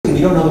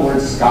you don't know the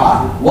word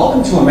ska?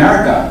 Welcome to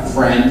America,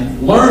 friend.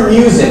 Learn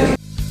music.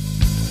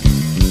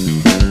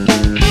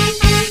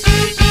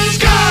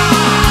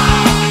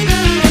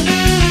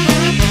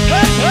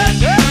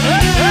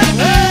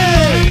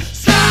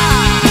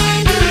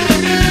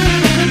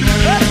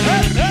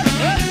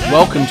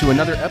 Welcome to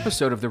another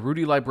episode of the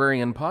Rudy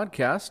Librarian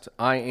Podcast.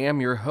 I am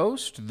your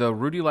host, the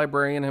Rudy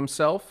Librarian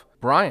himself,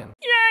 Brian.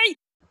 Yay!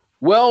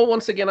 Well,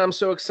 once again, I'm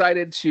so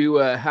excited to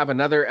have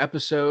another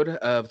episode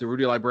of the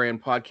Rudy Librarian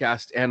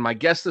Podcast. And my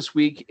guest this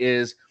week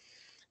is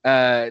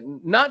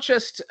not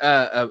just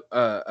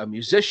a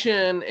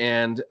musician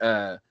and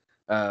I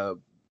don't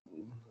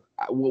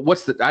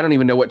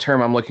even know what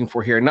term I'm looking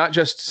for here. Not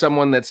just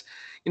someone that's,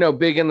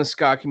 big in the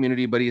ska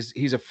community, but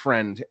he's a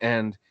friend.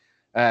 And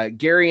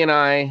Gary and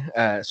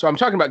I, so I'm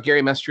talking about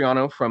Gary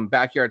Mastriano from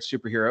Backyard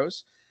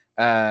Superheroes.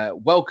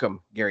 Welcome,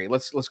 Gary.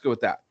 Let's go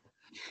with that.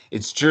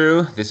 It's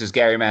true. This is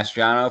Gary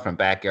Mastriano from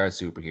Backyard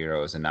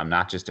Superheroes, and I'm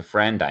not just a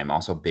friend. I'm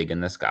also big in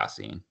the ska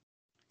scene.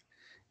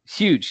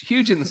 Huge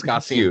in the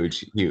ska scene.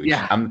 Huge.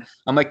 Yeah. I'm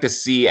like the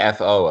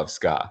CFO of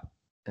ska.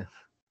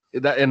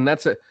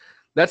 That's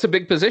a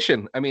big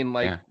position. I mean,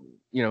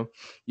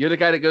 you're the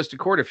guy that goes to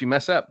court if you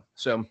mess up.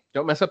 So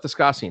don't mess up the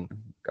ska scene.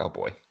 Oh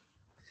boy.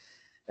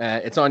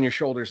 It's on your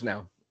shoulders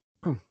now.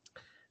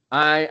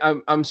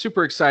 I'm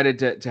super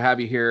excited to have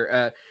you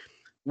here.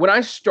 When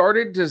I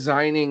started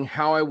designing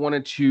how I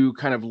wanted to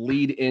kind of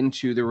lead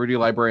into the Rudy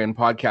Librarian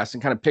Podcast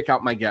and kind of pick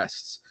out my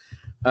guests,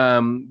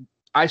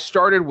 I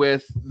started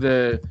with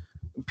the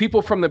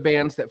people from the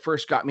bands that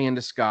first got me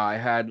into ska. I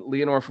had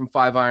Leonore from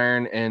Five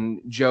Iron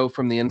and Joe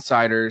from the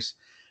Insiders.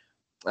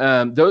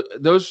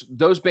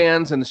 Those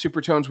bands and the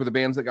Supertones were the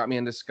bands that got me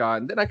into ska.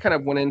 And then I kind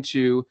of went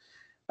into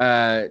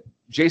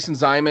Jason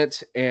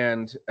Zymet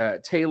and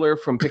Taylor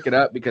from Pick It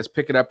Up, because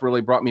Pick It Up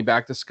really brought me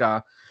back to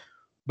ska.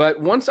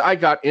 But once I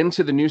got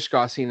into the new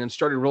ska scene and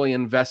started really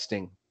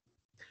investing,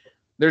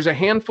 there's a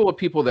handful of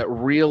people that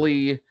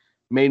really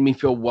made me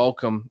feel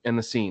welcome in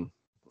the scene.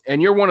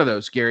 And you're one of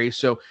those, Gary.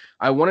 So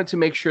I wanted to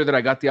make sure that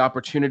I got the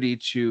opportunity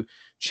to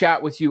chat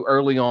with you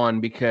early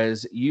on,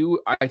 because you,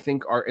 I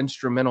think, are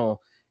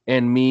instrumental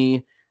in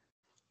me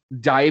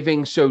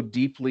diving so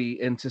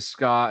deeply into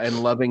ska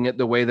and loving it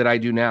the way that I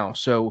do now.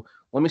 So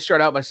let me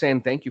start out by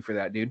saying thank you for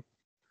that, dude.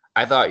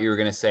 I thought you were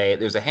going to say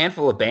there's a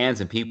handful of bands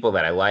and people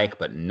that I like,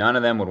 but none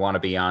of them would want to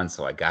be on,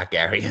 so I got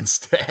Gary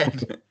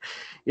instead.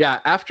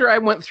 Yeah, after I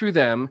went through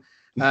them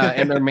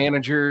and their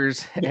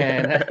managers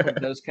and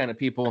those kind of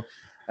people,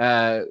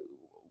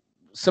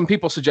 some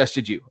people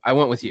suggested you. I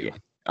went with you.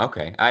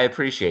 Okay, I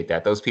appreciate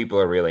that. Those people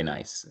are really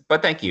nice.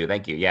 But thank you.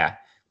 Yeah,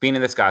 being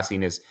in the ska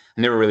scene I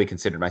never really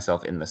considered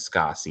myself in the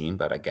ska scene,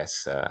 but I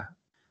guess I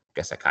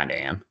kind of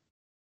am.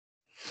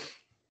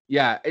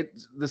 Yeah,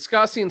 the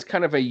ska scene's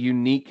kind of a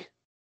unique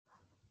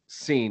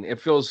scene. It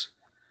feels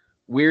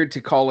weird to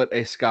call it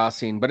a ska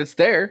scene, but it's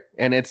there,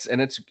 and it's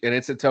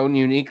its own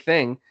unique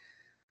thing.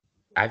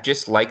 I've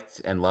just liked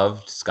and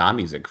loved ska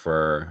music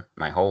for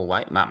my whole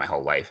life. Not my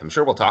whole life. I'm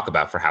sure we'll talk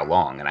about for how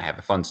long, and I have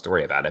a fun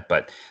story about it.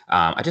 But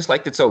I just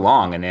liked it so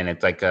long, and then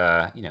it's like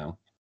a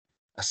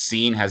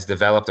scene has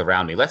developed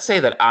around me. Let's say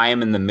that I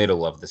am in the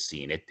middle of the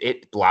scene.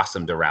 It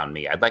blossomed around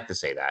me. I'd like to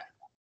say that.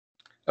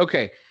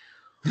 Okay.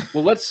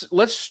 Well,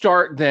 let's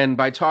start then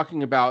by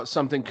talking about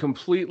something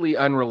completely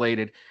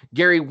unrelated.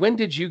 Gary, when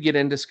did you get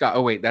into ska?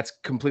 Oh wait, that's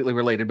completely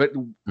related. But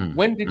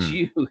when did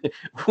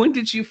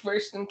you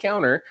first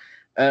encounter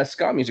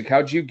ska music?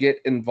 How'd you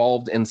get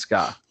involved in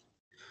ska?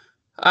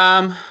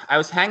 I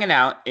was hanging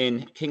out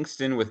in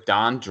Kingston with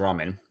Don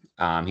Drummond.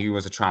 He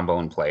was a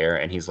trombone player,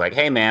 and he's like,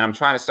 "Hey man, I'm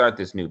trying to start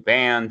this new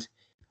band.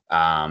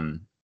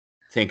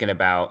 Thinking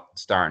about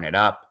starting it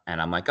up."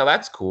 And I'm like, "Oh,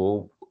 that's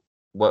cool.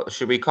 What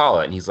should we call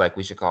it?" And he's like,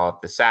 "We should call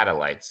it the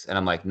Satellites." And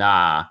I'm like,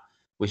 "Nah,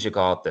 we should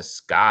call it the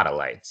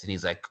Scatalites." And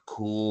he's like,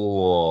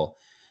 "Cool."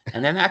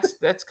 And then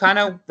that's kind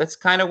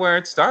of where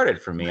it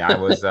started for me. I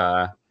was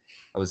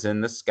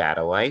in the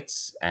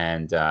Scatalites,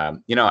 and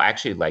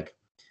actually, like,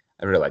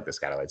 I really like the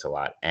Scatalites a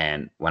lot.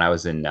 And when I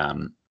was in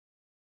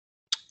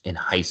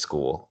high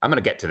school, I'm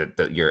gonna get to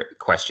your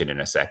question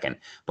in a second.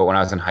 But when I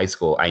was in high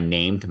school, I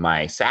named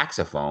my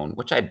saxophone,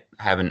 which I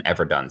haven't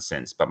ever done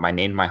since, but I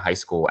named my high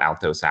school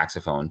alto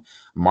saxophone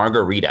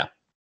Margarita.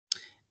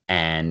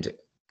 And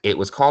it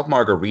was called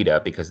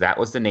Margarita because that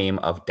was the name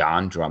of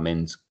Don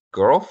Drummond's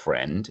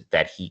girlfriend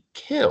that he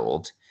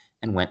killed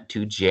and went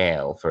to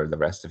jail for the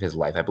rest of his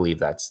life. I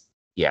believe I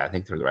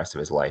think through the rest of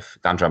his life.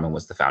 Don Drummond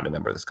was the founding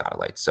member of the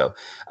Scatalites. So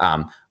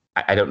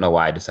I don't know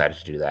why I decided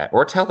to do that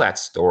or tell that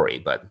story,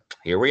 but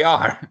here we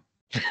are.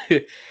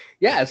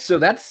 Yeah, so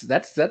that's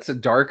a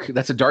dark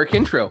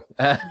intro.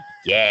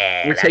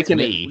 Yeah, we're taking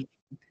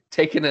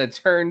a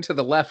turn to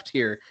the left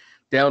here,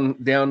 down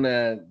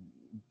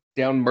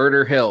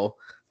Murder Hill,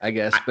 I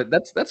guess. But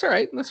that's all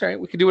right. That's all right.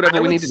 We can do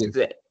whatever we need to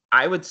do.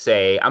 I would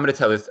say I'm going to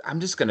tell this. I'm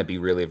just going to be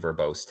really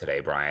verbose today,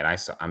 Brian.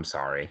 I'm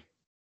sorry.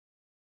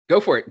 Go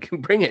for it.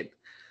 Bring it.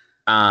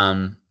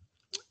 My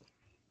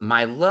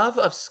love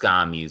of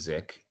ska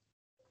music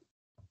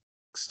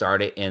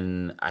started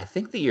in, I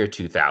think, the year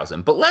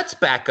 2000. But let's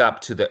back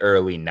up to the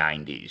early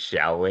 90s,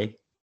 shall we?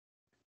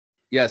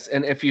 Yes,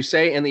 and if you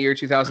say in the year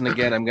 2000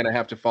 again, I'm going to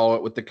have to follow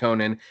it with the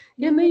Conan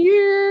in the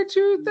year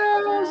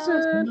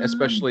 2000,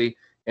 especially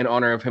in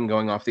honor of him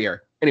going off the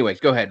air. Anyway,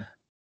 go ahead.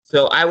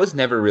 So I was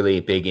never really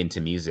big into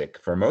music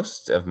for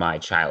most of my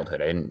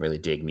childhood. I didn't really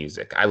dig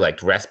music. I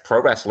liked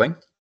pro wrestling.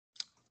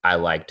 I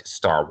liked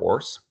Star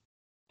Wars,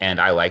 and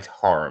I liked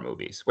horror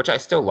movies, which I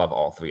still love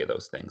all three of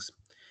those things.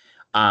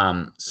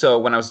 So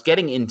when I was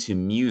getting into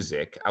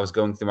music, I was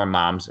going through my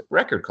mom's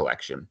record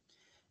collection,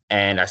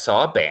 and I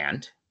saw a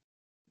band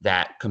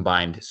that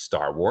combined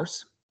Star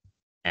Wars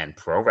and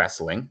pro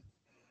wrestling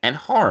and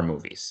horror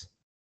movies.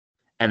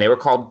 And they were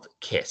called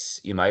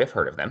Kiss. You might have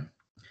heard of them.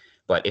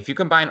 But if you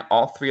combine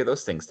all three of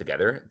those things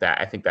together,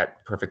 I think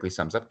that perfectly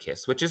sums up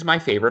Kiss, which is my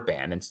favorite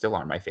band and still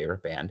are my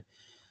favorite band.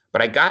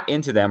 But I got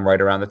into them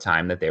right around the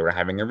time that they were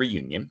having a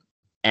reunion.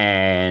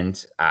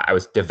 And I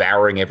was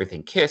devouring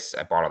everything Kiss.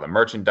 I bought all the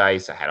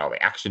merchandise. I had all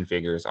the action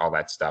figures, all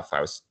that stuff.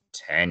 I was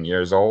 10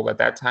 years old at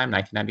that time,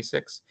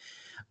 1996.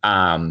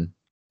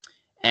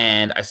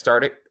 And I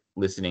started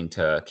listening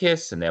to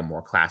Kiss and then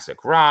more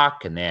classic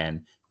rock, and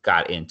then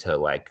got into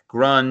like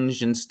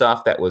grunge and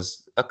stuff that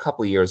was a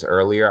couple years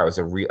earlier. I was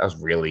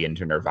really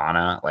into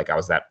Nirvana. Like I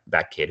was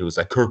that kid who was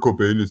like, Kurt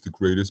Cobain is the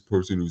greatest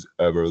person who's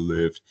ever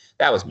lived.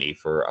 That was me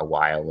for a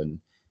while and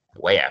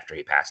way after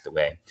he passed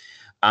away.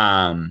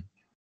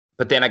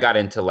 But then I got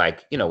into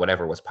like,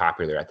 whatever was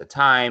popular at the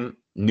time,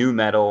 new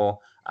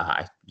metal.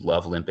 I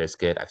love Limp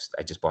Bizkit.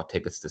 I just bought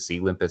tickets to see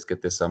Limp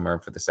Bizkit this summer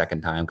for the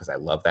second time because I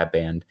love that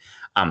band.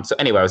 So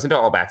anyway, I was into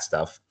all that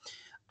stuff.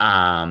 But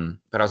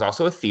I was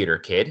also a theater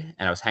kid,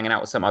 and I was hanging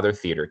out with some other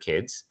theater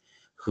kids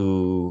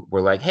who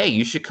were like, hey,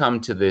 you should come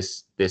to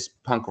this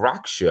punk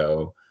rock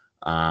show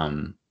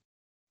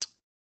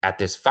at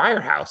this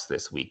firehouse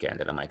this weekend.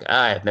 And I'm like,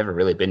 I've never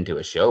really been to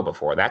a show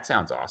before. That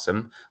sounds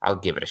awesome. I'll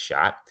give it a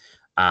shot.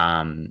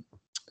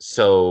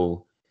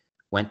 So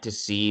went to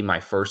see my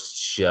first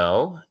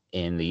show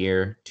in the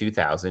year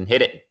 2000.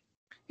 Hit it.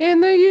 In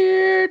the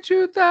year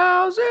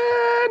 2000.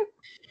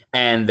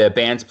 And the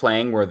bands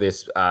playing were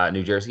this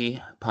New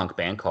Jersey punk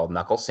band called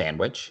Knuckle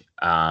Sandwich,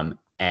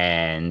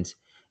 and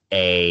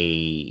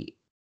a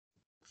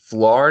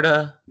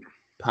Florida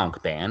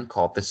punk band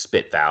called the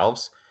Spit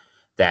Valves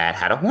that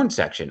had a horn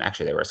section.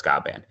 Actually, they were a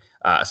ska band,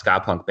 a ska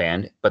punk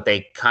band, but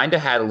they kind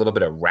of had a little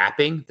bit of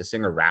rapping. The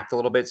singer rapped a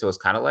little bit, so it was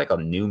kind of like a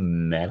new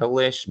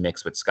metalish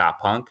mixed with ska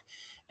punk.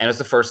 And it was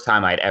the first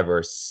time I'd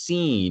ever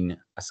seen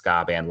a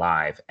ska band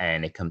live,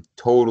 and it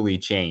totally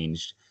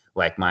changed.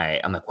 I'm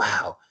like,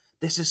 wow,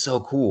 this is so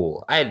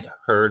cool. I had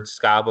heard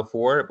ska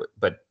before,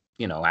 but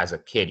as a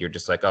kid, you're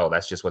just like, oh,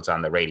 that's just what's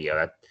on the radio.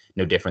 That's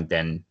no different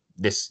than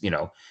this,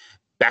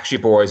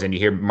 Backstreet Boys, and you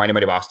hear Mighty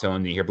Mighty Boss Tone,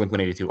 and you hear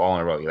Blink-182 all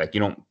in a row. You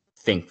don't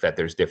think that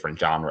there's different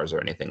genres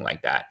or anything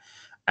like that.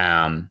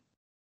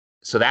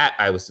 So that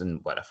I was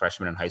a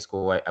freshman in high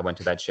school. I went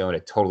to that show, and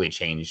it totally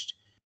changed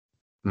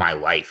my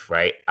life,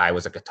 right? I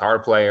was a guitar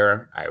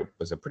player. I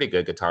was a pretty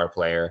good guitar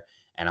player.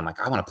 And I'm like,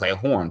 I want to play a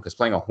horn, because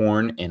playing a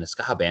horn in a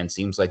ska band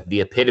seems like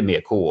the epitome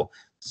of cool.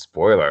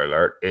 Spoiler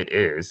alert, it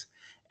is.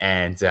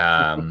 And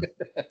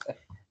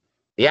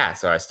yeah,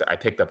 so I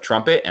picked up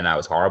trumpet, and I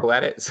was horrible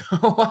at it. So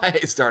I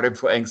started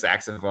playing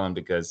saxophone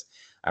because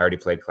I already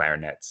played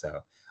clarinet.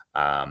 So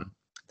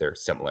they're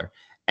similar.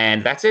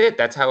 And that's it.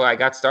 That's how I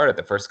got started.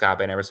 The first ska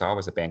band I ever saw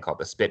was a band called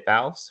the Spit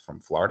Valves from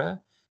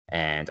Florida.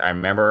 And I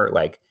remember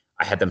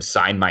I had them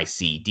sign my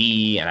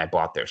CD, and I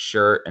bought their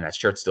shirt, and that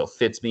shirt still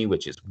fits me,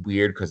 which is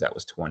weird because that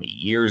was 20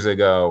 years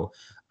ago.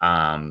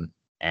 Yeah,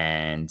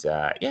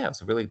 it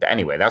was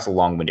anyway, that was a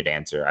long-winded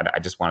answer. I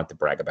just wanted to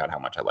brag about how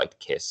much I liked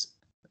Kiss,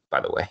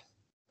 by the way.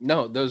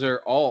 No, those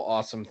are all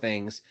awesome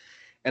things.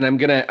 And I'm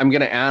gonna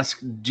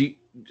ask,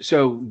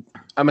 so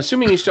I'm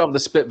assuming you still have the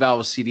Spit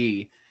Valves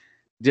CD.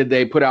 Did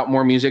they put out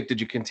more music?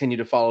 Did you continue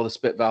to follow the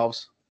Spit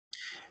Valves?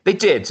 They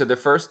did. So the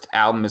first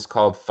album is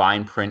called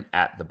Fine Print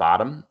at the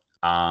Bottom.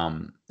 I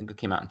think it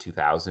came out in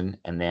 2000,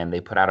 and then they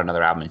put out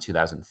another album in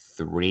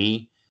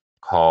 2003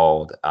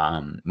 called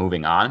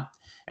Moving On.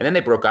 And then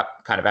they broke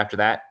up kind of after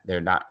that. They're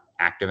not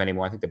active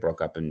anymore. I think they broke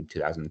up in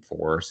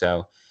 2004 or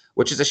so,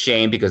 which is a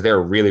shame because they're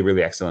a really,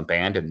 really excellent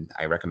band, and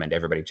I recommend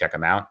everybody check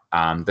them out.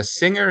 The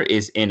singer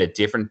is in a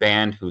different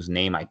band whose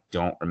name I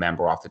don't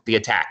remember off the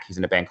Attack. He's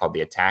in a band called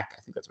The Attack.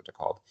 I think that's what they're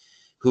called.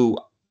 Who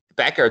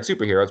Backyard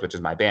Superheroes, which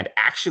is my band,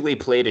 actually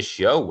played a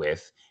show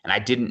with, and I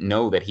didn't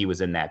know that he was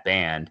in that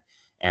band.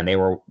 And we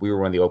were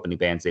one of the opening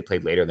bands. They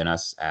played later than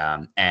us.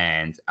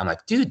 And I'm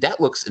like, dude,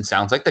 that looks and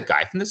sounds like the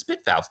guy from the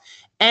Spit Valves.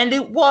 And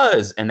it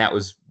was. And that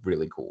was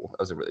really cool. That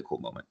was a really cool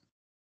moment.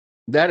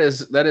 That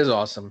is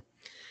awesome.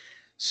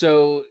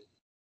 So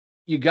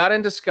you got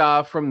into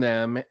ska from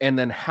them. And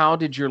then how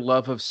did your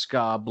love of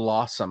ska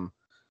blossom?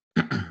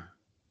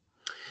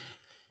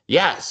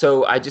 Yeah.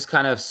 So I just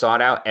kind of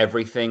sought out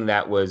everything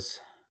that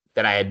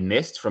I had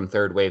missed from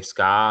third wave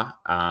ska.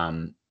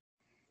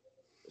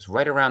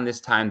 Right around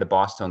this time, the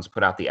Bosstones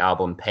put out the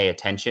album Pay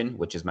Attention,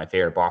 which is my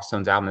favorite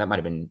Bosstones album. That might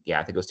have been,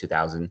 I think it was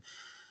 2000.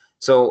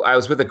 So I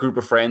was with a group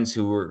of friends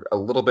who were a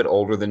little bit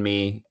older than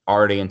me,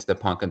 already into the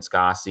punk and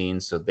ska scene.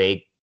 So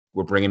they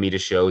were bringing me to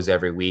shows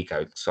every week.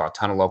 I saw a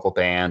ton of local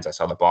bands. I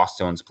saw the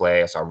Bosstones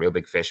play. I saw Real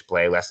Big Fish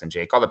play, Less Than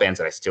Jake, all the bands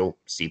that I still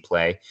see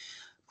play.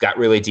 Got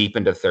really deep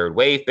into third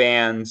wave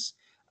bands.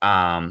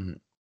 Then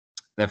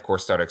of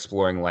course started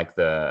exploring like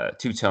the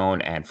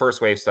two-tone and first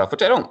wave stuff,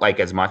 which I don't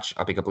like as much.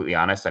 I'll be completely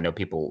honest. I know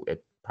people,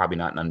 it's probably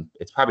an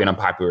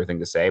unpopular thing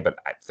to say, but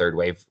third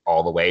wave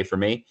all the way for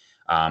me.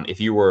 If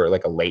you were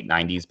like a late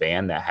 90s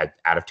band that had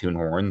out of tune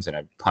horns and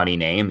a punny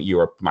name, you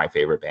are my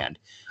favorite band.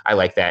 I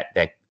like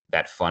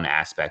that fun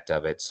aspect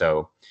of it.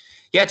 So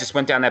yeah, just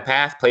went down that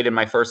path, played in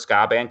my first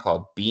ska band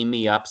called Beam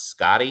Me Up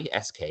Scotty,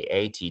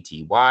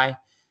 Skatty.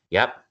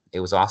 Yep, it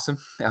was awesome.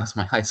 That was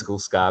my high school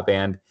ska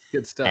band.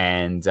 Good stuff.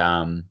 And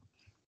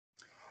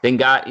then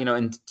got,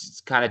 in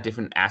kind of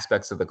different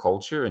aspects of the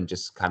culture and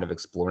just kind of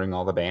exploring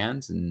all the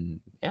bands. And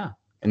yeah,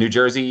 and New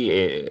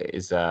Jersey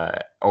has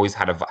always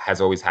had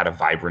a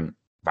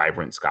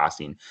vibrant ska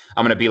scene.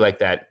 I'm gonna be like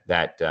that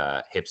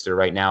hipster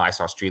right now. I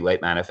saw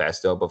Streetlight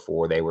Manifesto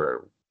before they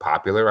were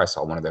popular. I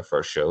saw one of their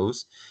first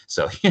shows,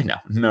 so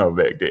no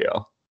big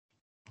deal.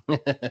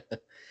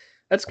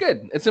 That's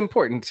good. It's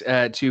important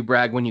to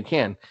brag when you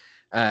can.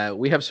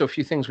 We have so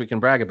few things we can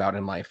brag about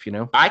in life,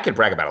 I could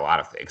brag about a lot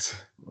of things.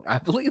 I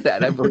believe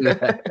that.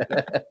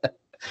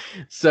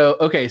 So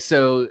okay,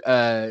 so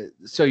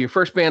your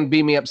first band,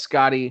 Beam Me Up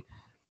Scotty.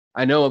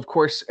 I know, of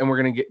course, and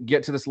we're going to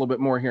get to this a little bit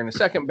more here in a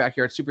second.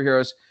 Backyard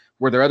Superheroes.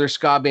 Were there other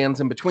ska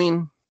bands in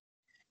between?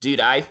 Dude,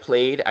 I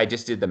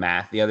just did the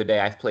math the other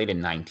day. I've played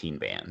in 19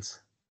 bands.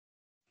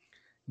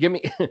 Give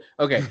me,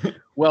 okay.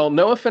 Well,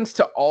 no offense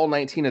to all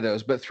 19 of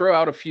those, but throw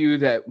out a few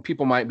that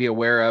people might be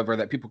aware of or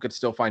that people could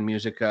still find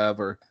music of,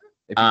 or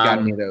if you got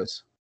any of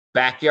those.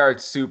 Backyard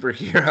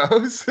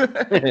Superheroes.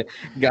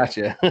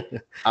 Gotcha.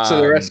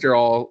 So the rest are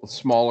all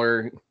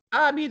smaller.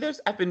 I mean,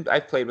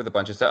 I've played with a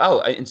bunch of stuff. Oh,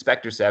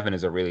 Inspector 7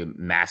 is a really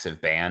massive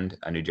band,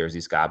 a New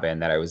Jersey ska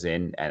band that I was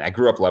in, and I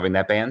grew up loving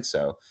that band.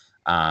 So,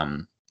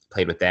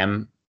 played with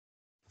them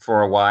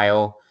for a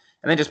while,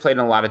 and then just played in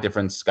a lot of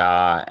different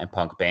ska and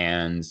punk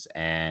bands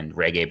and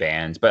reggae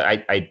bands. But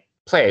I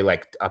play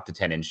like up to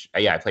 10 inch.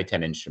 Yeah, I play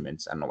 10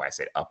 instruments. I don't know why I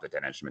say up to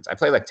 10 instruments. I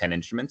play like 10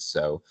 instruments.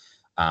 So,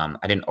 I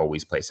didn't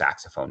always play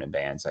saxophone in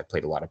bands. I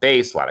played a lot of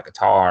bass, a lot of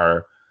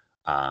guitar.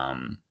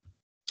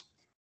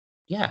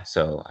 Yeah,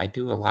 so I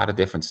do a lot of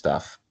different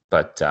stuff,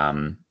 but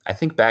I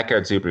think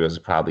Backyard Superheroes is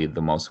probably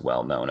the most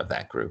well-known of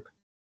that group.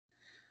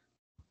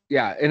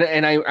 Yeah,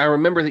 and I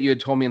remember that you had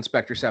told me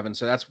Inspector 7,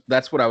 so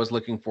that's what I was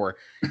looking for.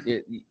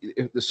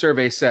 The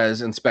survey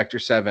says Inspector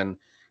 7,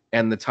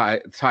 and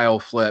the tile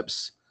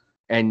flips,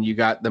 and you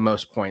got the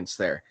most points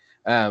there.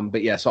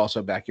 But yes,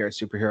 also Backyard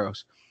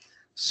Superheroes.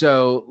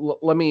 So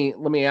let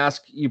me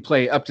ask. You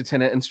play up to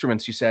 10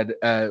 instruments. You said,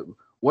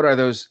 what are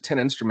those 10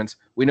 instruments?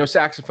 We know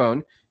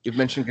saxophone. You've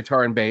mentioned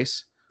guitar and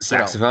bass.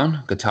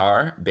 Saxophone,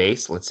 guitar,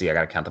 bass. Let's see. I got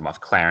to count them off.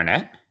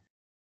 Clarinet,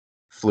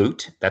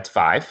 flute. That's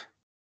 5.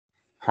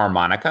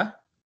 Harmonica,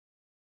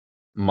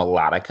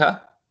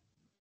 melodica,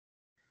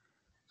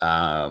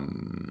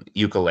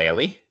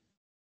 ukulele.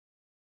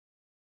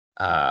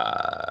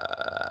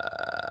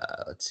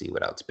 Let's see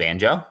what else.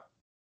 Banjo.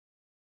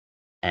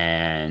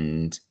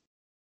 And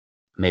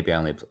maybe I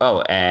only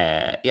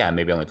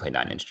maybe I only play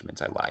 9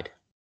 instruments. I lied.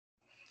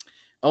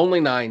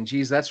 Only 9.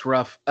 Geez, that's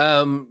rough.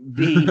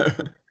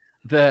 The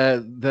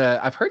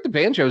I've heard the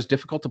banjo is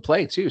difficult to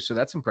play too, so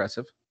that's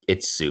impressive.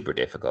 It's super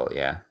difficult.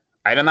 Yeah.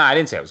 I don't know. I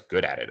didn't say I was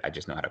good at it. I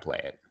just know how to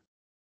play it.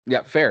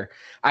 Yeah, fair.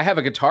 I have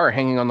a guitar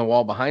hanging on the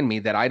wall behind me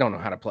that I don't know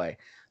how to play.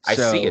 I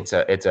see. It's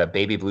a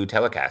baby blue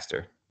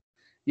Telecaster.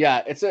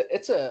 Yeah, it's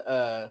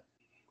a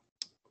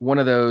one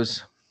of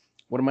those.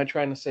 What am I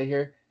trying to say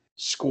here?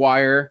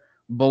 Squire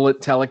Bullet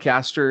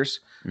Telecasters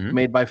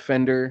made by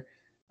Fender.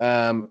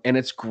 And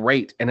it's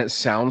great and it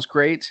sounds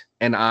great,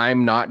 and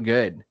I'm not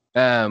good.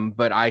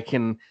 But I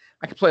can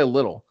play a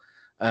little.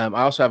 I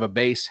also have a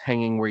bass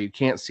hanging where you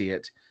can't see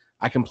it.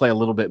 I can play a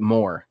little bit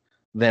more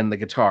than the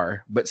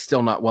guitar, but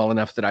still not well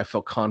enough that I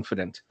feel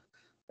confident.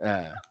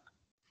 Hey,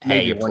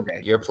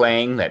 you're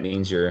playing. That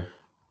means you're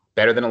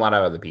better than a lot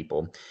of other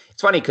people.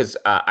 It's funny because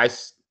I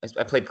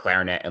played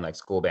clarinet in like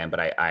school band,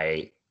 but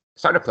I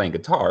started playing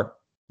guitar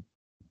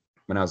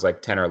when I was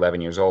like 10 or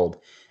 11 years old.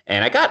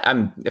 And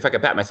if I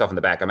could pat myself on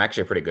the back, I'm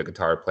actually a pretty good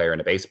guitar player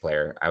and a bass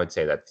player. I would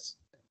say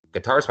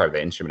guitar is probably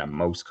the instrument I'm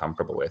most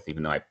comfortable with,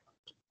 even though I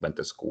went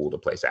to school to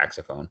play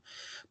saxophone.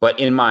 But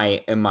in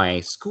my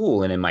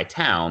school and in my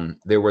town,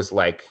 there was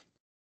like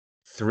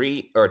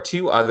 2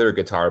 other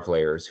guitar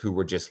players who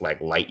were just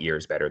like light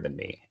years better than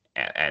me.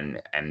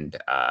 And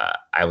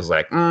I was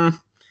like, all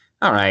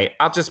right,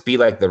 I'll just be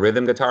like the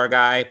rhythm guitar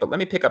guy, but let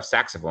me pick up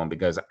saxophone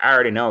because I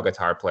already know a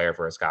guitar player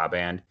for a ska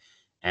band.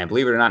 And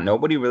believe it or not,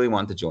 nobody really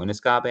wanted to join a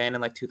ska band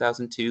in like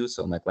 2002.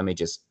 So I'm like, let me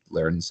just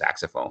learn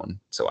saxophone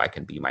so I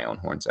can be my own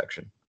horn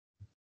section.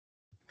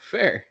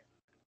 Fair.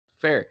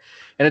 And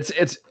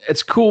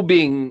it's cool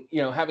being,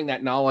 having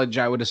that knowledge.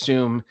 I would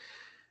assume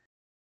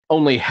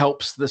only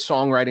helps the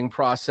songwriting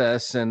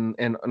process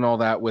and all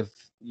that with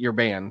your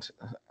band.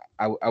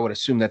 I would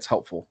assume that's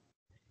helpful.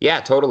 Yeah,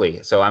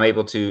 totally. So I'm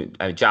able to,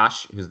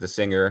 Josh, who's the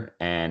singer,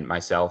 and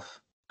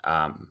myself,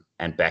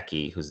 and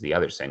Becky, who's the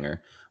other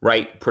singer,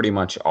 write pretty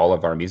much all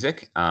of our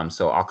music.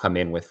 So I'll come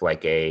in with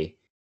like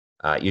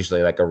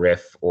usually like a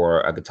riff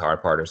or a guitar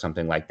part or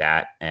something like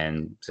that,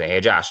 and say, "Hey,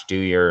 Josh, do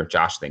your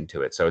Josh thing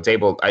to it." So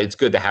it's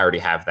good to already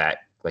have that,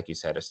 like you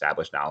said,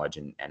 established knowledge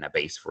and a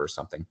base for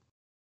something.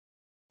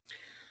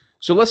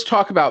 So let's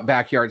talk about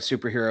Backyard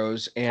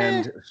Superheroes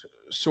and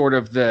sort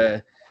of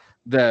the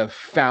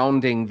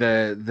founding,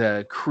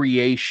 the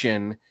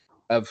creation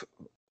of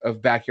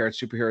Backyard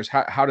Superheroes.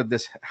 How did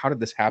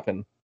this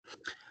happen?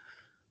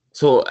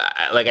 So,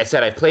 like I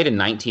said, I've played in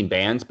 19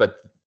 bands,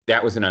 but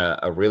that was in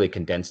a really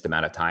condensed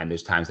amount of time.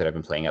 There's times that I've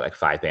been playing at like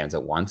 5 bands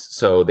at once.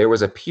 So there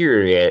was a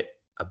period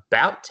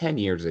about 10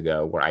 years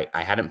ago where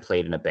I hadn't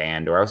played in a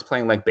band, or I was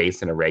playing like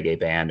bass in a reggae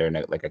band or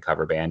in like a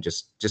cover band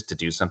just to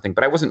do something.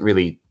 But I wasn't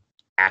really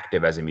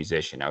active as a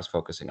musician. I was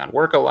focusing on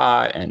work a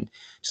lot and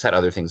just had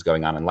other things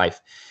going on in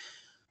life.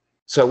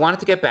 So I wanted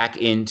to get back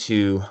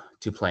into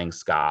playing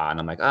ska, and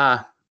I'm like,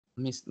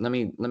 let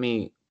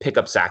me pick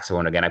up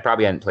saxophone again. I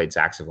probably hadn't played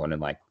saxophone in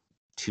like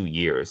 2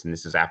 years, and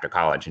this is after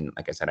college. And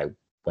like I said, I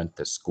went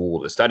to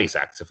school to study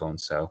saxophone,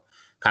 so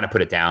kind of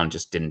put it down,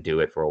 just didn't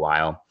do it for a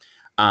while.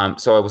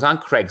 So I was on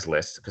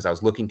Craigslist because I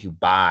was looking to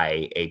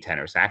buy a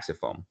tenor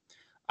saxophone.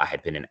 I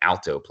had been an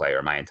alto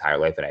player my entire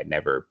life, and I had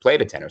never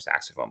played a tenor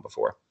saxophone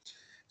before.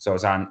 So I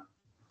was on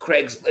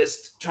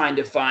Craigslist trying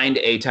to find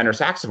a tenor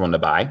saxophone to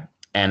buy,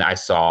 and I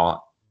saw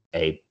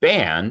a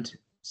band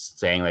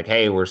saying like,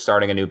 "Hey, we're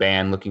starting a new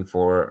band looking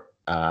for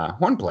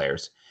horn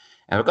players."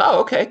 And I'm like, "Oh,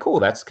 okay, cool.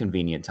 That's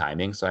convenient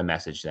timing." So I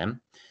messaged them,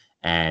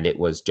 and it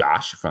was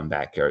Josh from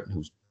Backyard,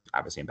 who's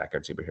obviously in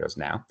Backyard Superheroes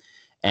now.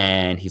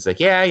 And he's like,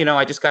 "Yeah,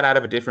 I just got out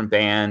of a different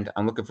band.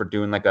 I'm looking for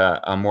doing like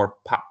a more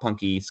pop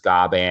punky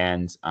ska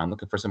band. I'm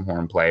looking for some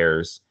horn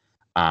players.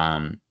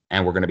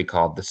 And we're going to be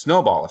called the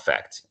Snowball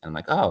Effect." And I'm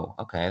like, "Oh,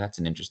 okay, that's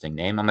an interesting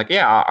name." I'm like,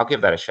 "Yeah, I'll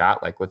give that a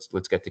shot. Like,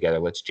 let's get together,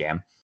 let's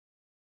jam."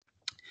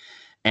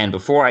 And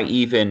before I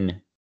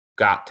even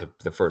got to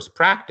the first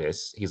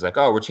practice, he's like,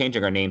 "Oh, we're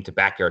changing our name to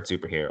Backyard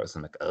Superheroes."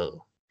 I'm like,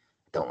 "Oh,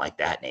 don't like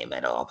that name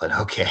at all, but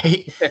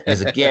okay." And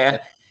he's like,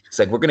 "Yeah." It's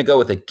like, "We're going to go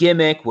with a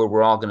gimmick where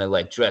we're all going to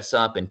like dress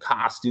up in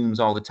costumes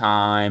all the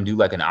time, do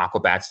like an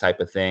Aquabats type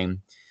of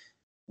thing,"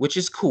 which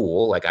is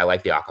cool. Like, I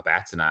like the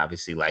Aquabats, and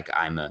obviously like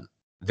I'm a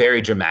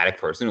very dramatic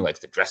person who likes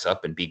to dress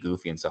up and be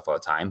goofy and stuff all the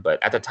time.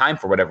 But at the time,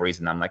 for whatever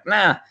reason, I'm like,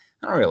 nah, I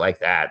don't really like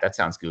that. That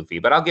sounds goofy,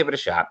 but I'll give it a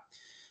shot.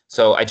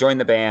 So I joined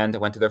the band. I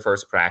went to their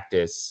first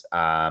practice.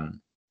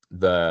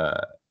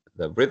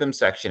 The rhythm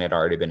section had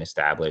already been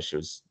established.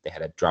 They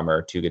had a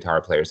drummer, 2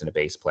 guitar players, and a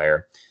bass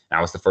player. And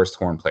I was the first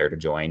horn player to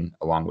join,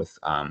 along with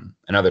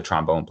another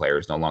trombone player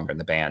who's no longer in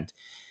the band.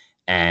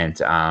 And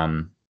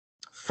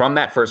from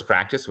that first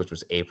practice, which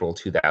was April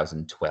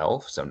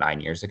 2012, so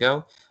 9 years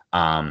ago,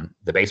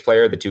 the bass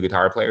player, the 2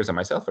 guitar players, and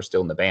myself are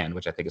still in the band,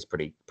 which I think is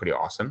pretty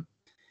awesome.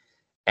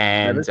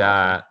 And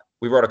awesome.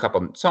 We wrote a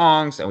couple of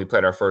songs, and we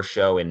played our first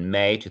show in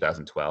May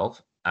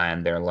 2012.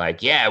 And they're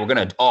like, "Yeah, we're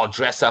going to all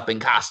dress up in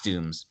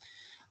costumes."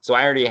 So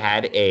I already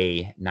had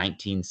a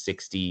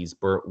 1960s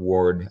Burt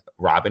Ward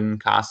Robin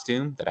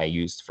costume that I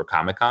used for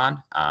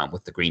Comic-Con,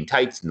 with the green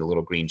tights and the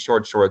little green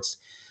shorts.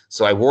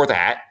 So I wore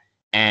that,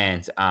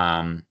 and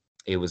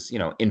it was,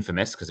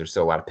 infamous because there's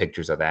still a lot of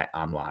pictures of that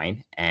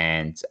online.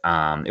 And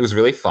it was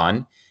really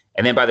fun.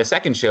 And then by the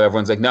second show,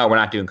 everyone's like, "No, we're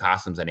not doing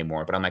costumes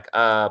anymore." But I'm like,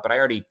 but I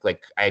already,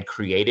 like, I had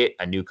created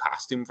a new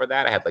costume for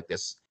that. I had like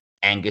this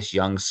Angus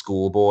Young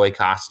schoolboy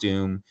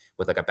costume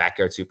with like a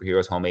Backyard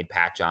Superheroes homemade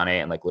patch on it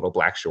and like little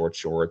black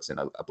shorts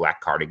and a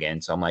black cardigan.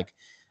 So I'm like,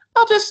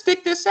 I'll just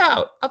stick this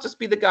out. I'll just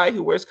be the guy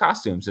who wears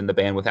costumes in the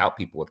band without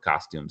people with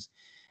costumes.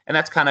 And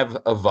that's kind of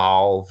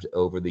evolved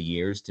over the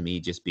years to me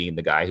just being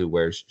the guy who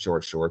wears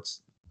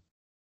shorts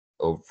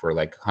over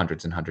like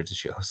hundreds and hundreds of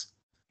shows.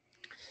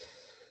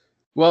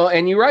 Well,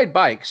 and you ride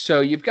bikes,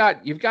 so you've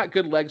got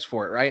good legs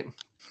for it, right?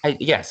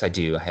 Yes, I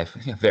do. I have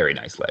very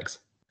nice legs.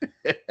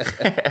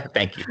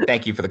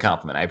 Thank you for the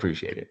compliment. I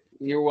appreciate it.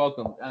 You're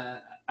welcome.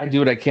 I do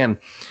what I can.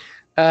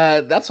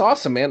 That's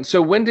awesome, man.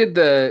 So when did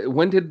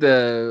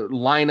the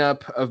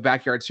lineup of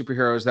Backyard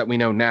Superheroes that we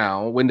know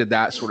now, when did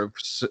that sort of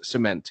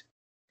cement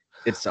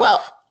itself?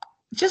 Well,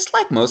 just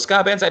like most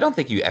ska bands, I don't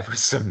think you ever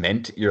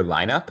cement your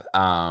lineup.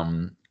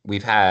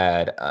 We've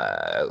had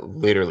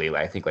literally,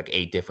 I think, like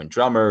 8 different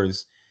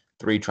drummers,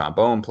 3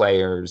 trombone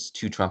players,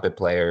 2 trumpet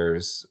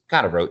players,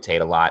 kind of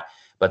rotate a lot.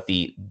 But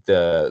the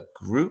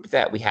group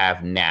that we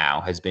have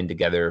now has been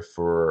together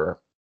for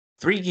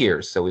 3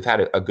 years. So we've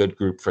had a good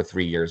group for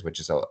 3 years,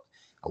 which is a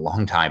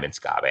long time in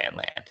ska band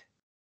land.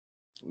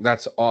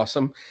 That's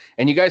awesome.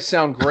 And you guys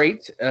sound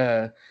great.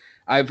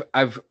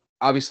 I've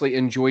obviously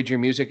enjoyed your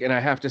music, and I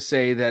have to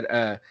say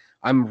that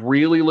I'm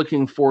really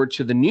looking forward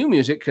to the new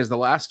music, because the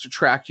last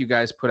track you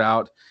guys put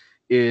out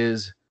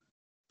is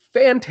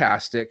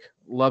fantastic.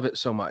 Love it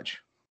so much.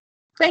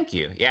 Thank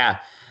you. Yeah.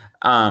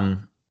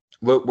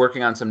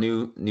 Working on some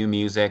new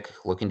music,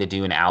 looking to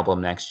do an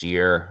album next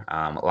year.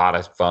 A lot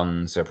of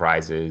fun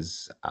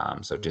surprises.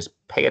 So just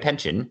pay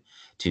attention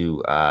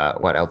to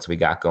what else we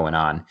got going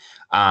on.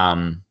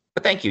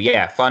 But thank you.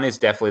 Yeah, fun is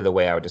definitely the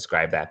way I would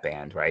describe that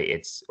band,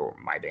 right? Or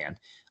my band.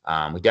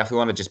 We definitely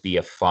want to just be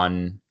a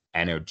fun,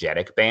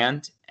 energetic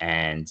band,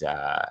 and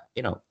I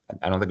don't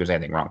think there's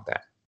anything wrong with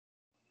that.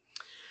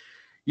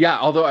 Yeah,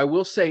 although I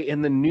will say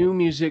in the new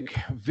music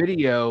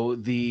video,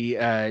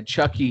 the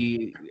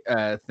Chucky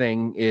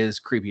thing is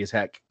creepy as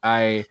heck.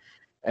 I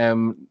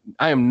am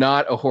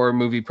not a horror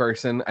movie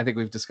person. I think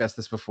we've discussed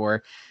this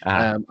before.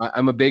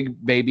 I'm a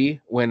big baby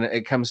when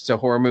it comes to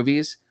horror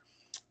movies,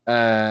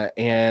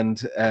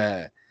 and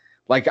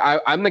like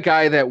I'm the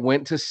guy that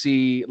went to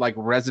see like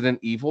Resident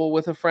Evil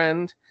with a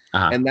friend,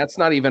 and that's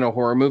not even a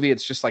horror movie.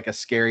 It's just like a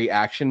scary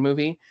action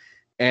movie.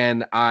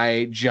 And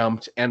I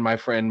jumped, and my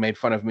friend made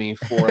fun of me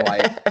for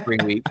like 3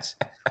 weeks.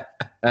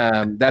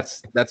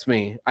 That's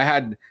me. I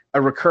had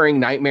a recurring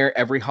nightmare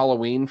every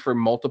Halloween for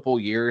multiple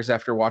years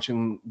after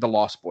watching The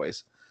Lost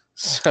Boys.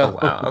 So,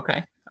 oh, wow.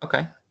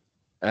 Okay.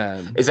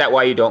 Is that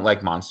why you don't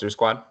like Monster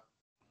Squad?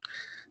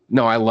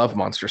 No, I love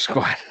Monster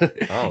Squad.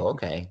 Oh,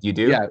 okay. You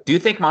do? Yeah. Do you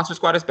think Monster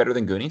Squad is better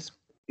than Goonies?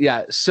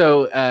 Yeah.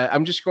 So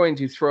I'm just going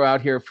to throw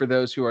out here for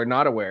those who are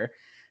not aware,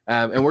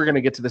 and we're going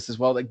to get to this as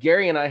well, that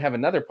Gary and I have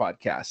another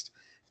podcast.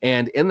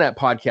 And in that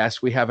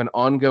podcast, we have an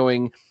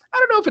ongoing, I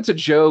don't know if it's a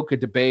joke, a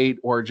debate,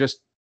 or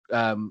just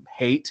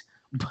hate,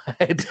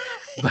 but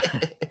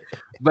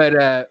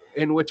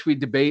in which we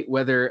debate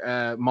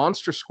whether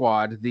Monster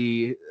Squad,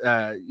 the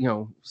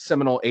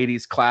seminal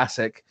 80s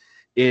classic,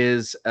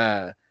 is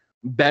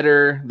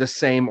better, the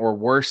same, or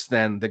worse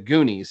than The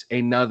Goonies,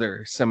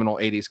 another seminal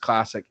 80s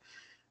classic.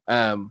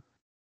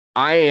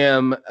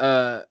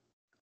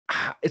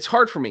 It's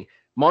hard for me.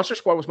 Monster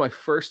Squad was my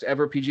first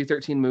ever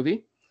PG-13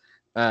 movie.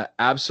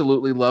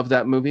 Absolutely love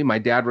that movie. My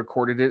dad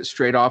recorded it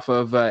straight off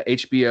of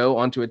HBO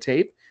onto a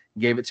tape,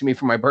 gave it to me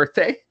for my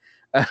birthday.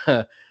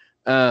 But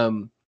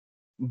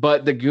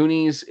The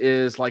Goonies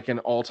is like an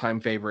all-time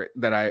favorite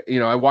that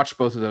I watched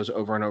both of those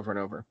over and over and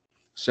over.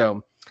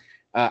 So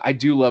I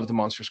do love the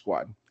Monster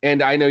Squad,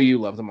 and I know you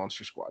love the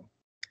Monster Squad.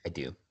 I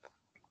do.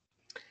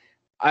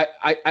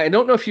 I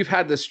don't know if you've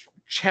had this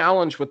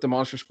challenge with the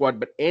Monster Squad,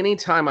 but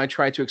anytime I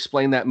try to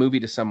explain that movie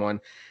to someone,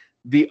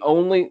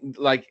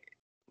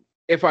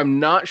 if I'm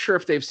not sure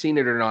if they've seen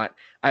it or not,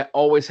 I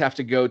always have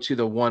to go to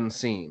the one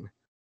scene.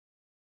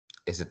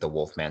 Is it the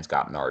Wolfman's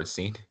Got Nards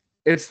scene?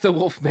 It's the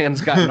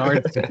Wolfman's Got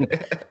Nards scene.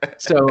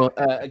 So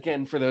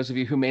again, for those of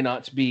you who may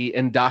not be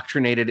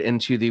indoctrinated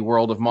into the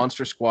world of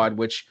Monster Squad,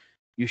 which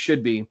you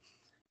should be,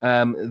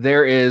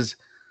 there is,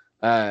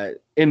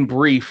 in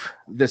brief,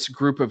 this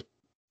group of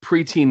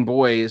preteen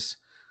boys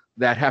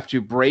that have to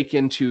break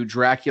into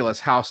Dracula's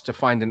house to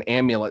find an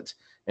amulet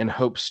in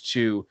hopes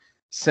to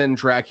send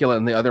Dracula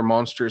and the other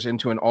monsters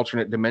into an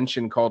alternate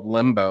dimension called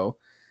Limbo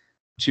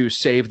to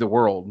save the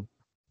world.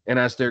 And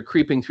as they're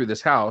creeping through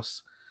this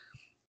house,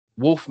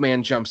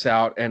 Wolfman jumps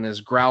out and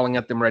is growling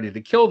at them, ready to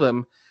kill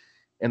them.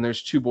 And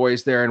there's two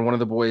boys there, and one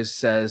of the boys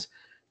says,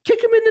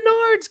 "Kick him in the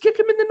nards! Kick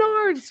him in the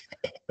nards!"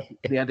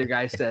 The other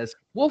guy says,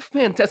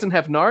 "Wolfman doesn't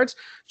have nards.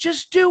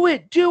 Just do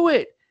it! Do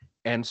it!"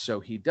 And so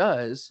he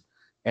does.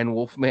 And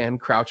Wolfman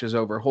crouches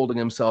over, holding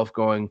himself,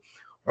 going,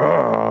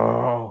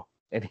 "Oh!"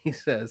 And he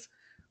says,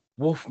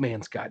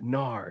 "Wolfman's got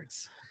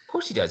nards." Of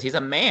course he does. He's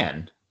a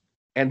man.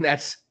 And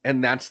that's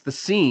the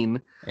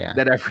scene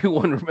that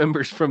everyone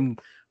remembers from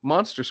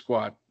Monster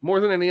Squad more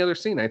than any other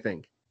scene, I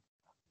think.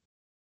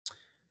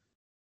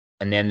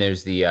 And then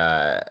there's the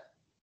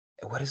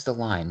what is the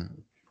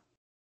line?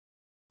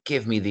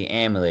 "Give me the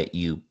amulet,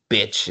 you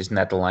bitch." Isn't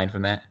that the line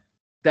from that?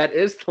 That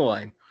is the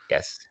line.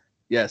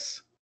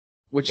 Yes.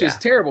 Which is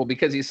terrible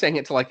because he's saying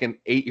it to like an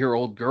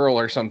 8-year-old girl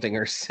or something,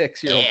 or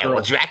 6-year-old girl.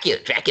 Well,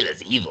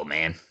 Dracula's evil,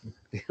 man.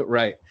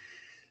 Right.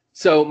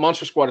 So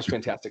Monster Squad is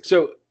fantastic.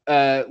 So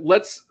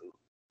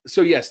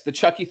yes, the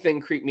Chucky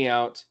thing creeped me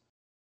out,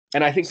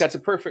 and I think that's a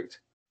perfect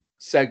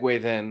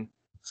segue then.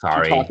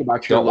 Sorry, to talk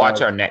about your don't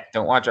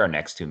watch our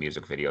next two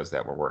music videos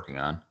that we're working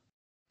on.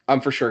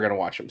 I'm for sure gonna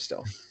watch them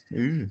still.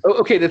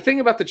 Okay, the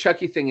thing about the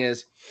Chucky thing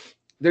is,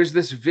 there's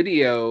this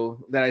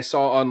video that I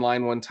saw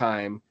online one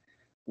time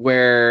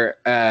where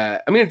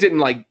it didn't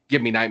like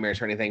give me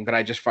nightmares or anything, but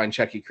I just find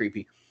Chucky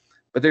creepy.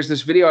 But there's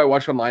this video I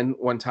watched online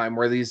one time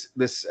where this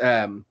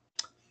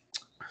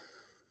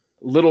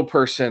little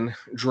person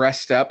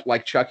dressed up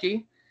like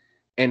Chucky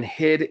and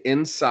hid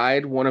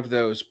inside one of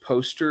those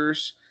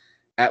posters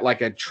at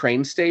like a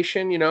train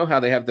station. You know how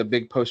they have the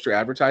big poster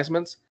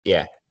advertisements?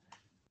 Yeah.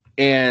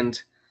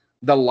 And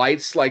the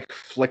lights like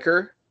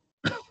flicker,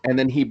 and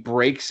then he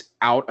breaks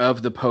out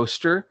of the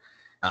poster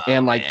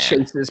and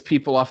chases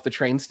people off the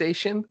train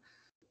station.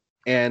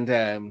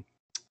 And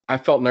I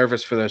felt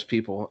nervous for those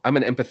people. I'm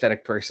an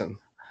empathetic person.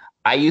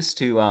 I used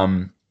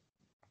to,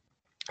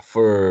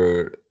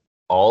 for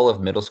all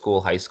of middle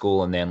school, high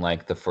school, and then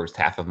like the first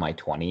half of my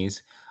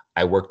 20s,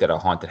 I worked at a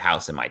haunted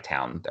house in my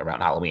town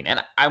around Halloween.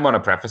 And I want to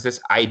preface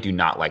this. I do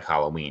not like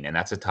Halloween. And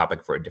that's a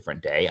topic for a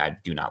different day. I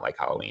do not like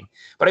Halloween.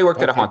 But I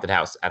worked at a haunted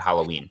house at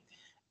Halloween.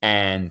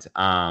 And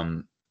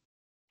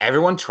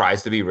everyone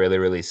tries to be really,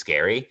 really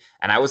scary.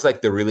 And I was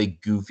like the really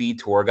goofy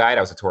tour guide.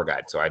 I was a tour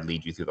guide. So I'd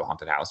lead you through the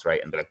haunted house, right?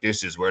 And be like,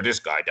 this is where this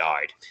guy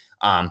died.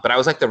 But I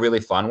was like the really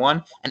fun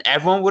one. And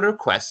everyone would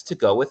request to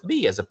go with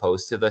me as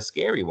opposed to the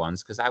scary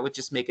ones because I would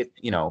just make it,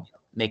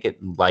 make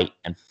it light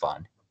and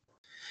fun.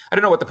 I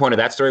don't know what the point of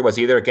that story was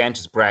either. Again,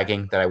 just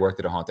bragging that I worked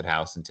at a haunted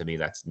house. And to me,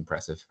 that's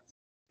impressive.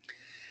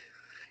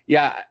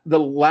 Yeah. The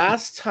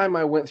last time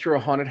I went through a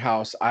haunted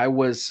house, I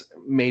was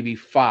maybe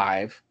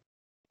 5.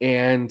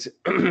 And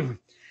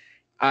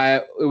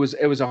it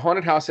was a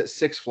haunted house at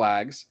Six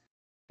Flags,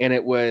 and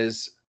it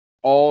was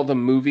all the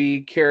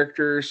movie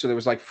characters. So there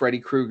was like Freddy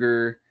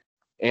Krueger,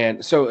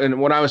 and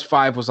when I was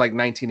 5 was like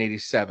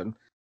 1987.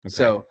 Okay.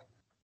 So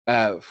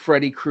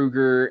Freddy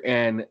Krueger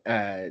and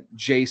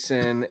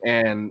Jason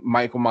and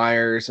Michael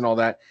Myers and all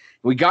that.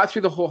 We got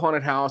through the whole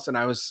haunted house, and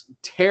I was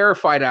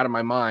terrified out of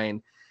my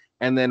mind.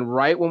 And then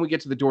right when we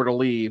get to the door to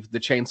leave, the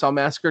Chainsaw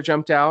Massacre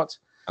jumped out.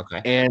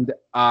 Okay. And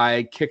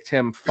I kicked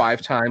him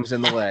 5 times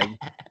in the leg.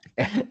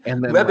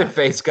 And then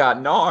Leatherface got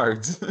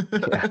nards.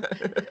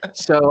 Yeah.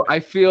 So I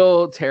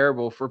feel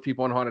terrible for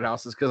people in haunted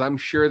houses because I'm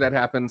sure that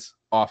happens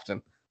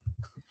often.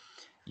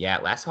 Yeah,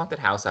 last haunted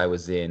house I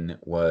was in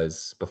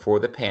was before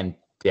the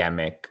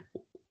pandemic.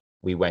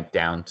 We went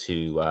down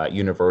to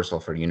Universal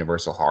for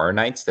Universal Horror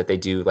Nights that they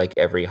do like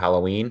every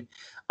Halloween.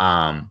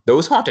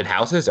 Those haunted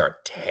houses are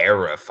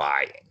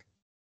terrifying.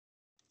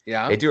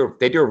 Yeah, they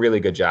do a really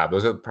good job.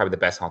 Those are probably the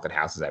best haunted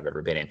houses I've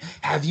ever been in.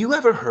 Have you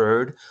ever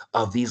heard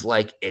of these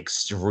like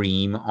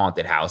extreme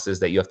haunted houses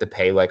that you have to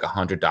pay like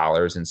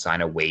 $100 and sign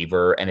a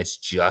waiver, and it's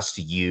just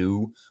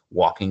you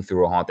walking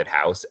through a haunted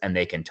house and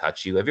they can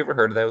touch you? Have you ever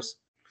heard of those?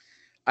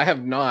 I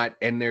have not,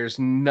 and there's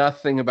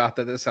nothing about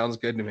that sounds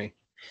good to me.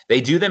 They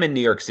do them in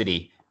New York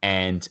City,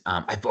 and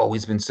I've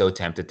always been so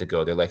tempted to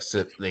go. They're like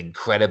so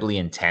incredibly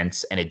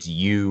intense, and it's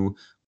you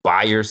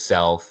by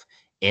yourself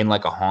in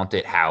like a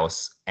haunted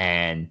house,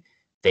 and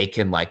they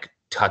can like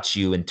touch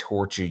you and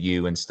torture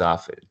you and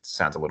stuff. It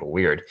sounds a little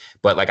weird,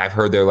 but like I've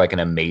heard they're like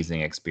an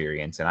amazing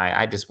experience, and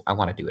I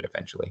want to do it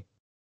eventually.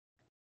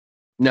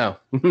 No,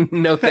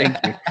 no, thank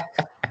you.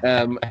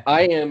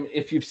 I am.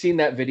 If you've seen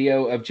that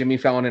video of Jimmy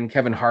Fallon and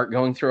Kevin Hart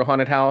going through a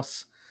haunted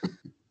house,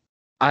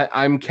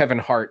 I'm Kevin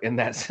Hart in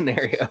that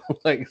scenario.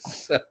 Like,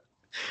 so,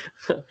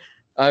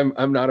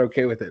 I'm not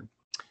okay with it.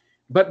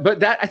 But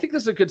that, I think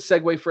this is a good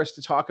segue for us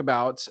to talk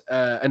about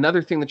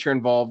another thing that you're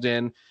involved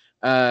in,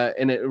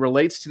 and it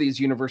relates to these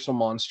Universal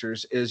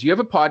monsters. Is you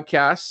have a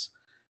podcast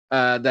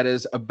that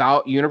is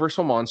about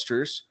Universal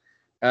monsters.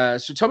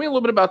 So tell me a little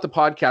bit about the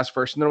podcast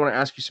first, and then I want to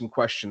ask you some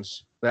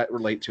questions that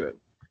relate to it.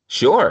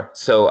 Sure.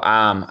 So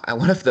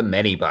one of the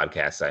many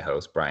podcasts I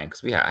host, Brian,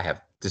 because I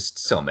have just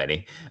so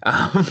many,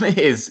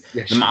 is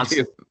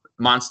the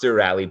Monster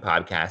Rally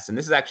podcast. And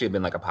this has actually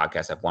been like a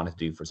podcast I've wanted to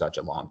do for such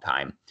a long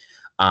time.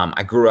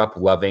 I grew up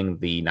loving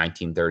the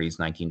 1930s,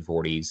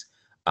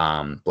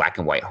 1940s, black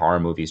and white horror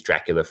movies,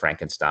 Dracula,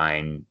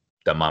 Frankenstein,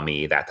 The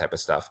Mummy, that type of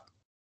stuff.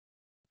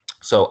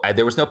 So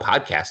there was no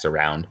podcast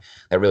around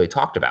that really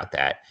talked about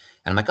that.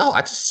 And I'm like, oh,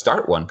 I'll just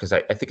start one because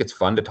I think it's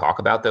fun to talk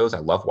about those. I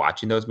love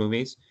watching those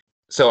movies.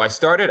 So I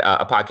started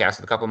a podcast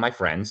with a couple of my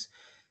friends.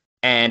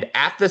 And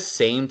at the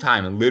same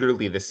time,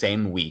 literally the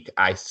same week,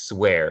 I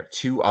swear,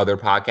 2 other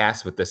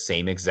podcasts with the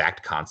same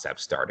exact concept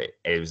started.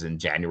 It was in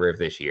January of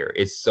this year.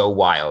 It's so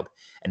wild.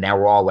 And now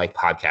we're all like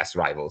podcast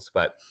rivals,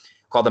 but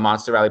called the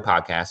Monster Rally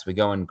Podcast. We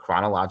go in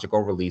chronological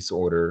release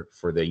order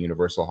for the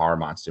Universal Horror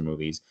Monster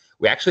movies.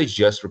 We actually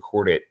just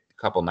recorded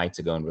a couple nights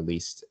ago and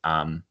released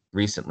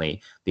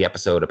recently the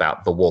episode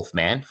about The Wolf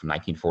Man from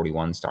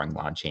 1941, starring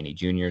Lon Chaney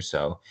Jr.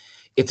 So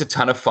it's a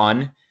ton of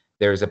fun.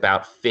 There's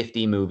about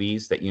 50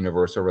 movies that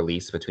Universal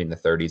released between the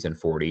 30s and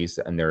 40s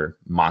and their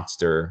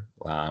monster,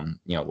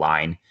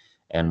 line.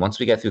 And once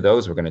we get through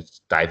those, we're going to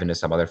dive into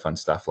some other fun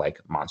stuff like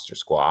Monster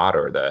Squad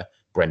or the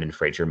Brendan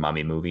Fraser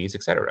Mummy movies,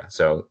 etc.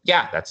 So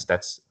yeah,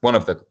 that's one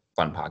of the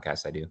fun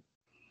podcasts I do.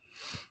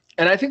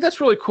 And I think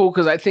that's really cool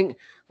because I think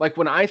like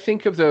when I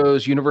think of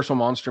those Universal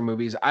monster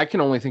movies, I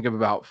can only think of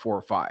about 4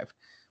 or 5.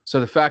 So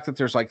the fact that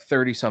there's like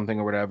 30 something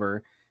or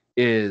whatever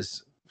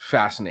is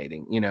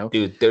fascinating,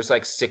 Dude, there's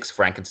like 6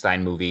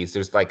 Frankenstein movies.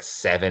 There's like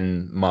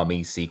 7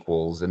 Mummy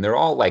sequels, and they're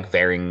all like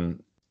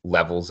varying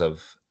levels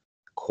of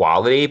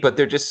quality, but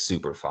they're just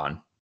super fun.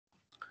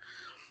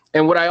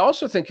 And what I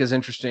also think is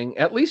interesting,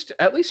 at least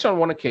on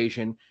one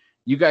occasion,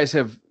 you guys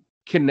have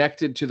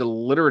connected to the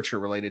literature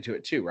related to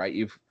it too, right?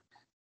 You've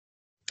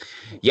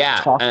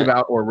talked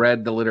about or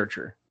read the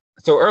literature.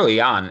 So early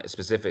on,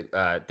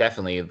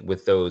 definitely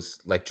with those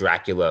like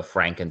Dracula,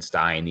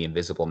 Frankenstein, The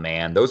Invisible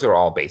Man, those are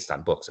all based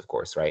on books, of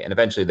course, right? And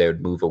eventually they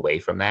would move away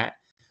from that.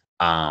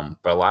 But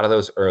a lot of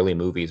those early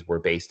movies were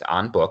based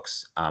on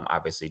books.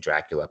 Obviously,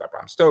 Dracula by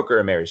Bram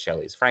Stoker, Mary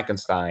Shelley's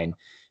Frankenstein,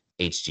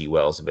 H.G.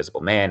 Wells'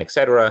 Invisible Man,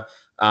 etc.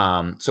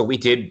 So we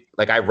did,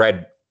 like, I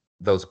read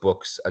those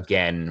books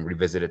again,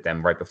 revisited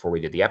them right before we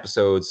did the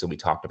episode. So we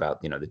talked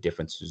about, the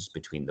differences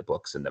between the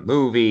books and the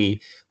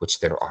movie, which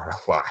there are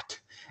a lot.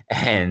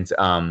 And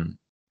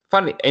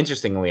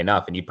interestingly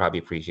enough, and you'd probably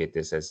appreciate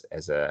this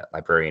as a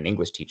librarian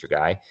English teacher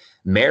guy,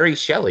 Mary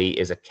Shelley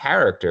is a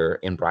character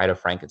in Bride of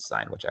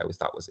Frankenstein, which I always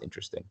thought was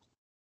interesting.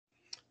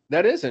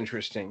 That is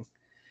interesting.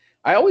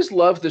 I always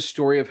loved the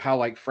story of how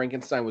like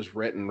Frankenstein was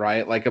written,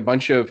 right? Like a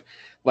bunch of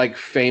like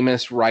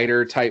famous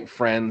writer type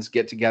friends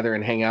get together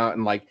and hang out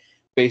and like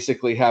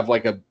basically have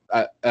like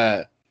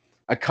a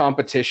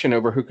competition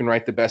over who can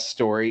write the best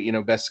story,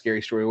 best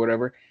scary story or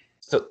whatever.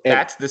 So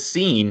that's the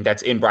scene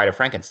that's in Bride of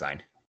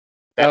Frankenstein.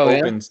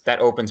 That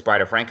opens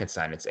Bride of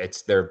Frankenstein.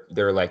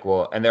 They're like,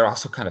 well, and they're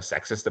also kind of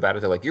sexist about it.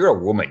 They're like, you're a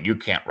woman, you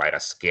can't write a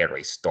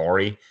scary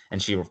story.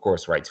 And she of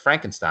course writes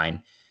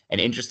Frankenstein. And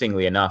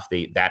interestingly enough,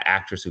 that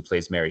actress who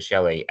plays Mary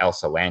Shelley,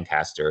 Elsa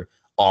Lancaster,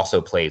 also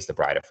plays the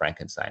Bride of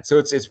Frankenstein. So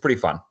it's pretty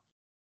fun.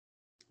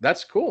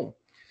 That's cool.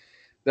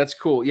 That's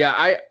cool. Yeah,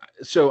 I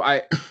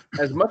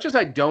as much as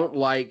I don't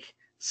like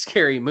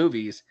scary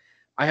movies,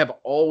 I have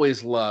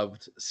always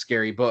loved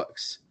scary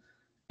books.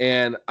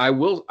 And I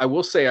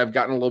will say I've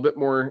gotten a little bit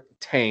more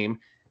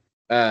tame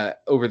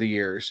over the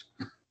years.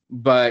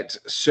 But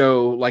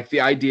so like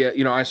the idea,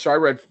 I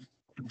read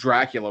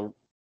Dracula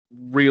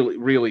really,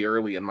 really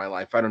early in my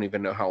life. I don't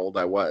even know how old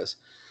I was.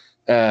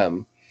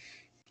 And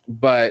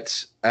we're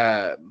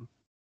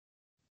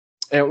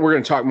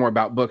going to talk more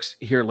about books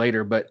here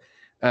later, but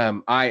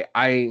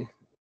I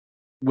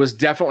was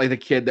definitely the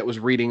kid that was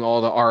reading all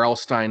the R.L.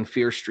 Stine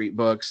Fear Street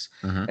books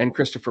and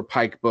Christopher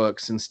Pike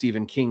books and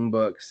Stephen King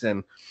books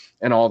and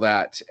all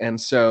that. And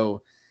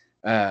so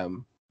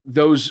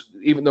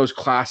those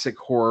classic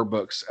horror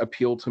books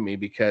appeal to me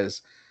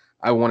because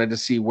I wanted to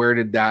see where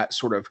did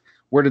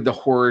the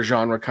horror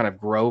genre kind of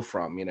grow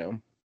from,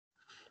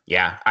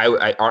 Yeah,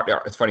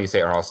 it's funny you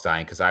say R.L.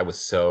 Stine because I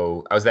was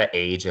that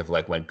age of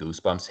like when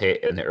Goosebumps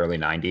hit in the early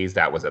 90s.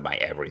 That was my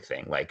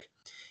everything. Like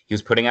he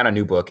was putting out a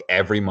new book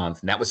every month,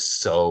 and that was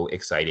so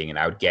exciting. And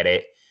I would get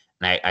it,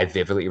 and I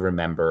vividly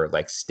remember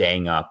like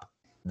staying up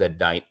the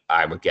night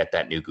I would get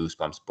that new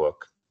Goosebumps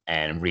book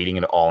and reading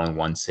it all in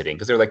one sitting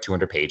because they're like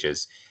 200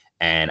 pages,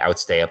 and I would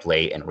stay up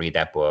late and read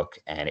that book,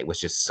 and it was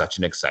just such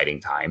an exciting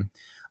time.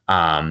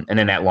 And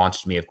then that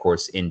launched me, of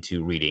course,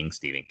 into reading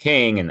Stephen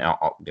King and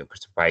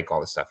Christopher Pike, all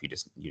the stuff you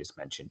just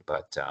mentioned.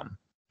 But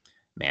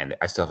man,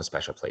 I still have a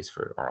special place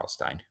for R.L.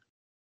 Stine.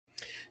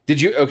 Did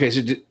you? Okay,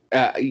 so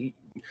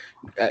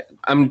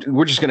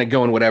we're just going to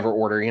go in whatever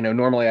order.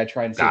 Normally I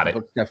try and save the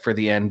book stuff for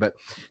the end. But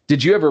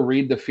did you ever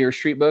read the Fear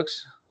Street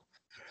books?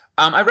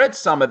 I read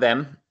some of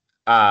them.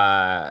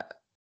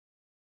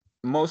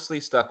 Mostly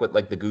stuck with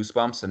like the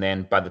Goosebumps, and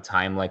then by the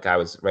time like I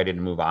was ready to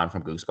move on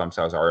from Goosebumps,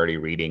 I was already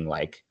reading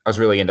I was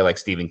really into like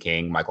Stephen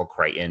King, Michael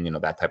Crichton,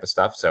 that type of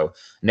stuff. So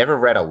never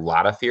read a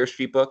lot of Fear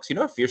Street books.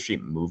 A Fear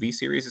Street movie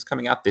series is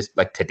coming out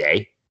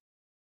today.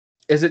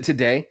 Is it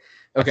today?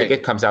 Okay, I think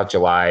it comes out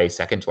July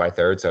 2nd, July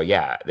 3rd. So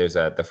yeah, there's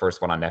the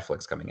first one on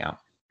Netflix coming out.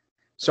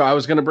 So I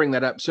was going to bring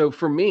that up. So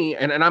for me,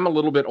 and I'm a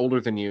little bit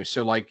older than you,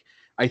 so like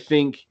I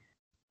think.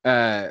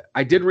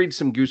 I did read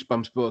some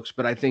Goosebumps books,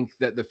 but I think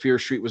that the Fear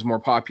Street was more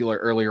popular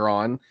earlier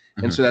on,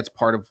 and so that's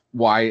part of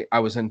why I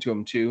was into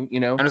them too.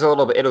 And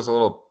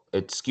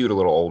it skewed a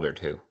little older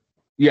too.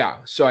 Yeah,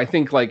 so I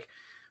think like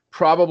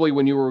probably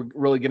when you were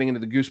really getting into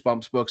the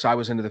Goosebumps books, I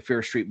was into the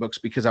Fear Street books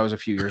because I was a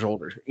few years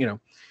older.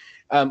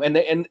 One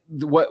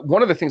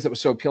of the things that was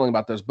so appealing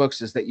about those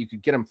books is that you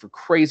could get them for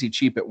crazy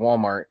cheap at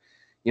Walmart,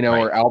 right.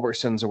 Or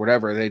Albertsons or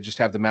whatever. They just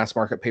have the mass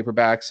market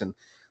paperbacks and.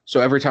 So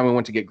every time we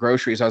went to get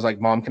groceries, I was like,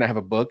 Mom, can I have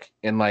a book?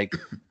 And like,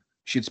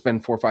 she'd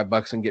spend $4 or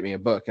 $5 and get me a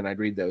book and I'd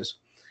read those.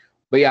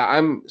 But yeah,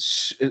 I'm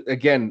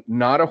again,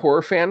 not a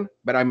horror fan,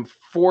 but I'm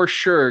for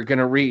sure going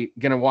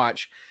to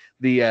watch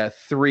the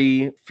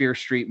 3 Fear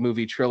Street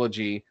movie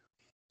trilogy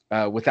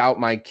without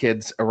my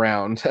kids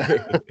around.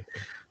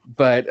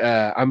 But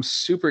I'm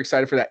super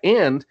excited for that.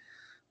 And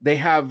they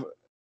have,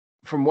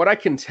 from what I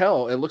can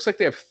tell, it looks like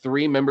they have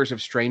 3 members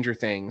of Stranger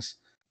Things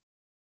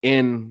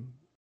in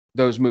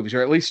those movies,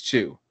 or at least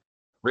 2.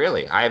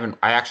 Really? I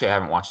actually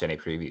haven't watched any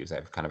previews.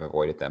 I've kind of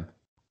avoided them.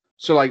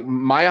 So like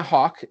Maya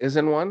Hawke is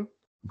in one.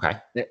 Okay.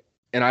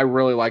 And I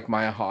really like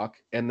Maya Hawke.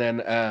 And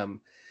then I'm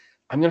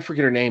going to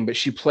forget her name, but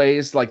she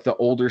plays like the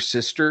older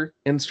sister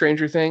in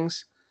Stranger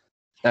Things.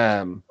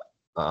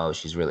 Oh,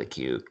 she's really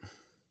cute.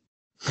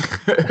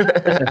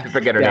 I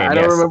forget her name. I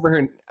don't remember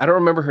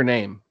her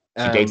name.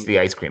 She dates the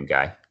ice cream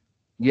guy.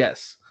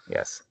 Yes.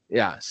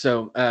 Yeah.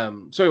 So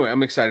anyway,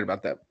 I'm excited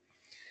about that.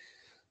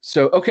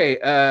 So,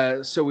 okay.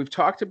 So we've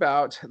talked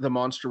about the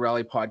Monster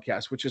Rally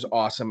podcast, which is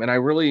awesome. And I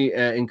really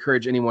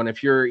encourage anyone,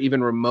 if you're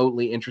even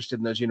remotely interested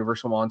in those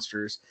Universal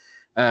monsters,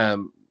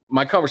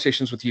 my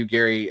conversations with you,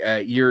 Gary,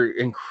 you're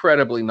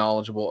incredibly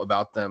knowledgeable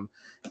about them.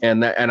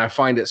 And I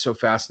find it so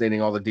fascinating,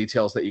 all the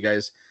details that you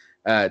guys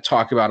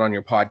talk about on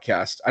your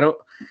podcast. I don't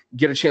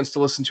get a chance to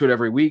listen to it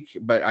every week,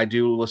 but I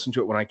do listen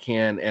to it when I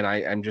can. And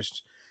I'm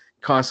just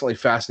constantly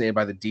fascinated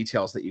by the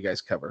details that you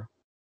guys cover.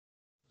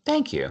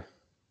 Thank you.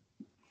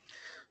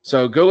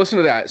 So go listen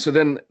to that. So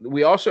then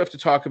we also have to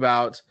talk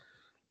about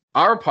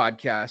our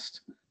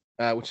podcast,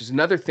 which is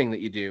another thing that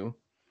you do,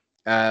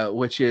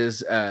 which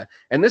is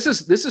and this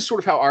is sort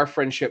of how our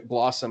friendship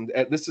blossomed.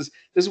 This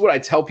is what I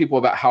tell people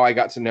about how I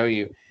got to know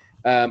you.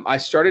 I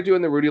started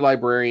doing the Rudy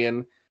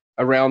Librarian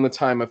around the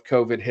time of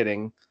COVID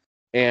hitting,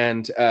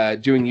 and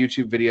doing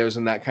YouTube videos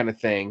and that kind of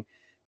thing.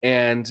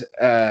 And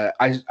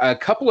a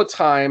couple of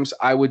times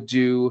I would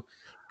do,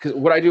 because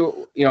what I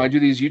do, I do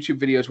these YouTube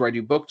videos where I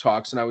do book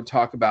talks, and I would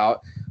talk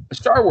about a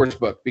Star Wars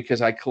book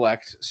because I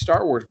collect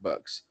Star Wars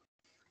books.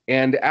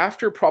 And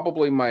after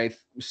probably my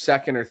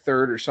second or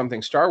third or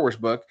something Star Wars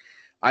book,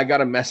 I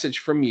got a message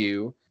from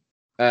you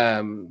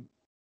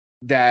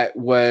that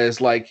was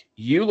like,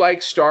 "You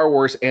like Star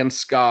Wars and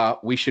ska,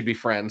 we should be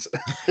friends."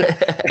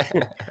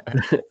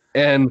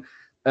 and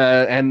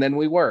then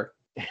we were.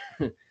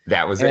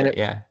 That was it.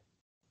 Yeah.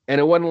 And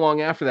it wasn't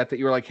long after that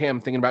you were like, "Hey, I'm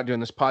thinking about doing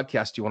this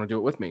podcast. Do you want to do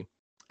it with me?"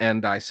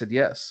 And I said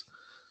yes.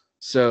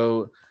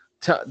 So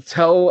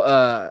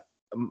tell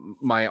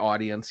my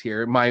audience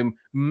here, my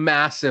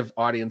massive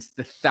audience,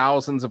 the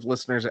thousands of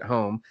listeners at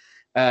home,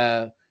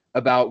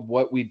 about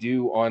what we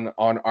do on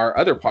our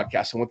other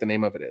podcast and what the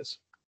name of it is.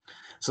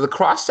 So the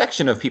cross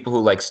section of people who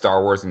like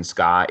Star Wars and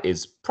ska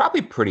is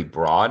probably pretty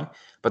broad,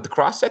 but the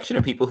cross section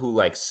of people who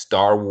like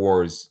Star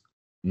Wars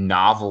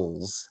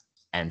novels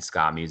and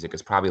ska music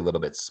is probably a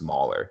little bit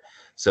smaller.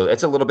 So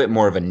it's a little bit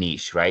more of a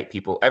niche, right?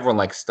 Everyone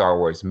likes Star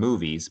Wars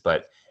movies,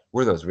 but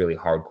we're those really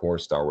hardcore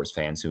Star Wars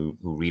fans who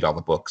read all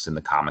the books and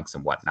the comics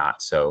and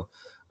whatnot. So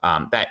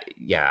I'm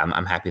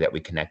happy that we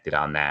connected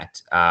on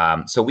that.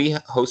 So we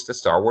host a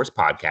Star Wars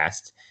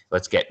podcast.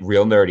 Let's get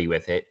real nerdy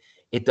with it.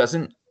 It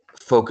doesn't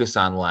focus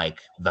on like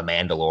The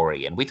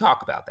Mandalorian. We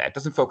talk about that. It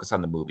doesn't focus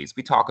on the movies.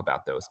 We talk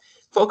about those.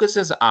 It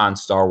focuses on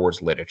Star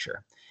Wars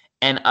literature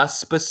and a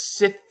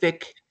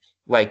specific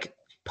like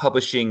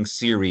publishing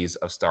series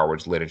of Star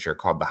Wars literature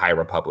called The High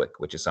Republic,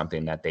 which is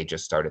something that they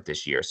just started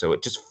this year. So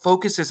it just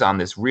focuses on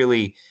this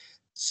really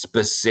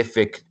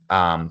specific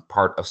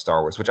part of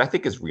Star Wars, which I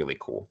think is really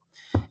cool.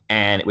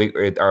 And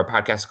our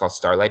podcast is called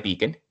Starlight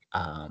Beacon,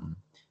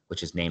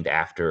 which is named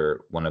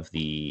after one of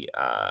the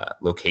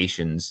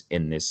locations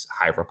in this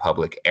High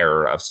Republic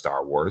era of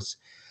Star Wars.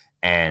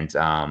 And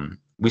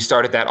we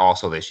started that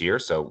also this year.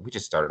 So we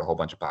just started a whole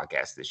bunch of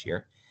podcasts this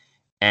year.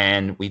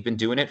 And we've been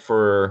doing it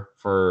for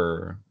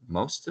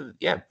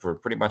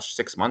pretty much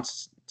 6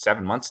 months,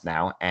 7 months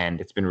now.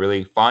 And it's been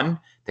really fun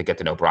to get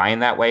to know Brian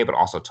that way, but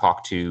also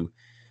talk to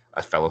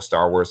a fellow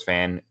Star Wars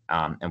fan.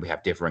 And we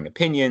have differing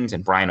opinions.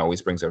 And Brian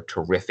always brings a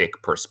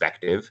terrific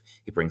perspective.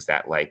 He brings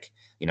that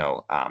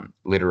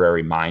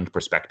literary mind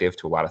perspective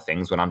to a lot of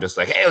things when I'm just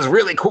like, hey, it was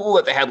really cool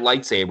that they had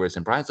lightsabers.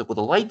 And Brian's like,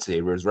 well, the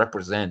lightsabers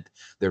represent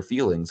their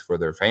feelings for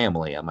their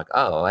family. I'm like,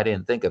 oh, I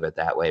didn't think of it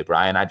that way,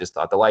 Brian. I just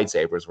thought the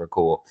lightsabers were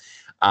cool.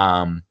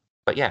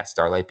 But yeah,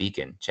 Starlight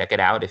Beacon, check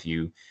it out if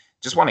you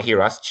just want to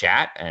hear us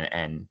chat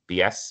and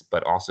BS,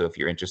 but also if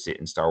you're interested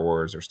in Star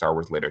Wars or Star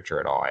Wars literature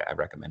at all, I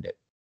recommend it.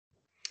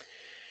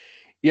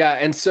 Yeah.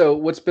 And so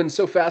what's been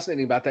so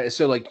fascinating about that is,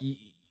 so like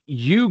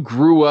you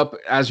grew up,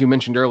 as you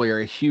mentioned earlier,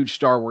 a huge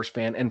Star Wars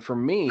fan. And for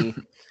me,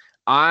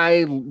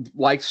 I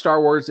liked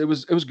Star Wars. It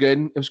was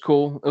good. It was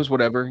cool. It was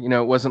whatever,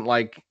 it wasn't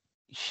like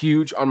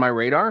huge on my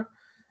radar.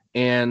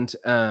 And,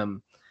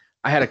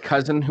 I had a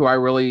cousin who I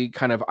really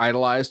kind of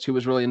idolized, who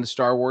was really into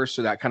Star Wars.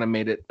 So that kind of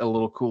made it a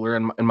little cooler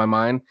in my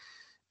mind.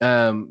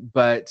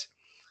 But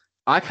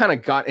I kind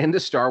of got into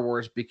Star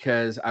Wars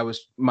because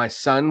my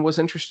son was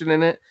interested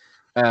in it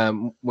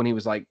when he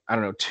was like, I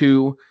don't know,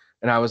 2.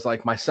 And I was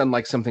like, my son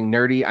likes something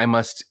nerdy. I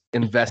must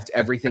invest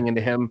everything into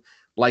him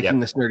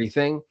liking this nerdy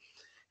thing.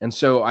 And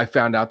so I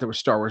found out there were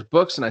Star Wars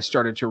books and I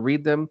started to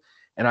read them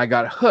and I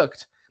got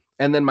hooked.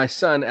 And then my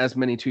son, as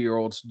many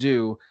 2-year-olds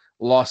do,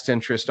 lost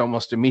interest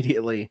almost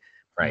immediately.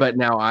 Right. But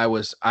now I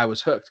was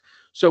hooked.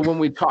 So when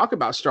we talk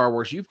about Star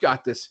Wars, you've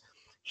got this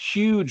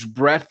huge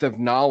breadth of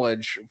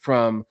knowledge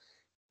from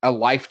a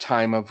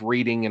lifetime of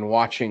reading and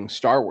watching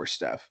Star Wars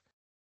stuff.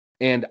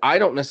 And I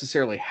don't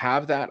necessarily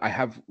have that. I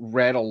have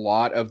read a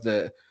lot of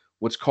the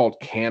what's called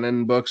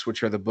canon books,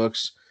 which are the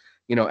books,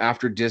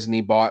 after Disney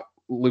bought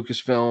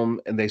Lucasfilm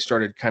and they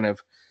started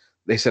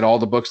they said all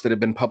the books that had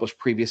been published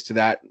previous to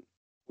that,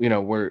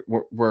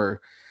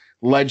 were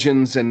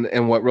legends,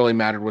 and what really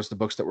mattered was the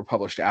books that were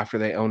published after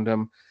they owned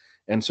them.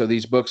 And so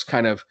these books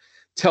kind of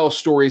tell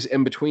stories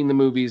in between the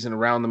movies and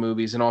around the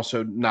movies, and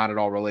also not at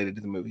all related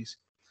to the movies.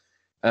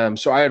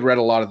 So I had read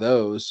a lot of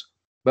those,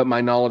 but my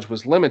knowledge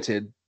was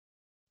limited.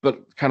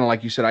 But kind of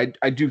like you said,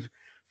 I do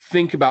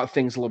think about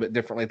things a little bit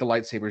differently. The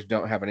lightsabers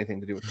don't have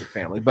anything to do with your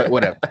family, but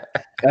whatever.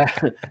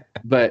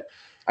 But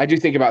I do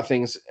think about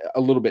things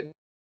a little bit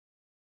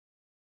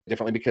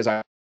differently because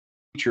I'm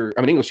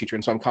an English teacher,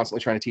 and so I'm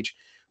constantly trying to teach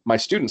my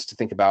students to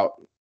think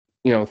about,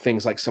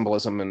 things like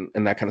symbolism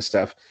and that kind of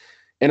stuff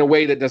in a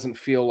way that doesn't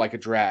feel like a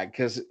drag,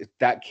 because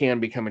that can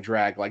become a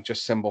drag, like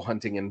just symbol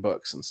hunting in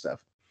books and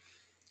stuff.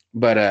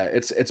 But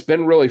it's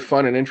been really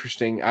fun and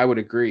interesting. I would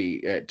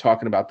agree,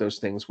 talking about those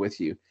things with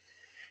you.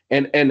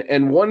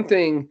 And one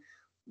thing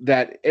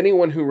that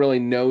anyone who really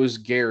knows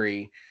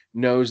Gary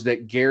knows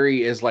that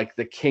Gary is like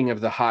the king of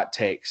the hot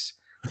takes,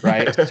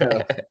 right?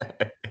 So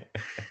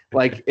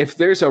like if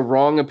there's a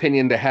wrong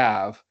opinion to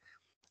have,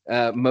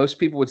 most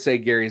people would say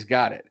Gary's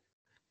got it.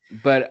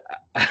 But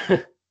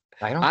I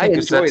don't I think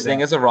there's enjoy such thing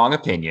that. as a wrong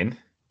opinion.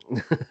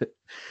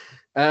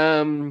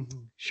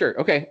 Sure.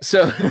 Okay.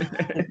 So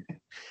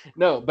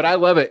no, but I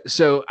love it.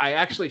 So I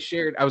actually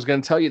shared, I was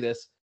going to tell you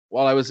this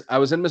while I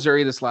was in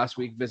Missouri this last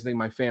week visiting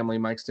my family,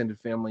 my extended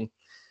family,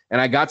 and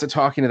I got to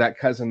talking to that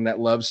cousin that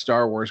loves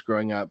Star Wars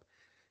growing up.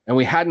 And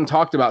we hadn't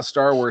talked about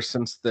Star Wars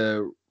since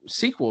the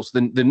sequels,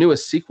 the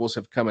newest sequels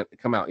have come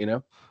out, you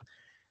know?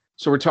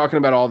 So we're talking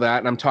about all that,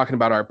 and I'm talking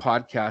about our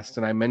podcast,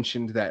 and I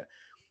mentioned that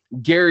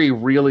Gary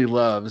really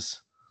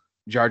loves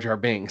Jar Jar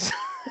Binks.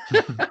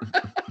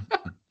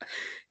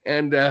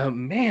 And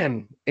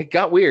man, it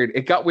got weird.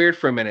 It got weird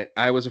for a minute.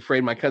 I was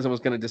afraid my cousin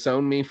was going to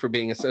disown me for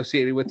being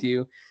associated with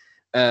you.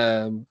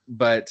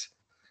 But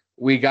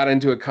we got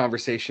into a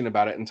conversation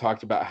about it and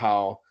talked about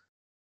how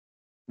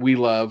we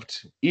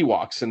loved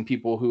Ewoks, and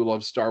people who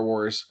loved Star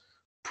Wars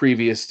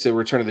previous to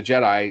Return of the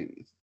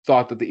Jedi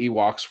thought that the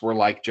Ewoks were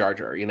like Jar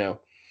Jar, you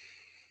know?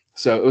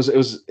 So it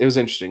was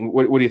interesting.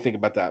 What do you think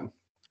about that?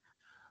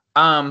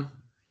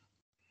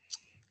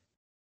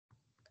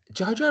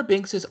 Jar Jar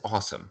Binks is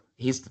awesome.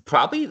 He's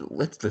probably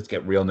let's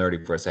get real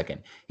nerdy for a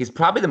second. He's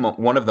probably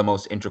one of the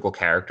most integral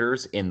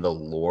characters in the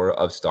lore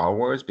of Star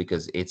Wars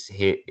because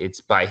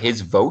it's by his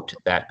vote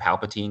that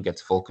Palpatine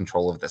gets full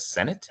control of the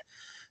Senate.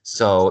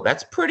 So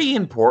that's pretty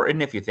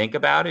important if you think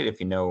about it, if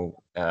you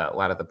know a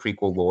lot of the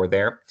prequel lore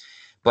there.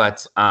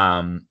 But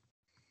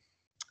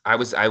I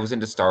was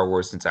into Star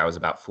Wars since I was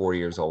about 4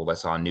 years old. I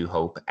saw New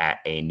Hope at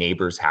a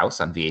neighbor's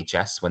house on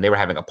VHS when they were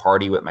having a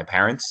party with my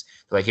parents.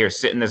 They're like, here,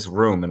 sit in this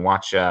room and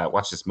watch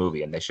this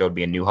movie. And they showed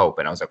me a New Hope,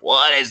 and I was like,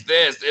 what is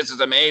this? This is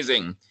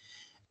amazing.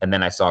 And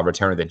then I saw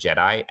Return of the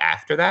Jedi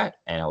after that,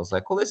 and I was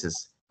like, well,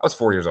 I was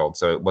 4 years old,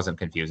 so it wasn't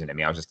confusing to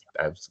me. I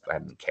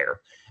didn't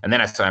care. And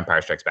then I saw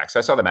Empire Strikes Back, so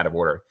I saw them out of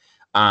order.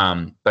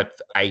 But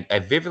I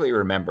vividly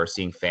remember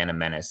seeing Phantom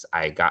Menace.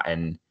 I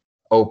gotten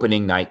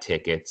opening night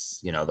tickets,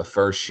 you know, the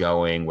first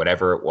showing,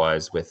 whatever it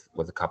was, with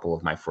a couple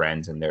of my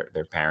friends and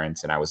their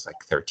parents, and I was like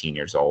 13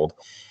 years old.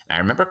 And I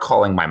remember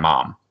calling my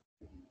mom.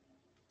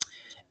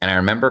 And I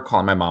remember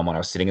calling my mom when I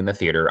was sitting in the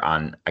theater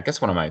on, I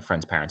guess one of my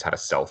friend's parents had a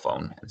cell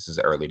phone. This is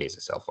the early days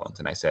of cell phones.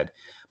 And I said,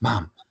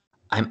 Mom,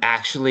 I'm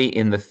actually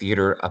in the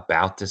theater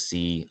about to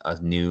see a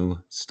new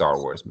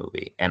Star Wars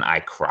movie. And I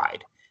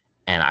cried.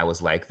 And I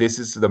was like, this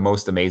is the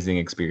most amazing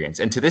experience.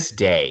 And to this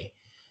day,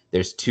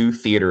 there's two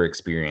theater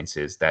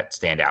experiences that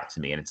stand out to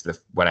me. And it's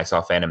when I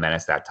saw Phantom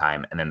Menace that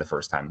time, and then the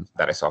first time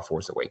that I saw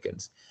Force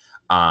Awakens.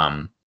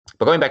 But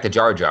going back to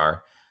Jar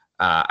Jar,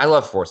 I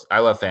love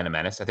Phantom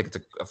Menace. I think it's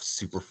a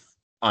super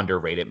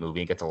underrated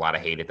movie. It gets a lot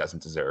of hate it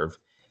doesn't deserve.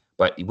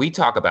 But we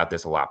talk about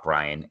this a lot,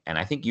 Brian, and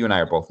I think you and I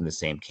are both in the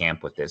same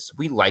camp with this.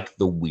 We like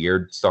the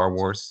weird Star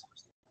Wars.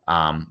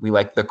 We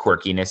like the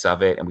quirkiness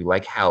of it, and we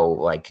like how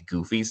like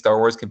goofy Star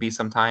Wars can be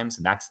sometimes.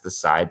 And that's the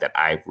side that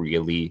I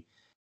really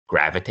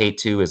gravitate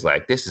to, is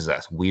like, this is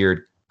a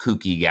weird,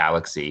 kooky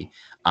galaxy.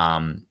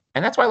 And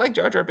that's why I like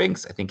Jar Jar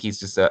Binks. I think he's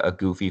just a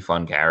goofy,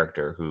 fun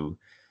character who,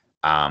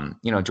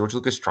 George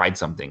Lucas tried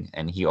something,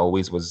 and he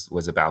always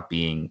was about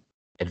being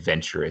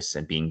adventurous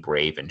and being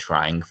brave and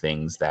trying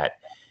things that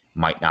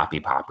might not be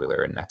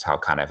popular. And that's how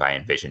kind of I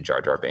envision Jar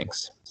Jar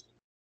Binks.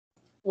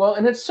 Well,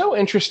 and it's so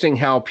interesting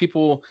how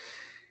people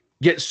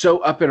get so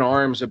up in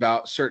arms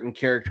about certain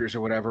characters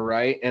or whatever,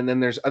 right? And then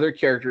there's other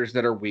characters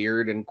that are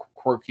weird and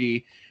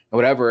quirky or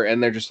whatever,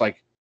 and they're just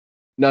like,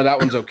 no, that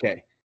one's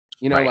okay.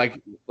 You know,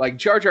 Right. like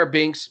Jar Jar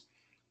Binks,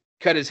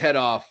 cut his head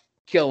off,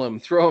 kill him,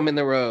 throw him in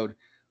the road.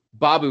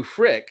 Babu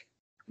Frick,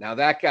 now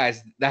that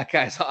guy's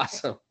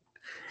awesome.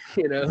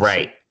 You know,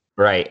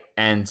 Right.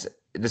 And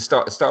the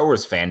Star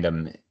Wars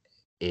fandom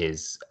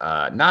is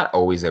not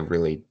always a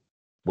really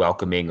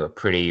welcoming or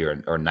pretty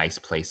or nice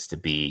place to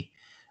be.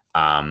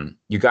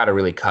 You got to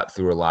really cut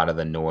through a lot of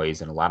the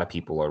noise, and a lot of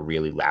people are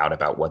really loud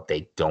about what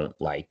they don't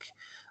like.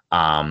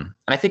 And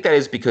I think that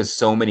is because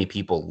so many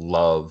people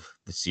love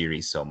the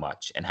series so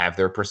much and have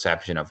their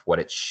perception of what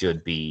it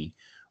should be,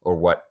 or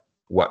what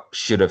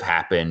should have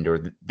happened,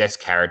 or this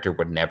character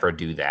would never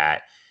do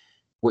that.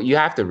 What you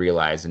have to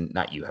realize, and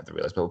not you have to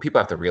realize, but what people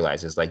have to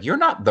realize is, like, you're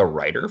not the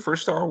writer for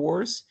Star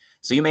Wars.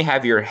 So you may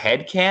have your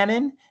head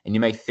canon and you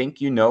may think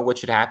you know what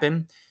should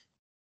happen,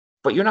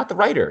 but you're not the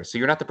writer. So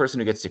you're not the person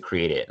who gets to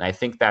create it. And I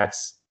think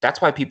that's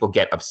why people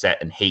get upset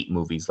and hate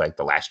movies like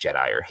The Last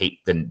Jedi, or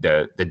hate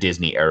the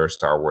Disney era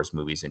Star Wars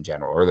movies in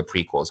general, or the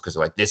prequels, because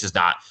they're like, this is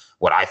not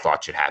what I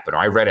thought should happen. Or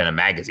I read in a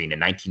magazine in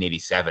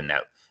 1987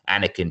 that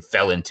Anakin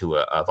fell into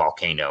a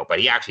volcano, but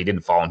he actually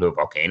didn't fall into a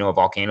volcano. A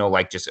volcano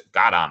like just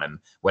got on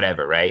him,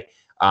 whatever, right?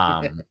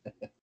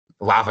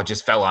 Lava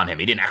just fell on him.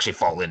 He didn't actually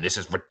fall in. This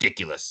is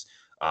ridiculous.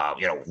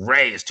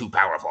 Rey is too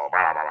powerful.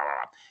 Blah, blah, blah,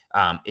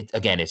 blah,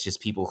 blah. It's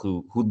just people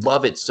who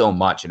love it so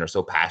much and are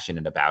so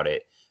passionate about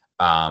it,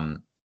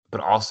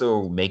 but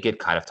also make it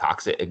kind of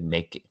toxic and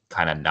make it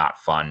kind of not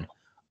fun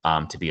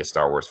to be a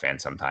Star Wars fan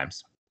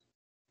sometimes.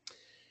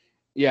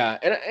 Yeah,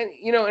 and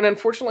you know, and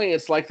unfortunately,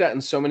 it's like that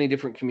in so many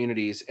different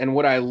communities. And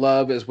what I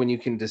love is when you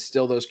can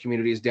distill those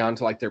communities down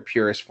to like their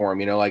purest form.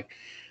 You know, like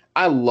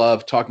I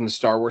love talking to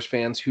Star Wars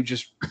fans who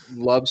just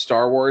love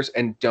Star Wars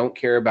and don't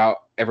care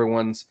about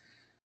everyone's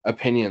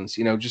opinions.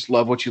 You know, just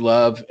love what you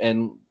love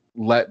and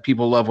let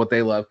people love what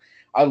they love.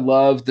 I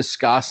love the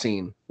ska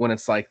scene when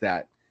it's like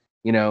that.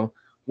 You know,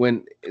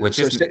 when Which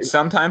so is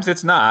sometimes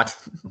it's not.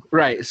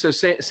 right. So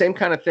same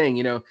kind of thing.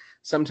 You know,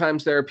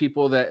 sometimes there are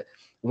people that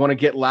want to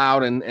get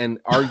loud and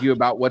argue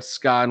about what's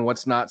ska and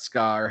what's not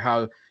ska, or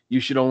how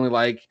you should only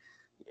like,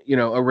 you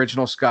know,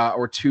 original ska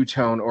or two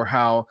tone, or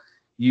how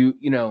you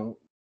know,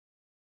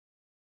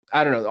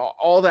 I don't know,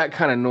 all that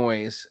kind of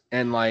noise.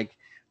 And like,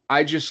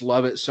 I just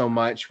love it so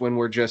much when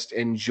we're just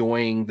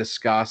enjoying the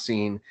ska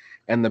scene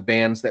and the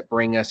bands that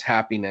bring us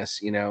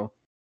happiness, you know?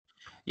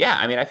 Yeah,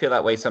 I mean, I feel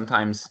that way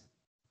sometimes,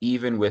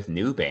 even with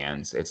new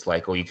bands. It's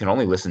like, well, you can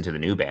only listen to the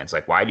new bands.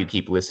 Like, why do you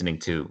keep listening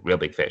to Real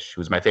Big Fish,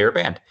 who's my favorite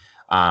band?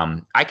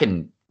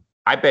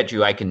 I bet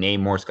you I can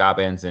name more ska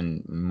bands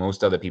than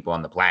most other people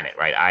on the planet,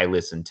 right? I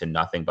listen to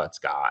nothing but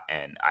ska,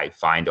 and I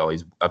find all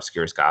these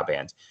obscure ska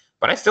bands,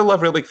 but I still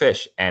love Real Big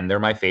Fish, and they're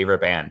my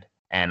favorite band.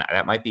 And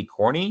that might be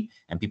corny,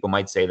 and people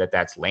might say that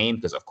that's lame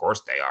because, of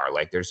course, they are.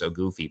 Like, they're so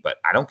goofy, but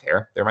I don't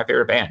care. They're my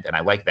favorite band, and I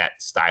like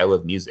that style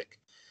of music.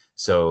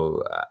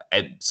 So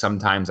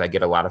sometimes I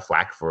get a lot of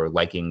flack for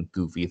liking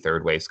goofy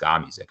third wave ska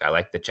music. I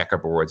like the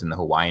checkerboards and the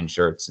Hawaiian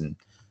shirts, and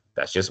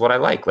that's just what I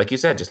like. Like you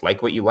said, just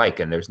like what you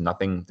like, and there's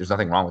nothing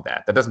wrong with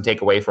that. That doesn't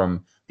take away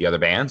from the other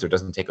bands, or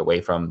doesn't take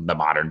away from the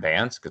modern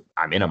bands, because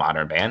I'm in a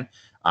modern band.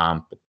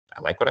 But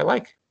I like what I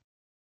like.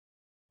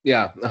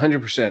 Yeah,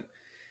 100%.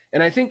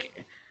 And I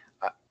think,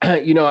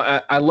 you know,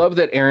 I love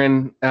that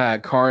Aaron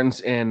Carnes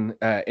in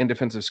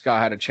Defense of Ska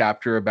had a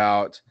chapter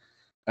about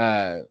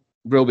uh,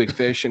 Real Big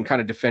Fish and kind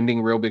of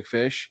defending Real Big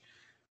Fish,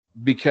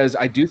 because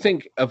I do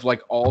think of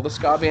like all the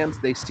ska bands,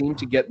 they seem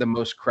to get the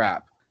most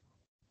crap.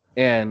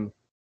 And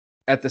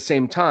at the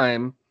same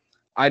time,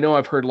 I know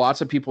I've heard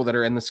lots of people that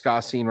are in the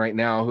ska scene right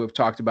now who have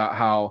talked about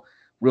how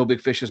Real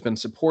Big Fish has been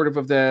supportive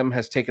of them,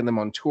 has taken them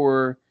on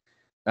tour.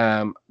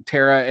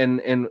 Tara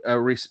and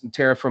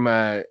Tara from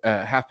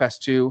Half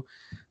Past Two,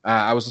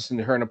 I was listening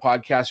to her in a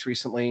podcast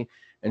recently,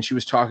 and she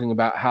was talking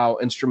about how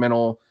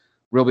instrumental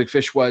Real Big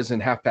Fish was in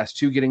Half Past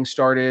Two getting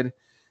started.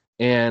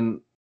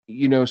 And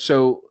you know,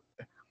 so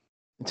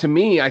to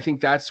me, I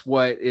think that's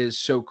what is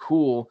so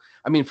cool.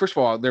 I mean, first of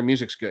all, their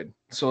music's good,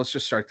 so let's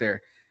just start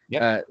there.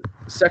 Yep.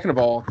 Second of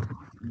all,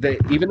 they,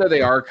 even though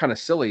they are kind of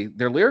silly,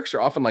 their lyrics are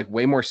often like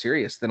way more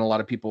serious than a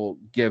lot of people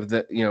give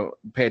the, you know,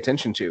 pay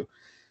attention to.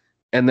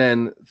 And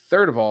then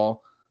third of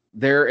all,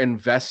 they're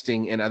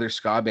investing in other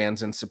ska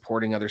bands and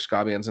supporting other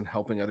ska bands and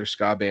helping other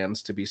ska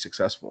bands to be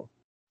successful.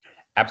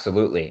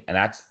 Absolutely, and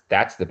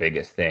that's the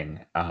biggest thing.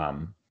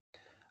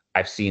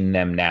 I've seen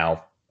them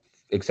now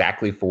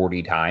exactly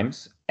 40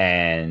 times,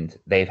 and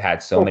they've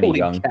had so many Holy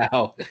young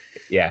cow.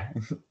 Yeah,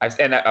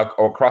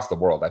 across the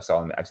world. I've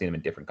seen them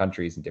in different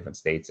countries, in different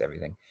states,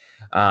 everything.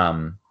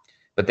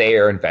 But they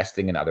are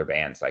investing in other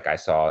bands. Like I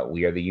saw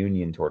We Are the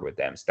Union toured with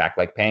them, Stack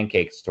Like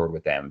Pancakes toured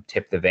with them,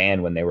 Tip the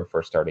Van when they were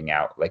first starting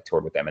out, like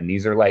toured with them. And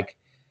these are like,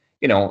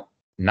 you know,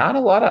 not a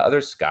lot of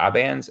other ska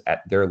bands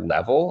at their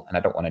level. And I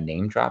don't want to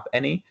name drop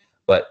any,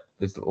 but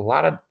there's a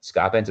lot of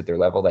ska bands at their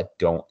level that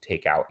don't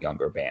take out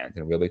younger bands.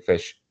 And Real Big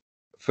Fish,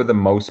 for the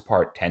most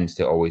part, tends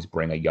to always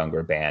bring a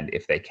younger band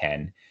if they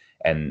can.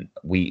 And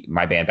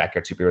my band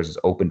Backyard Superheroes has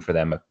opened for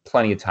them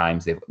plenty of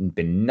times. They've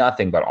been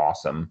nothing but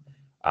awesome,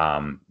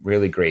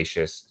 really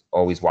gracious.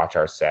 Always watch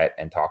our set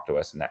and talk to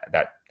us, and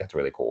that's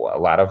really cool. A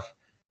lot of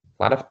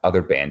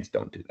other bands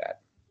don't do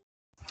that.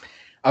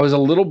 I was a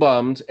little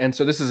bummed, and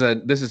so this is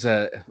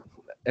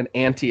an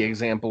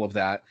anti-example of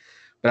that,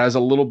 but I was a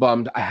little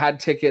bummed. I had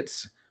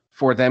tickets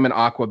for them and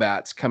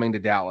Aquabats coming to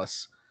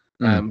Dallas.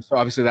 So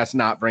obviously that's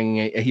not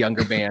bringing a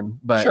younger band,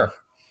 but Sure.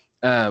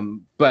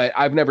 But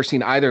I've never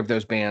seen either of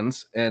those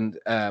bands, and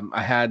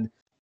I had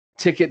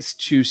tickets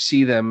to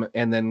see them,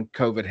 and then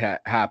COVID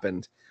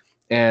happened,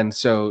 and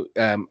so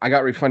I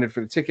got refunded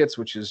for the tickets,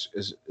 which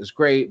is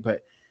great.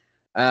 But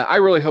I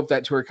really hope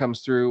that tour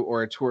comes through,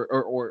 or a tour,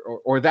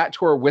 or that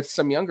tour with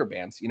some younger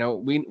bands. You know,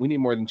 we need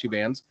more than two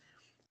bands.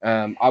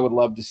 I would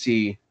love to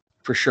see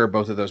for sure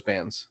both of those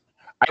bands.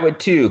 I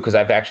would too, because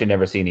I've actually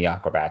never seen the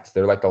Aquabats.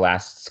 They're like the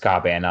last ska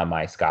band on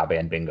my ska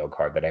band bingo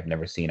card that I've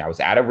never seen. I was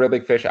at a Real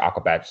Big Fish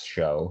Aquabats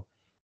show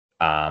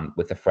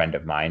with a friend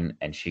of mine,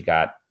 and she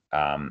got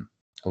a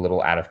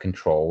little out of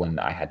control, and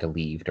I had to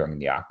leave during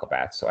the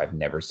Aquabats. So I've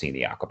never seen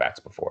the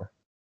Aquabats before.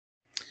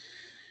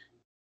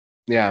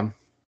 Yeah.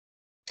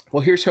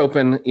 Well, here's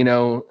hoping. You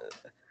know,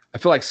 I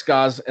feel like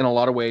ska's in a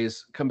lot of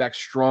ways come back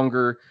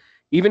stronger,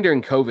 even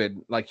during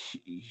COVID. Like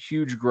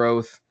huge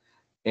growth.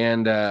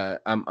 And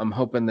I'm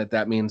hoping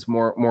that means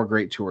more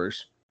great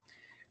tours.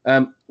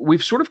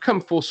 We've sort of come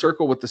full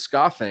circle with the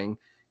ska thing,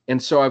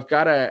 and so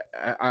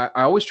I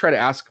always try to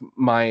ask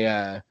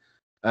my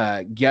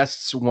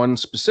guests one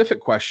specific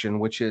question,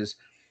 which is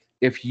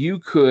if you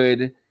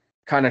could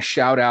kind of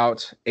shout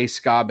out a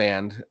ska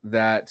band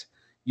that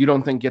you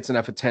don't think gets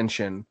enough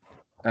attention.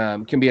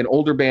 Can be an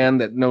older band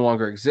that no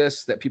longer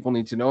exists that people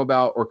need to know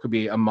about, or could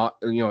be a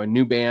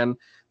new band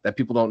that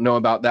people don't know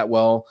about that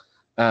well,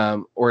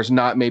 or is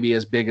not maybe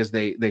as big as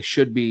they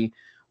should be.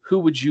 Who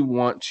would you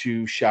want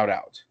to shout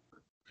out?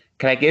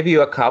 Can I give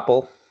you a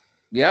couple?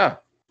 Yeah.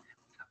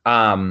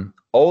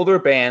 Older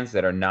bands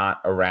that are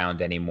not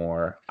around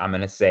anymore. I'm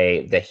going to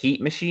say The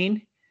Heat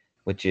Machine,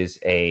 which is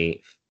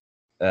a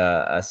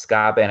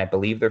ska band. I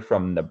believe they're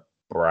from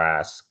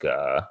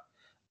Nebraska.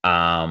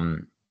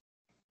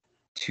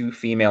 Two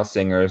female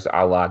singers,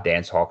 a la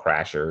Dance Hall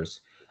Crashers.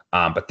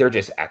 But they're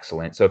just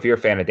excellent. So if you're a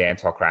fan of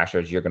Dance Hall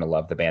Crashers, you're going to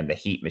love the band The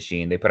Heat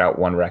Machine. They put out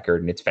one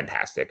record and it's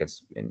fantastic.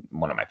 It's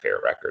one of my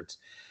favorite records.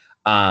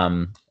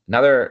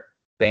 Another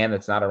band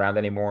that's not around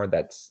anymore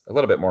that's a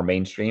little bit more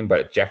mainstream,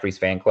 but Jeffrey's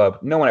Fan Club.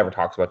 No one ever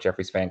talks about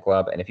Jeffrey's Fan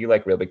Club. And if you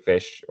like Real Big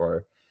Fish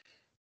or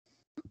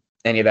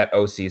any of that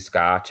OC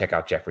ska, check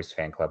out Jeffrey's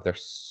Fan Club. They're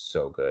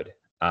so good.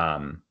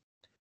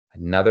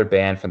 Another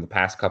band from the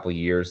past couple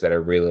years that I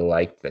really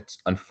liked that's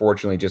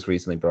unfortunately just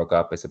recently broke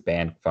up is a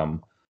band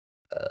from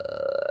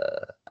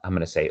I'm going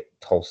to say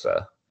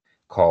Tulsa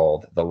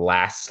called The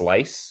Last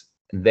Slice.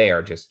 They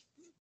are just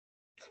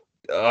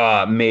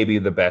maybe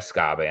the best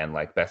ska band,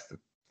 like best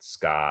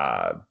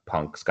ska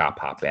punk, ska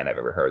pop band I've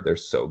ever heard. They're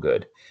so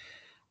good.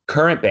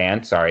 Current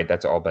band, sorry,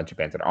 that's all a bunch of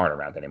bands that aren't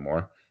around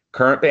anymore.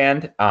 Current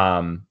band,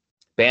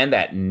 band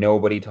that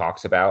nobody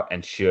talks about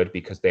and should,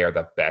 because they are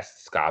the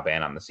best ska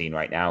band on the scene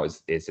right now,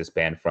 is this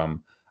band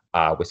from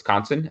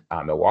Wisconsin,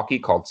 Milwaukee,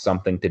 called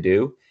Something to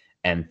Do.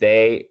 And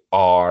they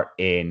are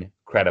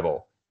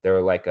incredible.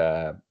 They're like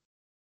a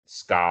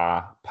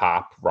ska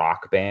pop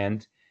rock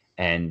band,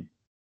 and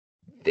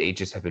they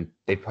just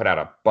they put out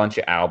a bunch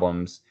of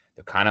albums.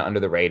 They're kind of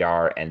under the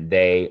radar, and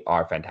they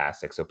are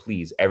fantastic. So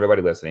please,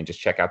 everybody listening, just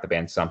check out the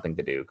band Something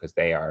to Do, because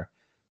they are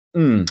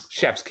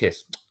chef's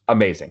kiss.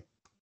 Amazing.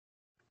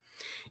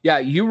 Yeah,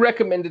 you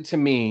recommended to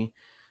me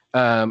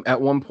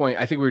at one point.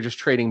 I think we were just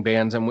trading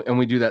bands, and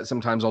we do that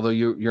sometimes, although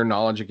your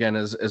knowledge, again,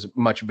 is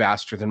much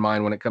vaster than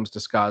mine when it comes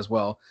to ska as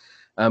well.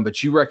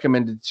 But you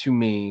recommended to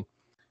me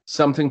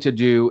Something to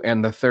Do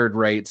and The Third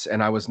Rates,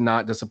 and I was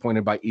not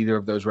disappointed by either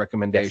of those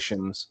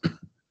recommendations. Yes.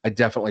 I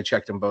definitely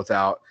checked them both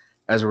out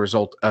as a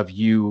result of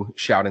you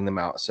shouting them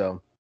out.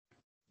 So,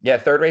 yeah,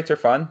 Third Rates are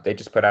fun. They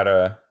just put out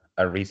a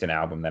recent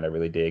album that I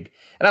really dig.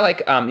 And I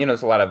like,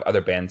 there's a lot of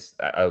other bands.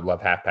 I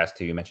love Half Past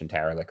Two. You mentioned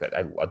Tara. Like,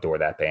 I adore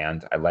that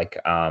band. I like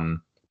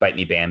Bite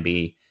Me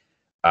Bambi.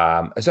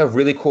 It's a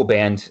really cool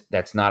band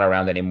that's not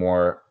around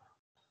anymore.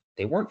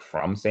 They weren't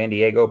from San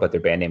Diego, but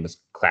their band name was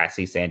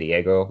Classy San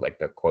Diego, like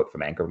the quote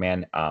from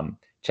Anchorman.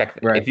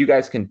 If you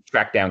guys can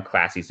track down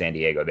Classy San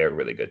Diego, they're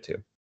really good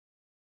too.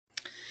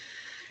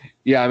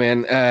 Yeah,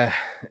 man.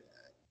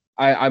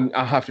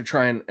 I'll have to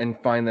try and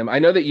find them. I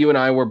know that you and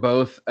I were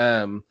both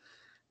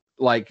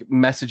like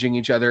messaging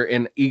each other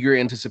in eager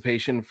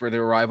anticipation for the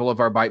arrival of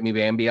our Bite Me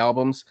Bambi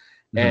albums.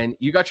 Mm-hmm. And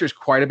you got yours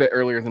quite a bit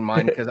earlier than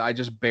mine, because I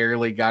just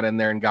barely got in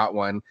there and got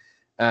one.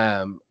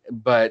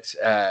 But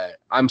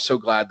I'm so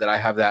glad that I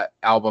have that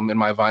album in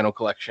my vinyl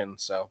collection.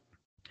 So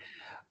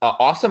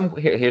awesome.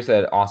 Here's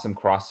an awesome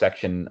cross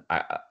section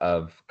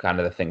of kind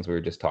of the things we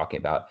were just talking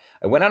about.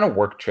 I went on a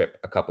work trip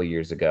a couple of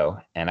years ago,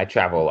 and I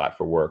travel a lot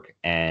for work,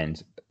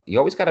 and you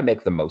always got to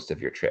make the most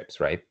of your trips,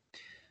 right?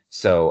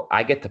 So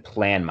I get to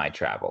plan my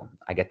travel.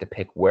 I get to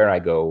pick where I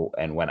go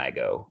and when I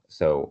go.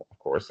 So of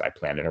course I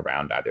plan it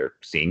around either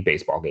seeing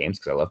baseball games,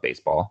 because I love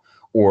baseball,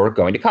 or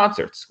going to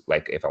concerts.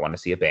 Like if I want to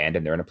see a band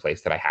and they're in a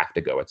place that I have to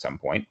go at some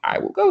point, I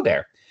will go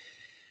there.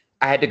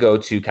 I had to go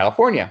to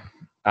California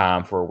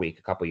for a week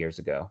a couple years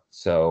ago.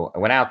 So I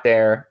went out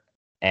there,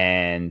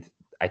 and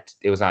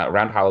it was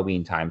around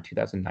Halloween time,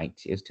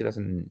 2019. It was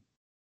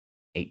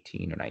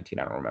 2018 or 19,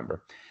 I don't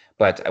remember.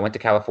 But I went to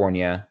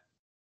California,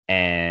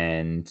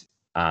 and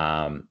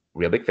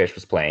Real Big Fish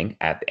was playing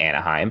at the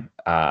Anaheim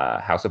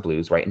House of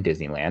Blues right in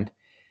Disneyland.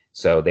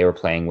 So they were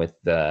playing with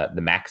the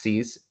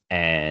Maxis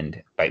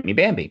and Bite Me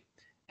Bambi.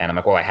 And I'm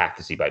like, well, I have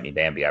to see Bite Me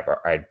Bambi.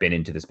 I'd been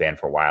into this band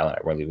for a while, and I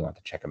really want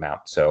to check them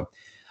out. So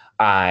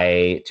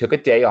I took a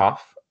day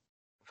off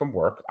from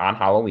work on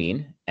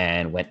Halloween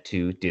and went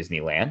to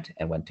Disneyland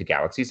and went to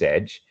Galaxy's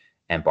Edge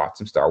and bought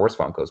some Star Wars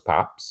Funkos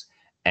Pops,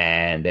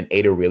 and then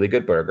ate a really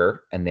good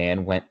burger, and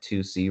then went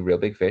to see Real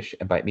Big Fish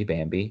and Bite Me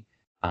Bambi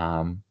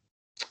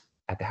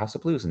at the House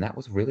of Blues, and that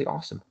was really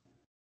awesome.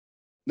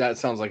 That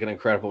sounds like an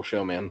incredible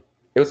show, man.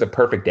 It was a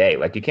perfect day.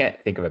 Like, you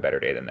can't think of a better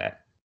day than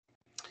that.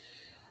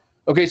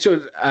 Okay,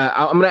 so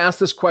I'm going to ask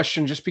this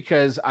question just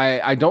because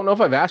I don't know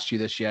if I've asked you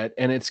this yet,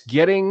 and it's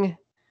getting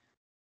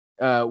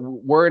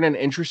we're in an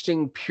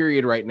interesting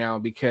period right now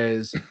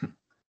because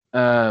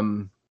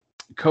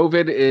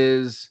COVID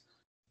is,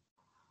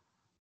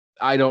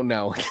 I don't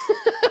know.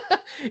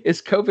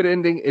 Is COVID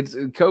ending? It's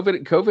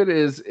COVID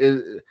is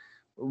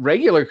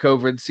regular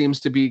COVID seems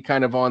to be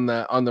kind of on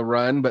the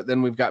run, but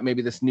then we've got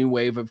maybe this new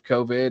wave of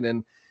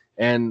COVID,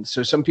 and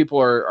so some people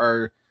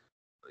are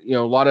a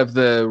lot of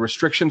the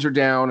restrictions are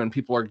down and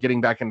people are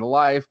getting back into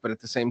life, but at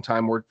the same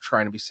time we're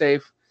trying to be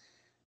safe.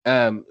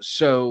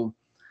 So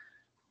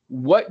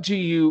what do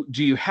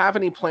you have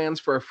any plans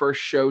for a first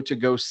show to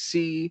go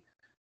see,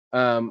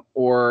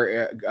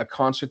 or a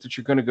concert that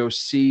you're going to go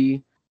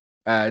see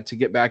to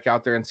get back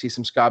out there and see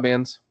some ska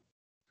bands?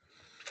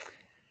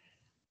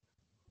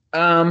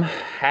 There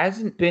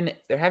haven't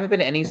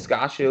been any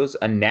ska shows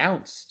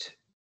announced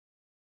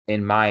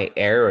in my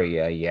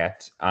area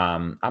yet.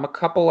 I'm a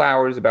couple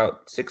hours,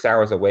 about 6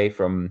 hours away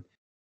from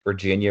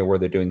Virginia, where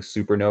they're doing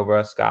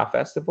Supernova Ska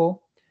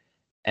Festival,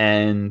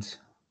 and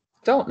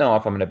don't know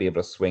if I'm going to be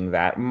able to swing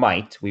that.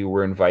 We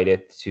were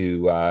invited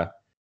to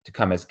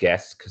come as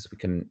guests because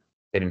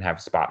they didn't have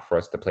a spot for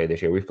us to play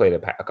this year. We've played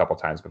a couple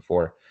times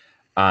before.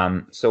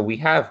 So we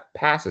have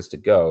passes to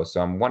go.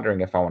 So I'm wondering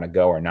if I want to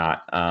go or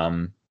not.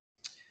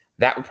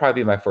 That would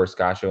probably be my first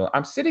ska show.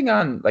 I'm sitting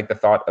on like the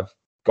thought of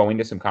going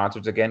to some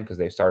concerts again because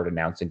they've started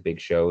announcing big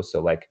shows. So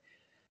like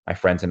my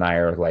friends and I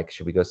are like,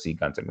 should we go see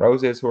Guns N'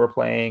 Roses who are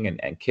playing,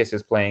 and Kiss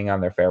is playing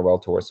on their farewell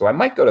tour. So I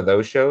might go to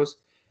those shows.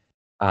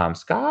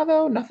 Ska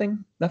though,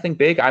 nothing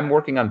big. I'm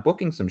working on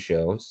booking some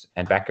shows,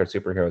 and Backyard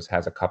Superheroes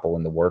has a couple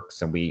in the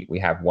works, and we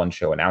have one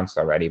show announced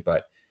already.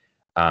 But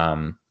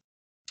as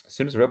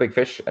soon as Real Big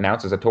Fish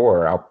announces a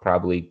tour, I'll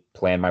probably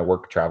plan my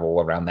work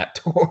travel around that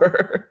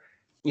tour.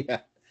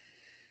 Yeah.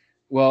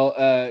 Well,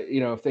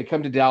 if they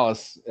come to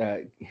Dallas,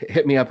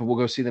 hit me up and we'll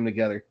go see them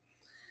together.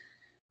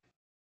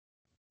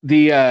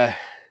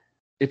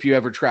 If you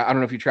ever I don't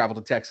know if you travel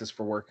to Texas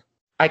for work.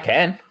 I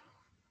can.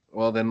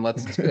 Well, then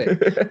let's do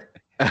it.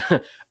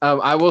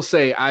 I will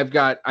say I've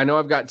got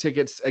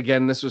tickets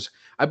again.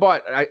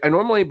 I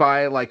normally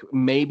buy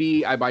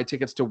maybe I buy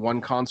tickets to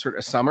one concert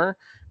a summer.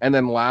 And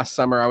then last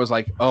summer I was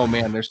like, oh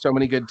man, there's so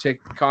many good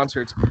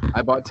concerts.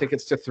 I bought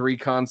tickets to 3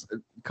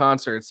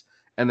 concerts,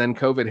 and then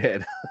COVID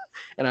hit.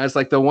 And I was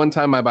like, the one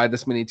time I buy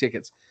this many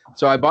tickets.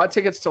 So I bought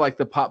tickets to like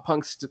the Pop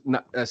Punk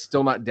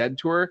Still Not Dead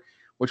tour,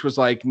 which was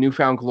like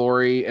Newfound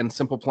Glory and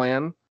Simple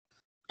Plan.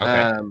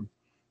 Okay.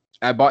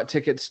 I bought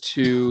tickets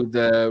to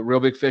the Real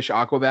Big Fish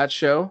Aquabats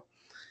show,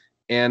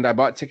 and I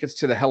bought tickets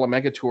to the Hella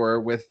Mega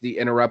tour with the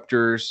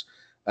Interrupters,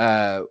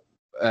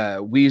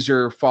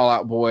 Weezer, Fall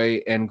Out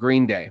Boy, and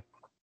Green Day.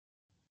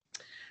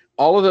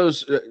 All of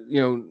those,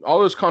 all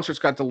those concerts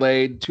got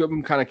delayed. 2 of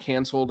them kind of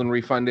canceled and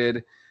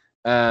refunded.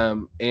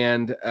 But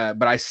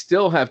I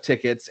still have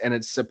tickets, and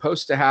it's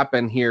supposed to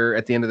happen here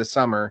at the end of the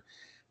summer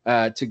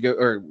to go,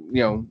 or,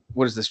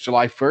 what is this,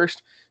 July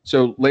 1st?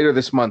 So later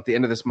this month, the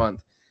end of this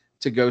month,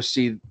 to go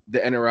see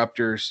the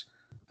Interrupters,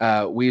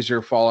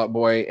 Weezer, Fall Out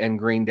Boy, and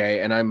Green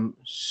Day. And I'm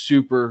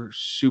super,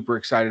 super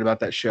excited about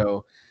that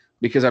show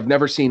because I've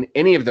never seen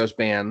any of those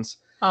bands.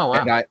 Oh,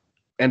 wow.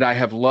 And I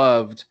have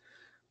loved,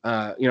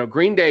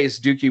 Green Day's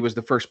Dookie was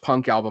the first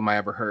punk album I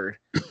ever heard.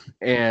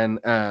 And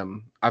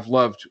I've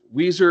loved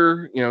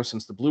Weezer,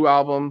 since the Blue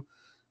album,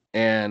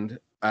 and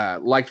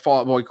liked Fall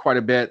Out Boy quite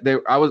a bit. They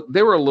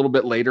were a little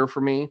bit later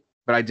for me,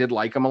 but I did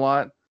like them a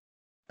lot.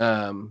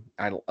 I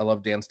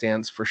love Dance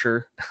Dance for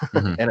sure,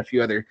 Mm-hmm. and a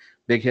few other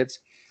big hits.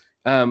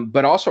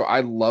 But also I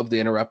love the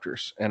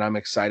Interrupters, and I'm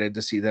excited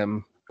to see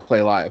them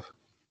play live.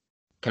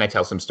 Can I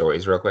tell some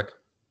stories real quick?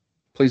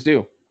 Please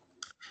do.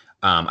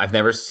 I've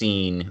never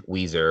seen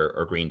Weezer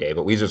or Green Day,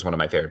 but Weezer is one of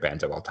my favorite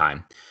bands of all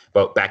time.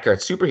 But Backyard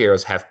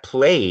Superheroes have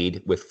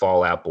played with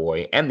Fall Out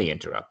Boy and the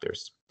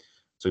Interrupters.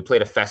 So we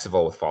played a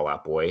festival with Fall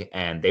Out Boy,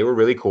 and they were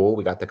really cool.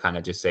 We got to kind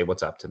of just say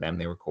what's up to them.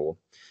 They were cool.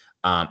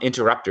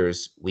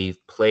 Interrupters, I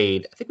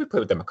think we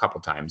played with them a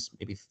couple times,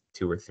 maybe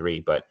 2 or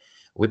 3, but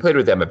we played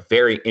with them a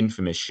very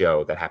infamous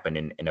show that happened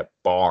in a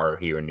bar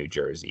here in New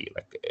Jersey,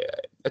 like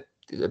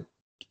a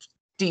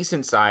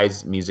decent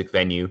sized music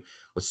venue.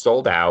 Was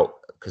sold out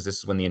because this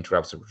is when the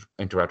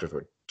Interrupters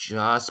were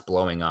just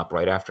blowing up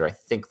right after, I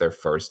think, their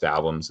first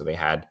album. So they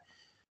had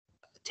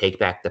Take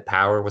Back the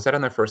Power. Was that on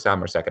their first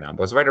album or second album?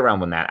 It was right around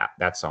when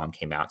that song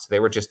came out. So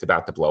they were just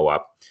about to blow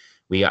up.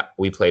 We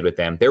played with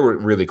them. They were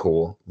really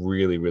cool,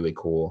 really, really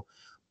cool.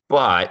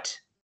 But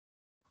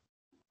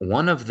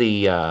one of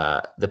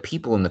the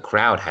people in the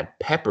crowd had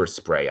pepper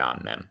spray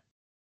on them,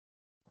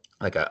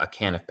 like a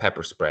can of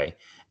pepper spray,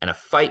 and a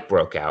fight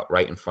broke out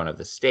right in front of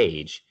the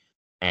stage.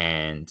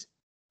 And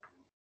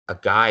a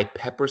guy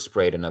pepper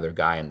sprayed another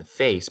guy in the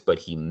face, but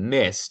he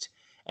missed,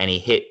 and he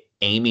hit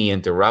Amy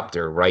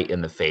Interrupter right in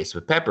the face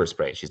with pepper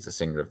spray. She's the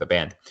singer of the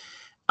band.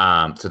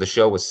 So the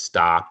show was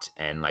stopped,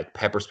 and like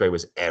pepper spray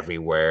was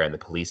everywhere, and the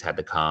police had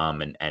to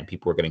come, and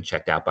people were getting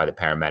checked out by the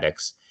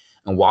paramedics.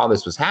 And while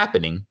this was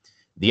happening,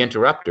 the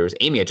Interrupters,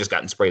 Amy had just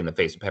gotten sprayed in the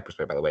face with pepper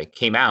spray, by the way,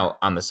 came out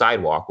on the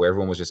sidewalk where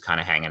everyone was just kind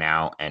of hanging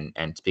out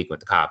and speaking with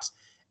the cops.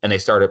 And they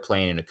started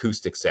playing an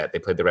acoustic set. They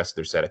played the rest of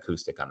their set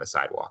acoustic on the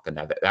sidewalk. And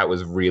that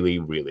was really,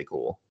 really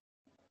cool.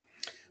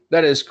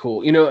 That is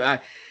cool.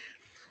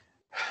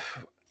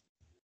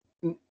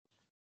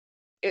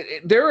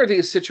 There are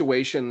these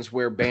situations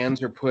where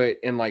bands are put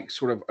in like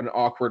sort of an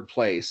awkward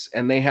place,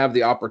 and they have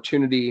the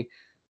opportunity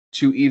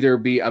to either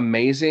be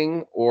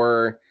amazing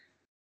or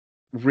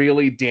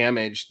really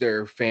damage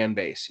their fan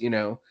base.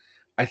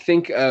 I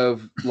think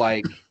of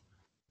like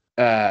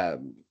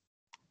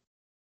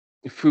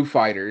Foo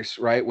Fighters,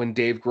 right? When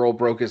Dave Grohl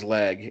broke his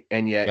leg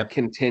and yet Yep.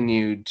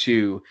 continued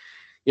to,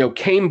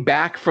 came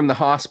back from the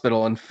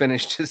hospital and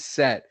finished his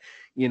set,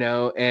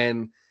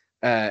 and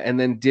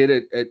then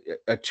did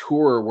a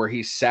tour where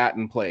he sat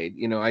and played.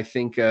 I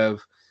think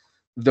of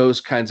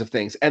those kinds of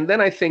things. And then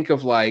I think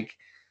of like,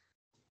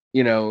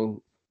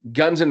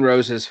 Guns N'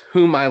 Roses,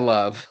 whom I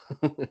love,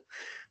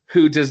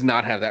 who does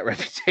not have that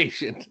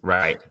reputation,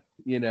 Right.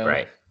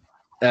 Right.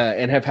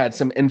 And have had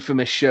some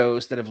infamous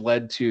shows that have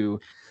led to,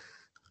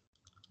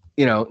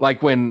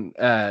 like when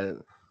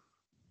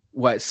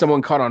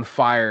someone caught on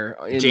fire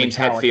in James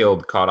Metallica.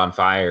 Hetfield caught on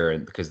fire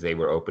because they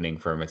were opening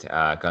for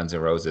Guns N'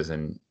 Roses,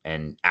 and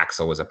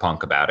Axl was a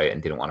punk about it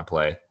and didn't want to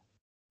play.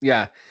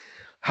 Yeah.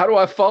 How do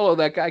I follow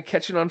that guy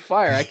catching on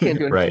fire? I can't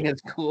do anything Right.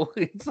 that's cool.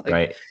 It's like,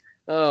 Right.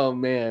 oh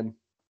man.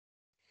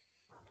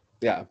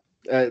 Yeah.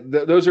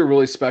 Those are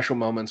really special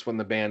moments when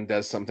the band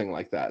does something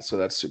like that. So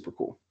that's super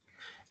cool.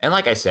 And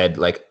like I said,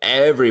 like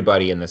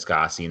everybody in the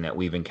ska scene that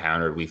we've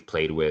encountered, we've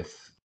played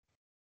with,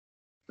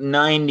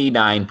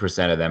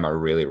 99% of them are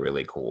really,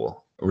 really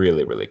cool.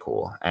 Really, really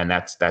cool. And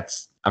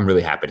that's I'm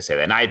really happy to say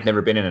that. And I've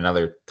never been in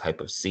another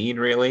type of scene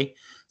really.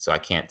 So I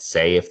can't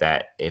say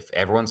if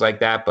everyone's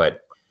like that,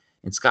 but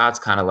in ska, it's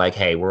kind of like,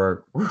 hey,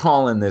 we're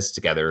all in this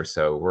together,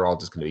 so we're all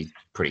just gonna be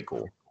pretty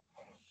cool.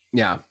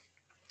 Yeah.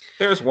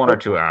 There's one or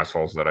two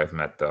assholes that I've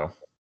met though.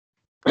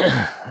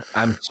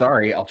 I'm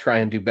sorry, I'll try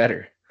and do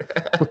better.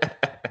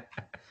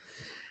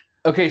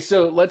 Okay,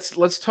 so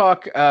let's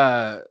talk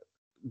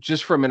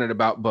just for a minute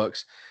about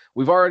books.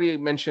 We've already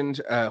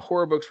mentioned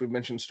horror books. We've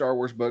mentioned Star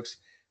Wars books.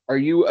 Are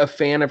you a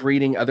fan of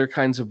reading other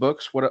kinds of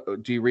books?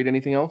 What do you read?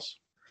 Anything else?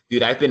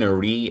 Dude, I've been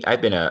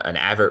an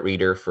avid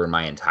reader for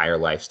my entire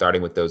life,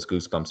 starting with those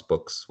Goosebumps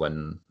books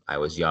when I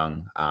was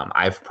young.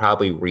 I've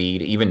probably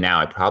even now,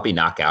 I probably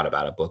knock out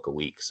about a book a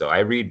week. So I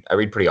read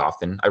pretty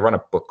often. I run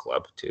a book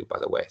club too, by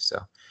the way.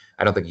 So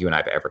I don't think you and I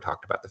have ever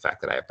talked about the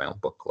fact that I have my own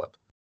book club.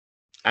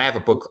 I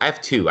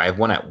have two. I have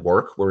one at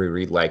work where we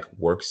read like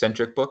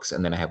work-centric books,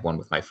 and then I have one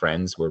with my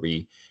friends where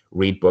we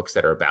read books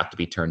that are about to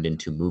be turned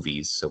into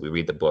movies. So we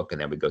read the book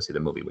and then we go see the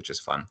movie, which is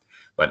fun.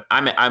 But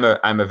I'm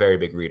a very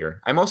big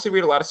reader. I mostly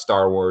read a lot of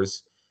Star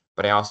Wars,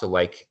 but I also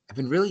I've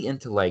been really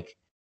into like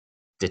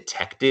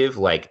detective,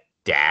 like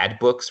dad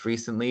books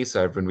recently.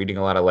 So I've been reading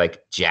a lot of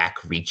like Jack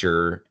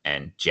Reacher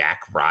and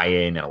Jack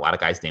Ryan and a lot of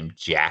guys named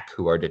Jack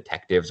who are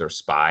detectives or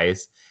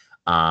spies.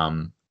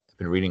 I've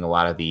been reading a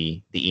lot of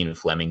the Ian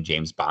Fleming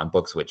James Bond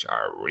books, which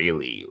are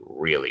really,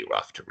 really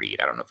rough to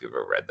read. I don't know if you've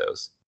ever read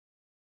those.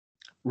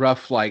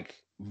 Rough,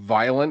 like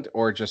violent,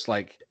 or just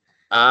like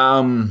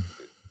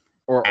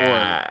or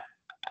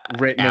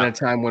written in a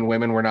time when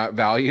women were not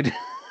valued.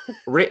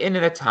 Written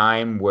in a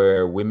time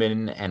where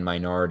women and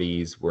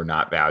minorities were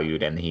not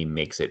valued, and he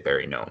makes it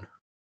very known.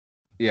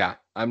 Yeah,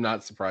 I'm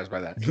not surprised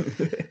by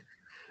that.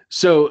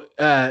 So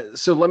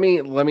let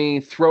me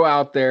throw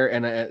out there,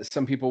 and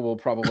some people will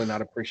probably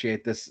not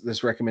appreciate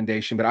this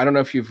recommendation, but I don't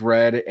know if you've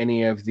read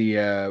any of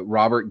the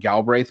Robert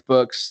Galbraith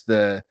books,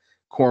 the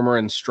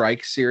Cormoran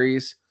Strike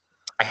series.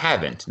 I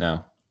haven't,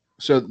 no.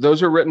 So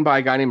those are written by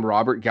a guy named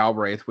Robert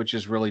Galbraith, which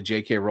is really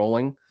J.K.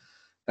 Rowling.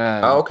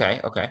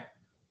 Okay.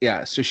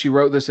 Yeah, so she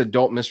wrote this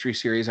adult mystery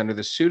series under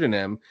the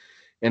pseudonym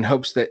in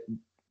hopes that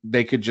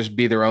they could just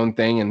be their own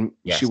thing, and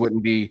she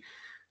wouldn't be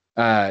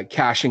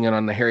cashing in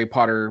on the Harry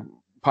Potter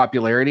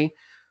popularity.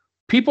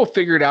 People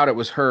figured out it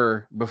was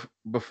her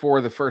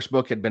before the first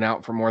book had been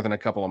out for more than a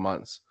couple of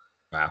months.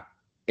 Wow.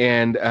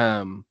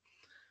 And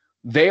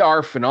they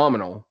are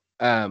phenomenal.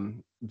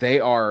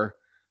 They are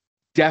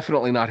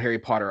definitely not Harry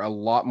Potter. A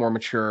lot more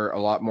mature, a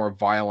lot more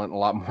violent, a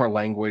lot more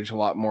language, a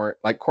lot more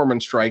like Cormoran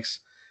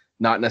Strike's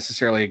not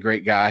necessarily a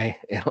great guy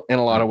in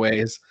a lot of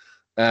ways.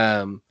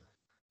 But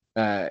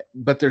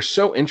they're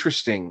so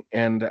interesting.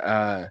 And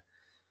I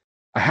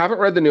haven't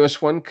read the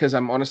newest one because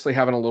I'm honestly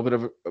having a little bit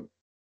of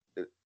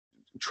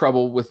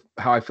trouble with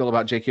how I feel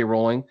about J.K.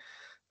 Rowling.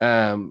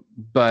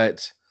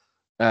 But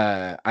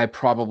I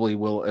probably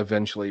will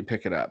eventually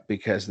pick it up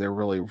because they're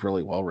really,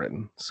 really well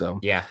written.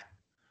 So yeah.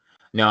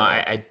 No,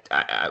 I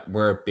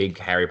we're a big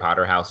Harry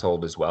Potter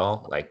household as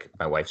well. Like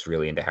my wife's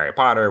really into Harry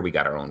Potter. We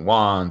got our own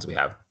wands. We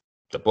have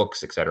the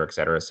books, et cetera, et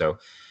cetera. So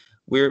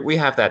we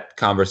have that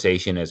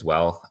conversation as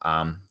well.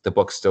 The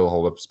books still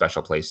hold a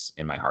special place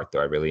in my heart,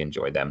 though. I really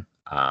enjoy them.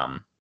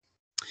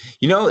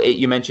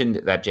 You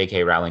mentioned that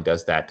J.K. Rowling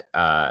does that.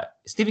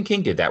 Stephen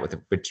King did that with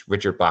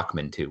Richard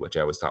Bachman too, which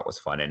I always thought was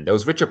fun. And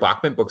those Richard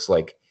Bachman books,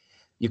 like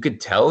you could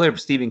tell they're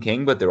Stephen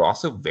King, but they're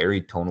also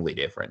very tonally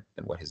different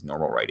than what his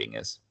normal writing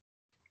is.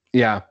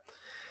 Yeah.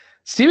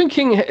 Stephen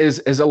King is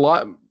a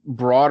lot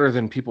broader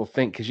than people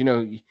think. Cause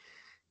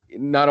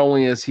not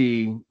only is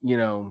he,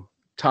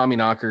 Tommy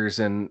Knockers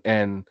and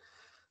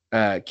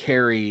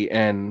Carrie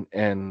and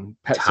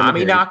Pet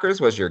Tommy Sematary.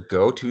 Knockers was your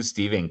go-to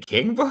Stephen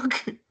King book?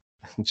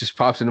 It just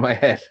pops into my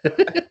head.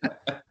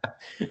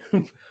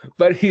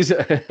 But he's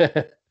all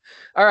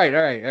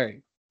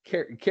right.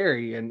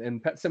 Carrie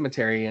and Pet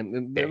Sematary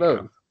and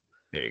those.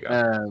 There you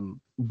go.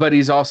 But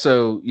he's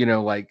also,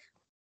 like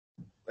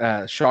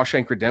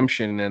Shawshank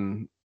Redemption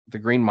and the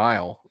Green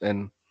Mile.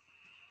 And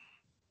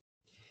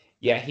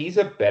Yeah, he's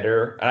a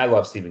better, and I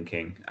love Stephen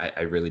King.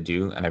 I really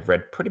do. And I've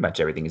read pretty much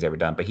everything he's ever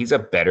done, but he's a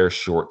better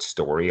short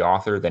story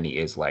author than he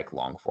is like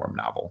long form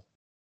novel.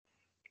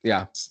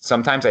 yeah,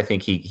 Sometimes I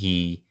think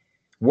he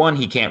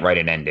can't write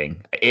an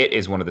ending. It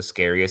is one of the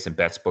scariest and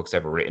best books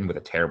ever written with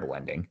a terrible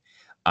ending.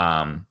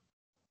 Um,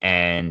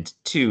 and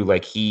two,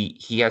 like he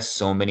has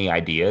so many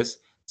ideas.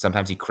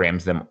 Sometimes he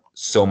crams them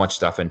so much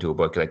stuff into a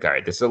book. Like, all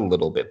right, this is a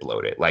little bit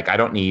bloated. Like, I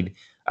don't need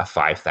a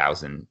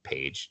 5,000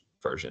 page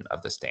version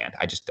of The Stand.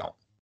 I just don't.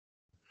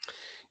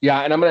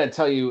 yeah. And I'm going to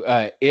tell you,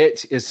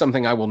 it is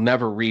something I will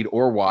never read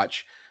or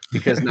watch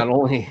because not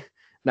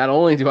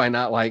only do I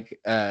not like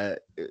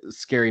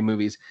scary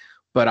movies,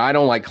 but I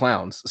don't like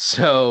clowns.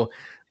 So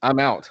I'm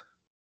out.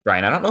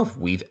 Brian, I don't know if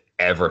we've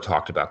ever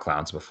talked about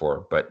clowns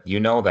before, but you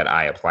know that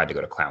I applied to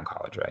go to clown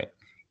college, right?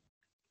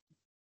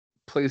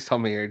 Please tell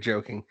me you're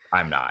joking.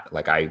 I'm not.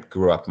 Like, I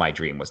grew up, my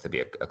dream was to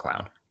be a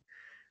clown.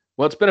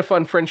 Well, it's been a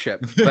fun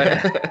friendship,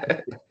 but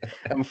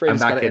I'm afraid I'm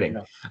it's not gotta kidding. end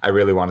now. I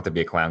really wanted to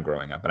be a clown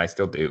growing up, and I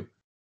still do.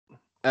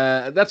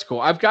 That's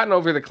cool. I've gotten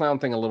over the clown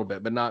thing a little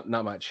bit, but not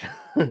much.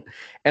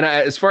 And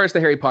as far as the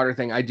Harry Potter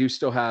thing, I do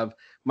still have.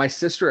 My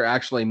sister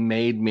actually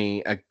made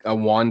me a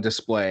wand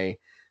display.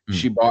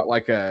 She bought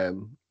like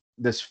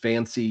this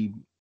fancy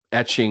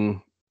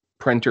etching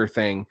printer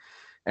thing,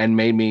 and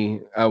made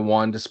me a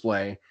wand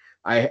display.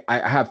 I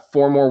have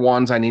 4 more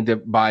wands I need to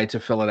buy to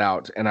fill it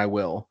out, and I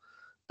will.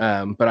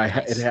 But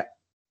Nice.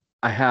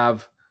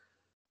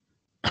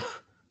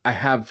 I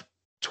have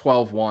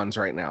 12 wands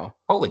right now.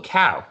 Holy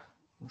cow.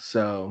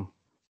 So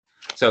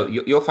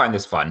You'll find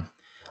this fun.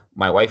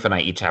 My wife and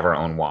I each have our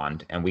own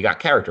wand, and we got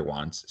character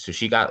wands. So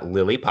she got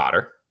Lily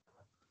Potter,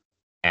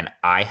 and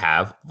I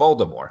have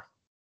Voldemort.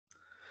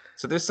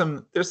 So there's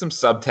some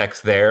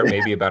subtext there,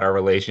 maybe about our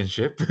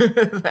relationship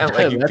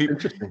that's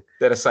interesting.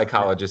 that a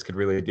psychologist could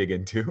really dig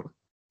into.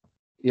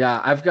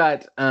 Yeah, I've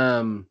got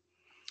I'm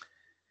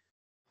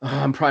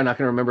probably not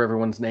going to remember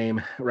everyone's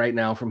name right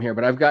now from here,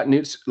 but I've got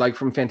Newt's, like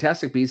from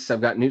Fantastic Beasts,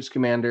 I've got Newt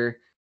Scamander,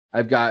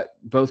 I've got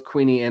both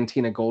Queenie and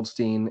Tina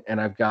Goldstein,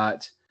 and I've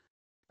got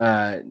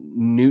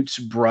Newt's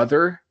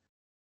brother,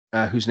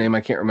 whose name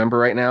I can't remember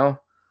right now.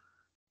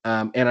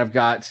 And I've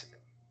got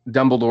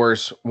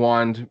Dumbledore's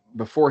wand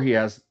before he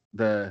has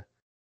the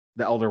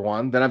Elder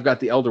Wand. Then I've got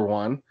the Elder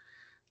Wand.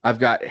 I've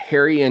got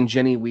Harry and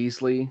Ginny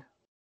Weasley.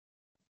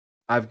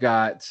 I've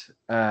got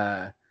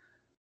Mr.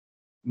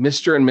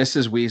 and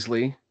Mrs.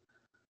 Weasley.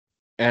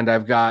 And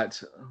I've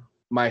got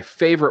my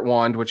favorite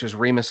wand, which is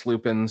Remus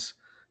Lupin's.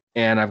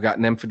 And I've got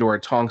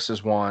Nymphadora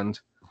Tonks's wand.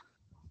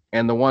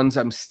 And the ones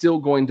I'm still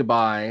going to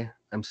buy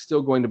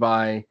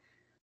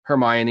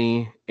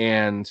Hermione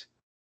and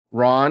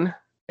Ron.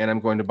 And I'm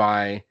going to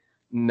buy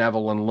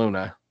Neville and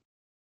Luna.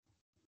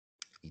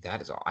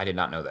 That is all. I did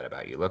not know that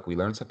about you. Look, we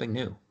learned something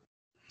new.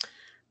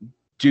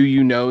 Do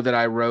you know that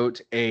I wrote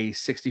a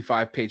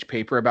 65-page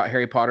paper about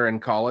Harry Potter in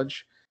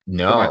college?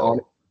 No.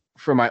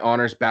 For my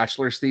honors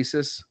bachelor's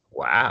thesis?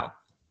 Wow.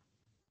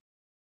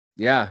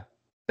 Yeah.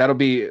 That'll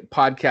be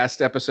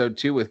podcast episode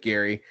 2 with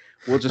Gary.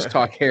 We'll just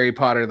talk Harry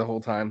Potter the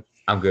whole time.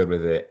 I'm good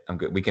with it. I'm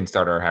good. We can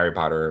start our Harry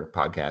Potter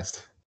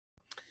podcast.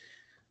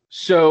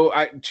 So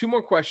 2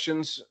 more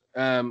questions.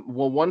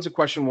 Well, one's a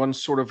question,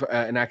 one's sort of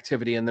an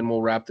activity, and then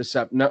we'll wrap this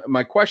up. No,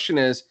 my question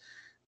is,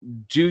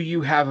 do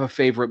you have a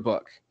favorite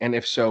book? And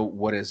if so,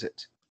 what is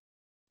it?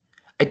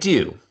 I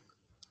do.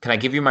 Can I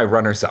give you my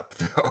runners up,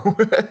 though?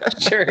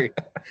 Sure.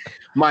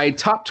 My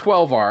top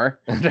 12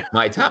 are.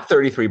 My top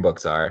 33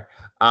 books are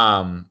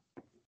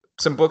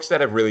some books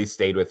that have really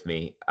stayed with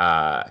me.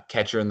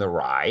 Catcher in the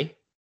Rye.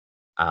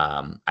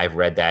 I've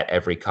read that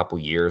every couple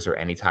years or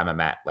anytime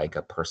I'm at like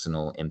a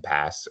personal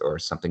impasse or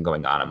something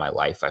going on in my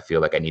life. I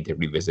feel like I need to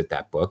revisit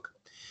that book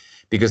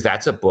because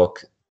that's a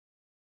book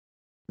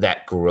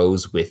that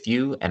grows with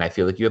you. And I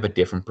feel like you have a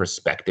different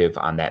perspective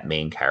on that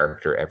main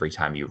character every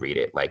time you read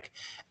it. Like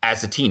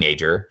as a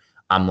teenager,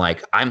 I'm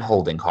like, I'm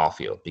Holden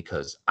Caulfield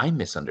because I'm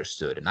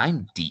misunderstood and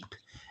I'm deep.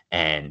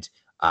 And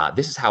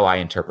this is how I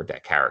interpret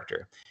that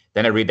character.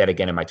 Then I read that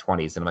again in my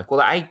 20s and I'm like,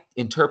 well, I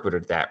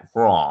interpreted that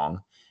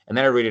wrong. And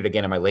then I read it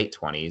again in my late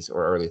 20s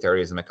or early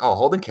 30s. And I'm like, oh,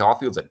 Holden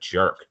Caulfield's a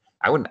jerk.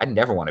 I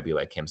never want to be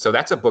like him. So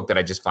that's a book that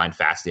I just find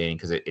fascinating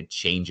because it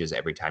changes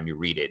every time you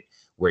read it,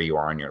 where you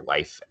are in your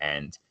life.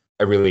 And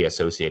I really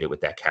associated with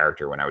that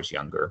character when I was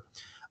younger.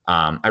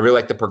 I really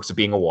like The Perks of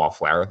Being a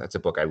Wallflower. That's a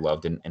book I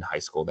loved in high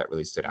school that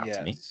really stood out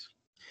to me.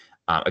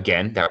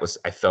 Again,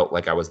 I felt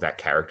like I was that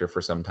character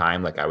for some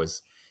time. Like I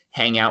was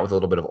hanging out with a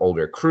little bit of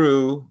older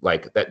crew,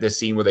 like the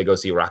scene where they go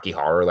see Rocky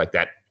Horror, like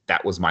that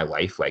was my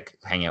life, like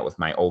hanging out with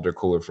my older,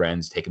 cooler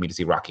friends, taking me to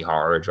see Rocky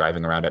Horror,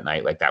 driving around at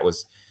night. Like I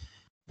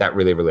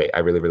really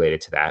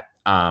related to that.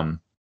 I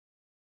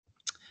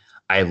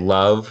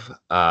love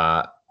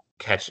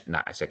Catcher in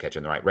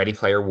the Rye. Ready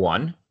Player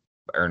One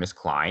by Ernest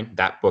Cline.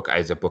 That book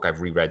is a book I've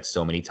reread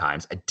so many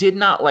times. I did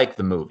not like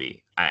the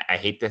movie. I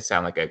hate to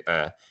sound like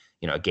a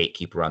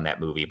gatekeeper on that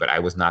movie, but I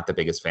was not the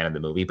biggest fan of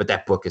the movie. But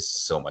that book is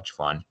so much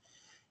fun.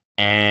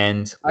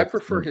 And I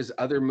prefer his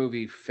other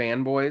movie,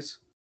 Fanboys.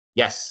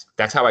 Yes,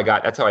 that's how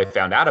I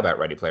found out about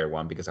Ready Player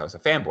One, because I was a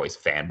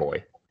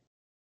fanboy.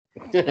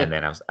 And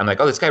then I'm like,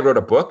 oh, this guy wrote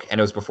a book, and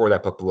it was before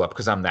that book blew up,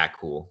 because I'm that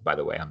cool. By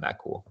the way, I'm that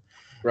cool.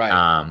 Right.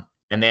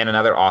 And then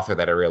another author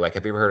that I really like.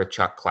 Have you ever heard of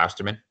Chuck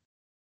Klosterman?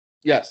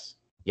 Yes.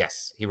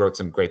 Yes, he wrote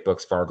some great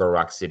books. Fargo,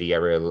 Rock City, I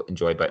really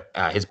enjoyed. But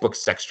his book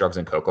Sex, Drugs,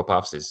 and Cocoa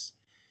Puffs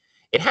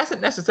it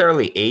hasn't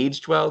necessarily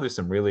aged well. There's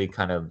some really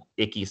kind of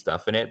icky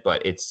stuff in it,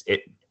 but it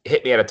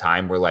hit me at a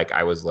time where like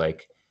I was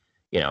like,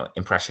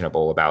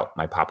 impressionable about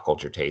my pop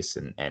culture tastes,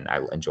 and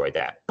I enjoyed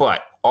that.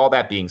 But all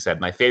that being said,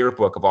 my favorite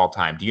book of all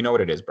time. Do you know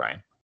what it is,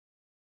 Brian?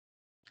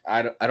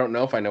 I don't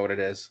know if I know what it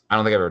is. I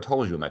don't think I've ever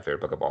told you what my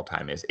favorite book of all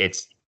time is.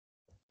 It's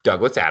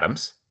Douglas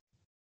Adams.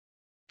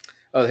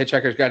 Oh, The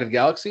Hitchhiker's Guide to the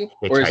Galaxy?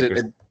 Or is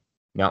it?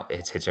 No,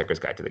 it's Hitchhiker's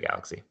Guide to the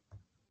Galaxy.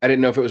 I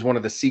didn't know if it was one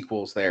of the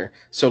sequels there.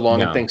 So Long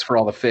No. and Thanks for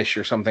All the Fish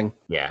or something.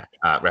 Yeah,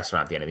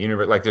 Restaurant at the End of the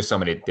Universe. Like, there's so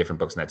many different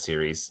books in that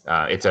series.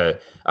 It's a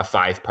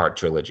 5-part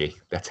trilogy.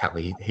 That's how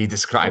he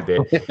described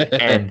it.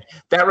 And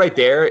that right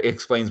there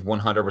explains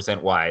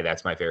 100% why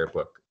that's my favorite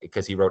book,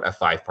 because he wrote a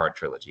 5-part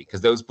trilogy.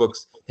 Because those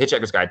books,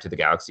 Hitchhiker's Guide to the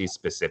Galaxy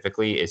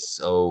specifically, is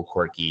so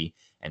quirky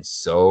and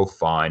so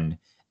fun,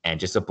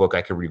 and just a book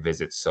I could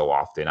revisit so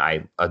often.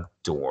 I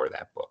adore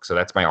that book. So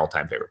that's my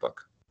all-time favorite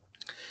book.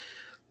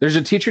 There's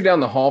a teacher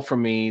down the hall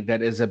from me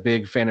that is a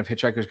big fan of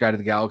Hitchhiker's Guide to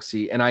the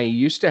Galaxy. And I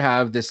used to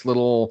have this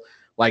little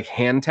like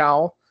hand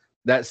towel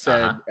that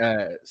said,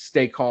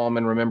 stay calm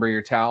and remember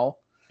your towel.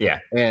 Yeah.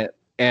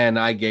 And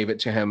I gave it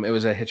to him. It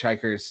was a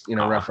Hitchhiker's,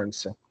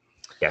 reference.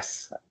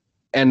 Yes.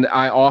 And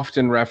I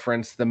often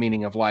reference the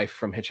meaning of life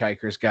from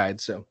Hitchhiker's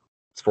Guide. So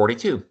it's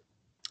 42.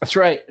 That's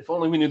right. If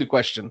only we knew the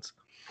questions.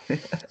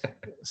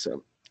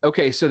 So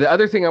the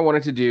other thing I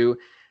wanted to do,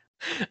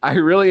 I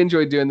really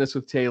enjoyed doing this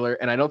with Taylor,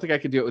 and I don't think I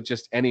could do it with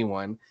just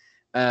anyone.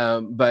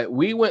 But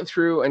we went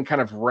through and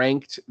kind of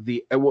ranked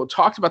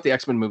talked about the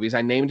X-Men movies.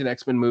 I named an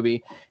X-Men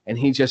movie, and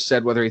he just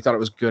said whether he thought it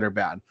was good or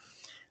bad.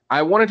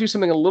 I want to do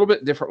something a little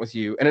bit different with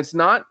you, and it's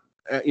not,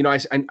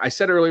 I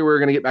said earlier we were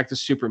going to get back to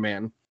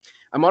Superman.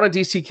 I'm on a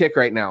DC kick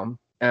right now.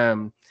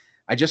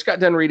 I just got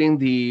done reading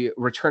the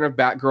Return of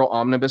Batgirl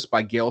Omnibus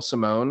by Gail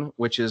Simone,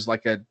 which is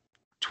like a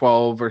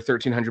 12 or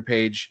 1300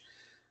 page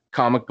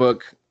comic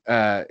book.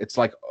 It's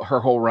like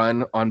her whole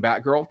run on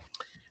Batgirl.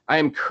 I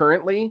am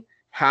currently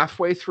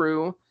halfway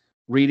through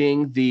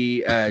reading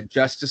the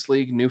Justice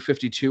League New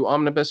 52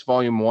 Omnibus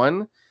Volume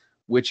 1,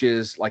 which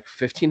is like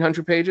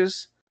 1,500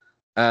 pages.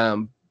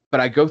 But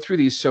I go through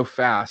these so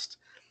fast,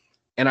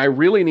 and I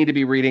really need to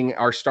be reading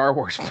our Star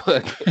Wars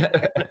book.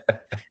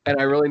 And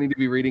I really need to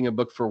be reading a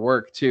book for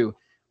work too.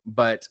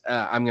 But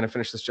I'm going to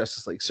finish this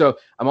Justice League. So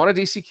I'm on a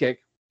DC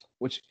kick,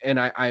 and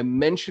I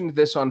mentioned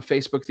this on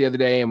Facebook the other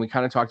day, and we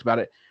kind of talked about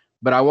it.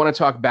 But I want to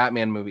talk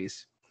Batman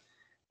movies.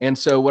 And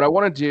so what I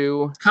want to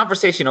do...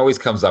 Conversation always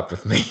comes up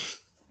with me.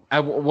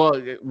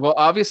 Well,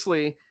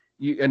 obviously,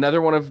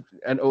 another one of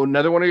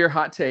your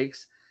hot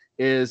takes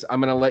is,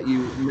 I'm going to let you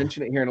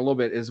mention it here in a little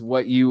bit, is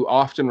what you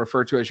often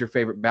refer to as your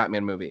favorite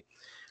Batman movie.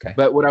 Okay.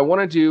 But what I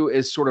want to do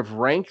is sort of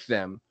rank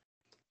them.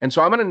 And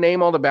so I'm going to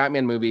name all the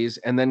Batman movies,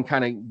 and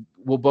then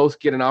we'll both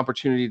get an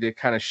opportunity to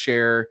kind of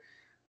share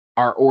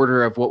our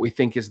order of what we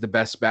think is the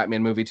best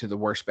Batman movie to the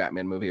worst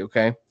Batman movie,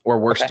 okay? Or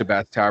worst to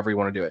best, however you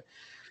want to do it.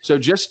 So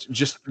just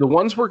the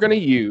ones we're going to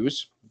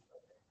use.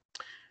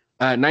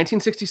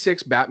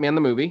 1966 Batman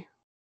the movie.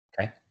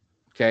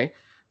 Okay.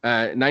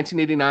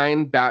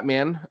 1989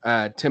 Batman,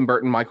 Tim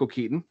Burton, Michael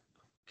Keaton.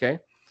 Okay.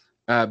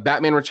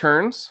 Batman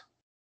Returns,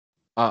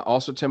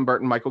 also Tim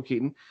Burton, Michael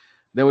Keaton.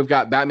 Then we've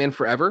got Batman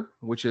Forever,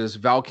 which is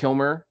Val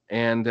Kilmer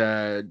and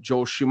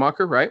Joel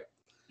Schumacher, right?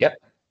 Yep.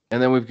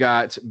 And then we've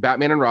got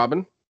Batman and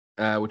Robin,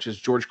 which is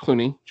George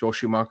Clooney, Joel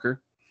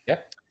Schumacher.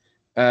 Yep.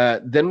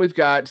 Then we've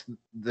got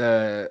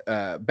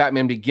the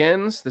Batman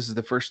Begins. This is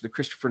the first of the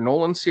Christopher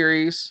Nolan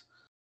series.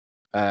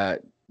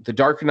 The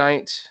Dark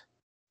Knight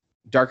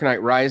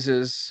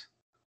Rises.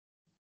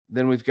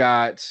 Then we've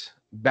got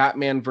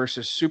Batman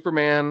versus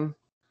Superman.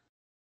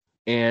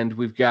 And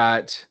we've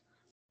got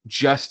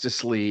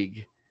Justice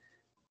League.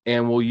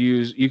 And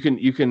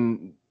you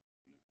can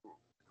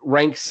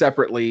rank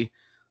separately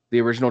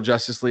the original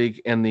Justice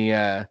League and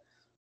the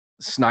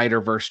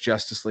Snyderverse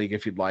Justice League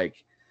if you'd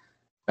like.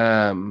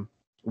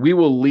 We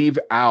will leave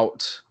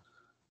out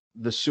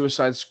the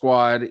Suicide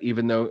Squad,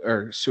 even though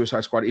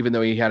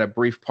he had a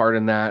brief part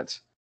in that.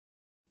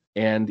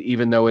 And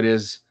even though it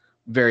is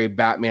very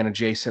Batman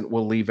adjacent,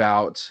 we'll leave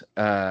out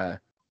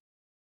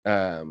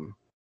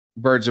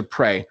Birds of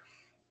Prey.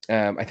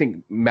 I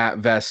think Matt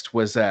Vest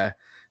was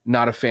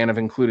not a fan of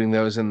including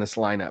those in this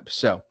lineup.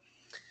 So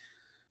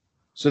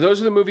those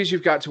are the movies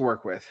you've got to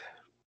work with.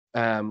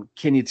 Can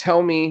you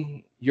tell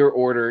me your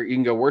order? You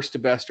can go worst to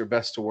best or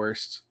best to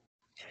worst.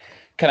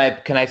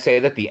 Can I say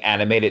that the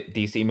animated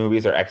DC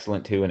movies are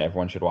excellent too, and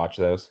everyone should watch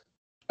those?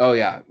 Oh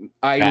yeah,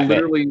 I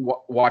literally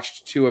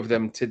watched 2 of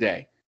them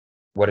today.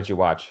 What did you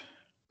watch?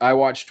 I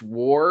watched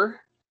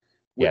War.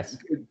 Yes.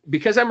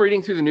 Because I'm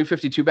reading through the New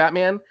 52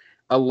 Batman,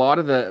 a lot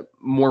of the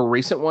more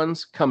recent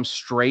ones come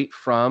straight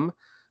from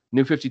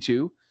New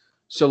 52.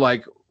 So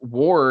like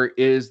War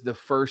is the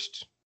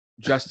first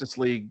Justice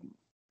League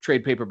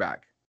trade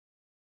paperback.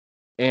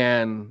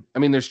 And I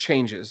mean, there's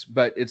changes,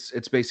 but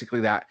it's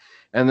basically that.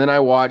 And then I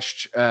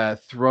watched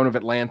Throne of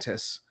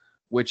Atlantis,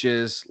 which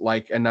is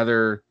like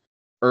another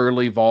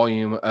early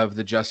volume of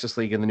the Justice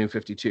League and the New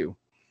 52.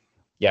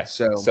 Yes.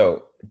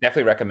 So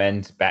definitely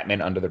recommend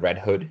Batman Under the Red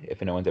Hood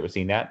if no one's ever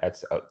seen that.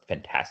 That's a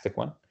fantastic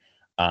one.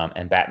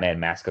 And Batman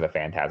Mask of the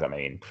Phantasm. I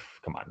mean,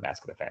 come on,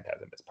 Mask of the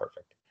Phantasm is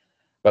perfect.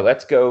 But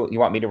let's go. You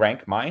want me to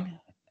rank mine?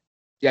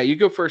 Yeah, you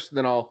go first,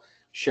 then I'll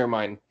share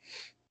mine.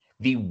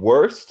 The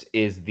worst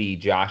is the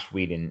Joss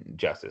Whedon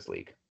Justice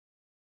League.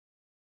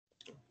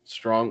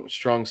 Strong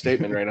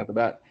statement right off the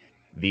bat.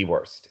 The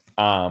worst.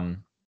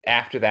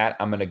 After that,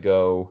 I'm gonna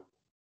go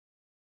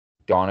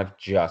Dawn of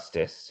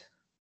Justice.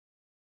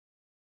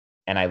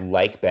 And I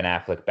like Ben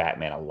Affleck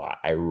Batman a lot.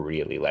 I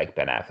really like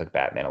Ben Affleck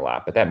Batman a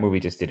lot, but that movie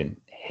just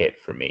didn't hit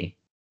for me.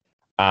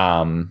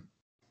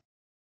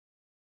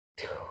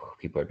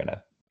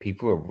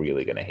 People are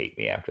really gonna hate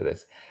me after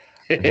this.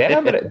 Then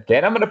I'm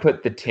gonna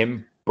put the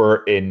Tim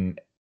Burton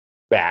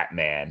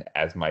Batman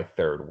as my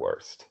third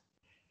worst.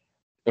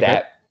 Okay.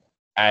 That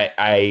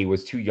I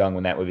was too young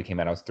when that movie came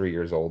out. I was 3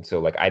 years old, so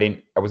like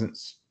I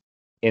wasn't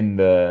in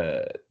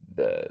the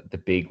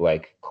big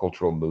like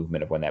cultural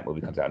movement of when that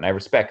movie comes out, and I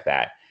respect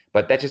that.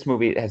 But that just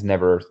movie has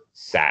never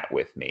sat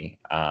with me.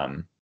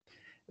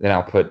 Then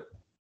I'll put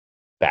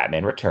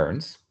Batman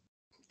Returns.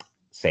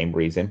 Same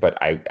reason,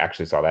 but I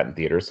actually saw that in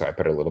theaters, so I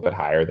put it a little bit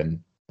higher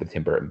than the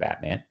Tim Burton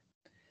Batman.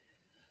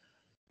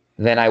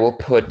 Then I will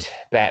put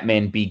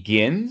Batman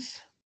Begins.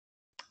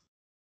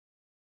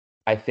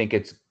 I think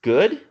it's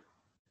good.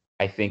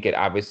 I think it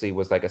obviously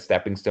was like a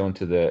stepping stone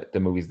to the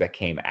movies that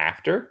came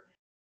after.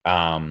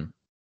 So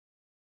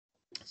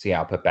yeah,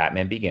 I'll put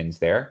Batman Begins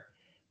there.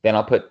 Then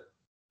I'll put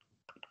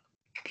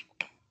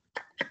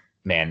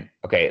then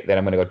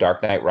I'm going to go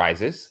Dark Knight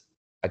Rises.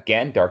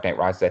 Again, Dark Knight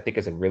Rises I think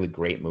is a really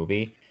great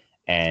movie.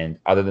 And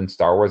other than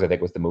Star Wars, I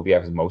think was the movie I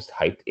was most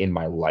hyped in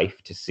my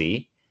life to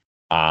see.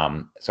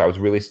 So I was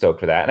really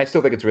stoked for that. And I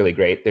still think it's really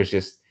great. There's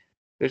just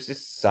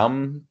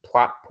some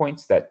plot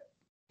points that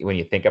when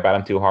you think about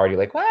them too hard, you're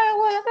like,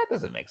 well, that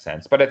doesn't make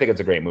sense. But I think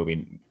it's a great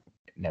movie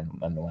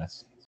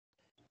nonetheless.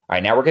 All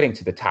right, now we're getting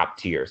to the top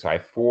tier. So I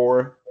have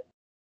four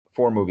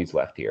movies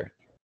left here.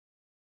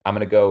 I'm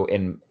going to go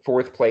in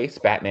fourth place,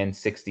 Batman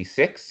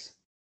 66.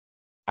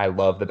 I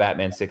love the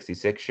Batman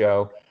 66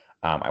 show.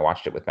 I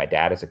watched it with my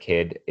dad as a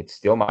kid. It's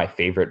still my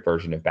favorite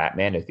version of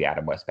Batman is the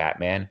Adam West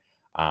Batman.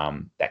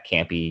 That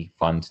campy,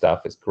 fun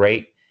stuff is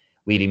great.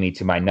 Leading me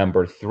to my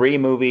number 3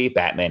 movie,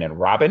 Batman and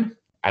Robin.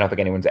 I don't think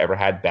anyone's ever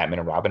had Batman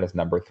and Robin as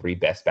number 3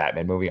 best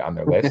Batman movie on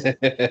their list.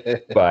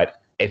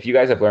 But if you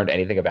guys have learned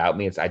anything about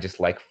me, it's I just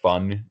like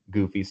fun,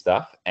 goofy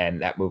stuff. And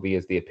that movie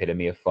is the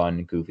epitome of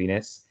fun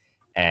goofiness.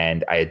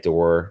 And I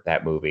adore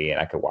that movie, and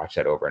I could watch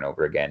that over and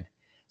over again.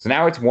 So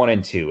now it's 1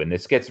 and 2, and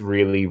this gets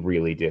really,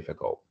 really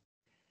difficult.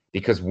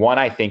 Because 1,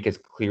 I think, is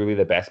clearly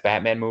the best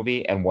Batman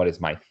movie, and 1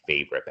 is my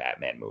favorite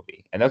Batman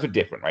movie. And those are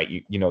different, right?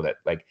 You know that.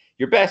 Like,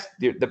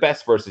 the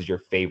best versus your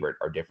favorite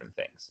are different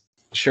things.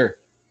 Sure.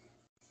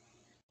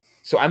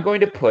 So I'm going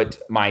to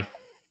put my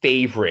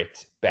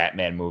favorite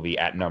Batman movie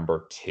at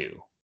number 2.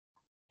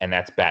 And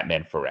that's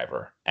Batman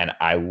Forever. And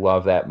I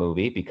love that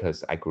movie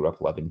because I grew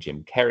up loving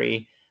Jim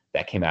Carrey.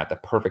 That came out at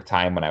the perfect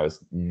time when I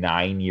was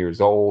 9 years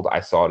old.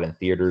 I saw it in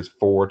theaters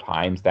 4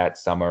 times that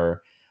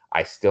summer.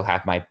 I still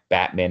have my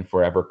Batman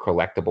Forever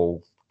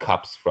collectible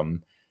cups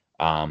from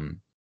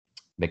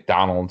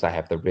McDonald's. I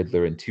have the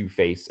Riddler and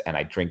Two-Face, and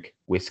I drink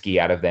whiskey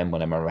out of them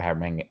whenever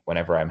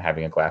I'm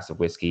having a glass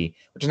of whiskey,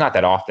 which is not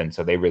that often.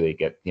 So they really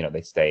get,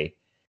 they stay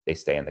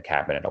in the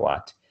cabinet a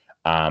lot.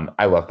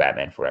 I love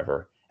Batman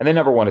Forever. And then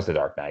number 1 is The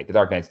Dark Knight. The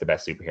Dark Knight's the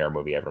best superhero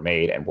movie ever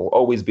made and will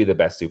always be the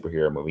best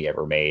superhero movie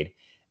ever made.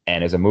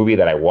 And is a movie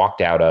that I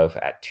walked out of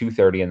at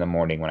 2:30 in the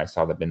morning when I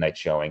saw the midnight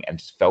showing and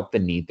just felt the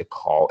need to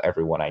call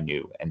everyone I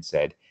knew and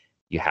said,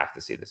 you have to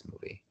see this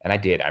movie. And I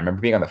did. I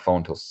remember being on the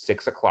phone till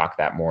 6 o'clock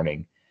that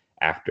morning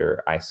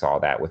after I saw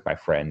that with my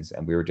friends.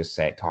 And we were just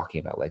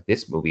talking about like,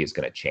 this movie is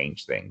going to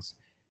change things.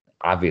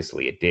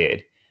 Obviously it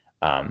did.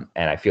 And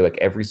I feel like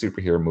every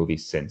superhero movie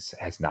since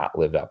has not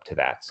lived up to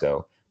that.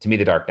 So to me,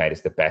 The Dark Knight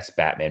is the best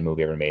Batman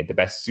movie ever made, the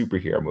best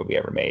superhero movie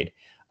ever made.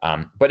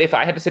 But if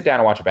I had to sit down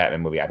and watch a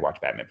Batman movie, I'd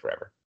watch Batman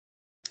Forever.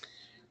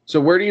 So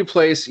where do you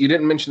place, you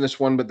didn't mention this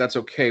one, but that's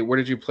okay. Where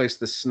did you place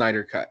the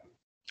Snyder Cut?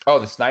 Oh,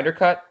 the Snyder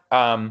Cut?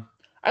 I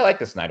like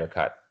the Snyder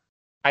Cut.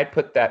 I'd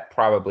put that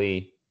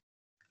probably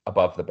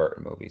above the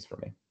Burton movies for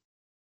me.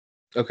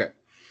 Okay.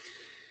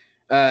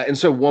 And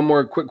so one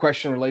more quick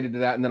question related to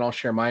that, and then I'll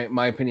share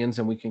my opinions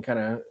and we can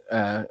kind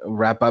of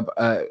wrap up.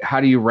 How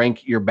do you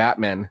rank your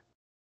Batman?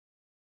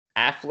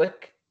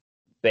 Affleck,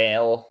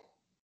 Bale,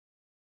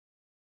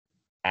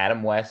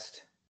 Adam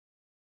West,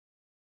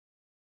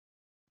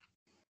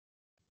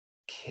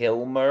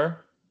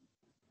 Kilmer,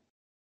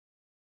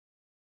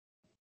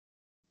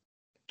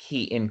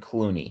 Keaton,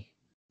 Clooney.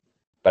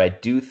 But I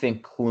do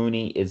think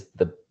Clooney is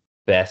the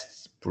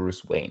best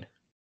Bruce Wayne.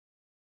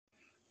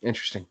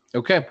 Interesting.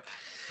 Okay.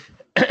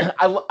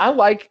 I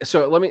like,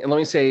 so let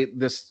me say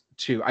this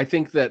too. I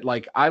think that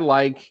like I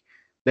like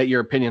that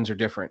your opinions are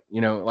different.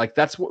 You know, like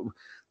that's what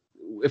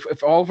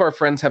if all of our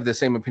friends have the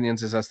same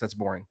opinions as us, that's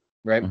boring,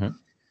 right? Mhm.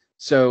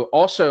 So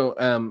also,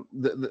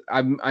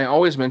 I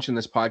always mention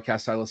this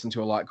podcast I listen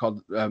to a lot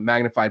called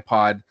Magnified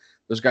Pod.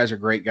 Those guys are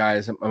great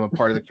guys. I'm a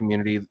part of the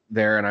community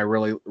there, and I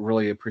really,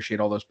 really appreciate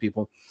all those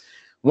people.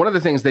 One of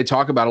the things they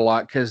talk about a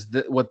lot, because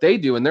what they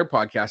do in their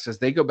podcast is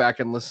they go back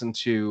and listen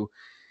to,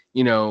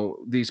 you know,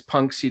 these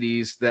punk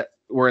CDs that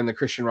were in the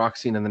Christian rock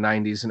scene in the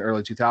 90s and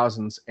early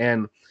 2000s.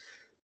 And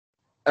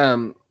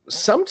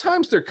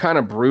sometimes they're kind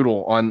of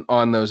brutal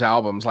on those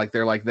albums. Like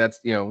they're like, that's,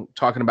 you know,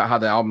 talking about how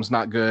the album's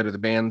not good or the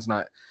band's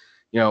not,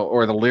 you know,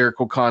 or the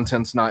lyrical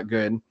content's not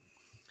good.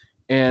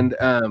 And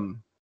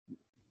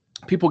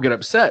people get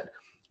upset.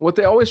 What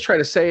they always try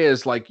to say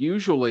is like,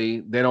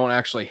 usually they don't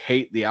actually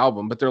hate the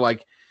album, but they're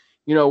like,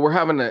 you know,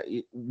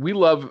 we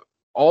love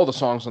all the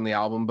songs on the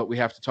album, but we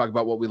have to talk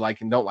about what we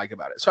like and don't like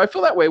about it. So I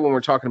feel that way when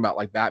we're talking about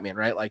like Batman,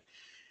 right? Like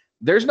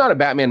there's not a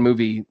Batman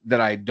movie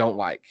that I don't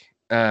like.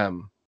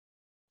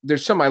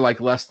 There's some I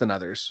like less than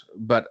others,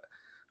 but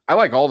I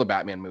like all the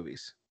Batman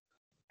movies,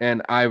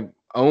 and I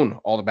own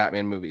all the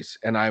Batman movies,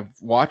 and I've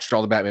watched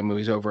all the Batman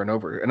movies over and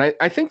over. And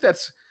I think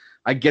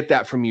I get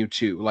that from you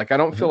too. Like, I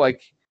don't feel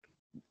like,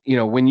 you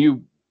know, when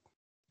you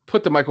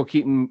put the Michael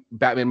Keaton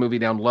Batman movie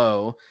down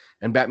low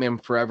and Batman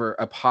Forever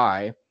up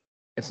high,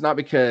 it's not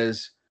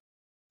because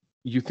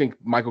you think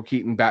Michael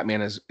Keaton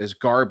Batman is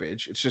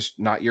garbage. It's just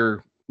not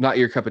your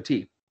cup of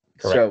tea.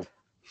 Correct. So,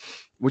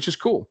 which is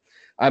cool.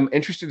 I'm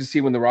interested to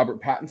see when the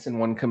Robert Pattinson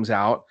one comes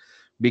out,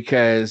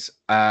 because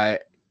I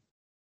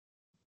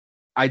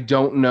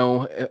don't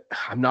know.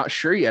 I'm not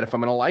sure yet if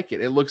I'm going to like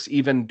it. It looks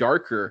even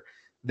darker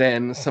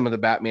than some of the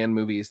Batman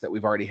movies that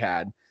we've already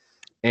had.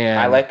 And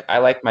I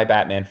like my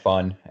Batman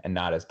fun and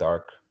not as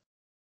dark.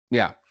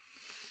 Yeah.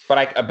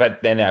 But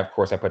then of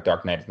course I put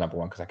Dark Knight as number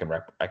one because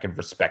I can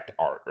respect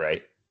art,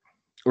 right?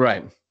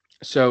 Right.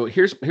 So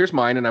here's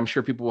mine, and I'm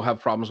sure people will have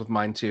problems with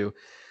mine too.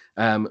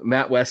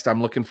 Matt West,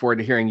 I'm looking forward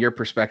to hearing your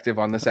perspective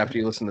on this after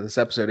you listen to this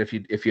episode,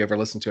 if you ever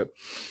listen to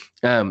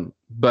it.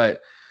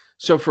 But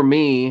so for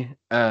me,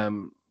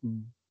 bottom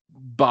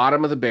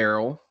of the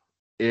barrel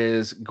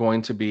is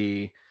going to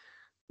be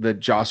the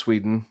Joss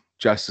Whedon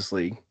Justice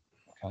League.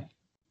 Okay.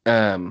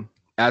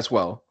 As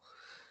well.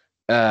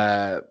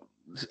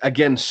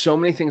 Again, so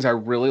many things I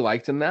really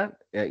liked in that.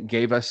 It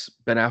gave us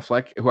Ben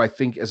Affleck, who I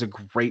think is a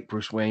great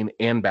Bruce Wayne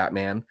and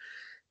Batman.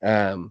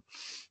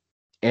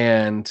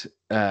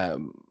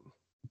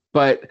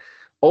 But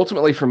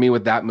ultimately for me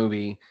with that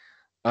movie,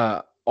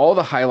 all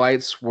the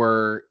highlights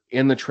were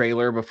in the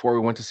trailer before we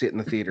went to see it in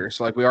the theater.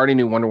 So like we already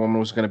knew Wonder Woman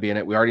was going to be in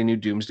it. We already knew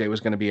Doomsday was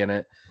going to be in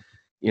it,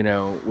 you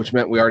know, which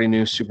meant we already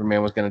knew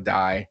Superman was going to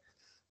die.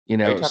 You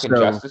know, are you talking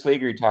Justice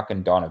League or are you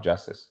talking Dawn of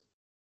Justice?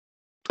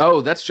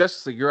 Oh, that's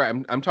Justice League. You're right.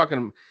 I'm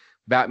talking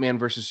Batman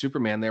versus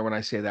Superman there when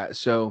I say that.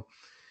 So,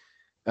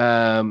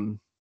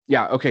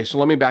 yeah. Okay. So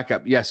let me back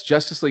up. Yes,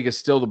 Justice League is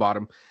still the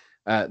bottom.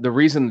 The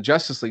reason the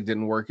Justice League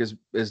didn't work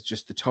is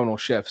just the tonal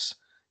shifts.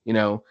 You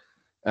know,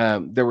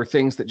 there were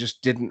things that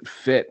just didn't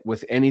fit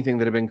with anything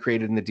that had been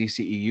created in the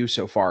DCEU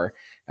so far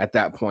at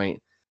that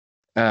point.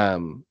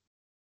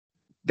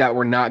 That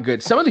were not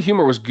good. Some of the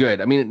humor was good.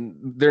 I mean,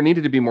 there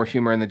needed to be more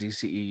humor in the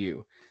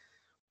DCEU,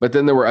 but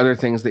then there were other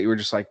things that you were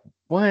just like,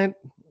 what?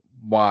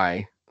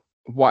 Why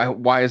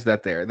is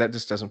that there? That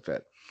just doesn't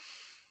fit.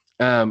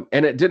 And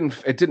it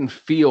didn't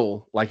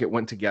feel like it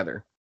went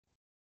together.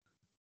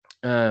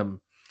 And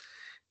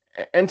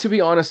to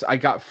be honest, I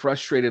got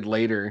frustrated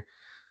later,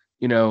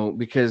 you know,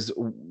 because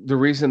the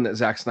reason that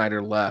Zack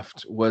Snyder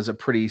left was a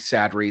pretty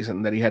sad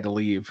reason, that he had to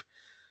leave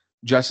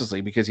Justice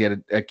League because he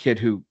had a kid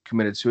who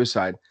committed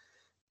suicide.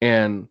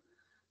 And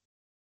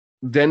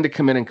then to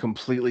come in and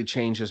completely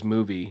change his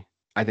movie,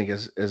 I think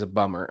is a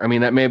bummer. I mean,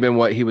 that may have been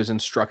what he was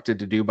instructed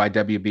to do by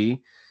WB,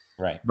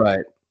 right? But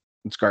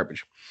it's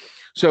garbage.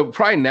 So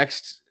probably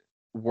next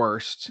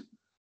worst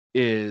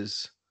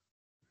is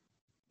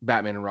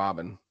Batman and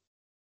Robin.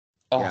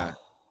 Oh. Yeah,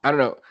 I don't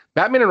know.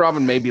 Batman and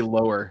Robin may be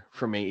lower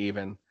for me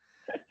even.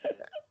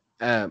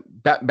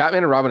 Batman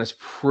and Robin is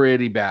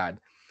pretty bad,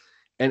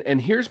 and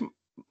here's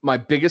my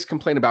biggest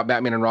complaint about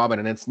Batman and Robin,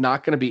 and it's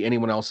not going to be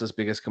anyone else's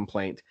biggest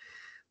complaint.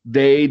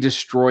 They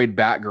destroyed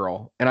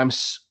Batgirl, and I'm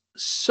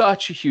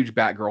such a huge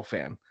Batgirl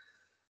fan.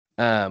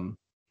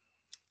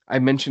 I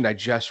mentioned I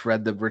just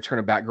read the Return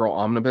of Batgirl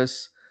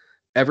omnibus.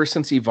 Ever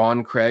since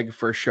Yvonne Craig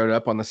first showed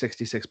up on the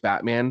 66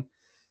 Batman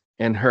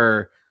in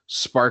her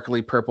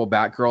sparkly purple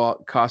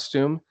Batgirl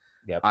costume,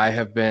 yep. I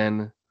have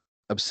been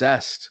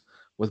obsessed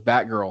with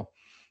Batgirl.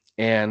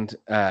 And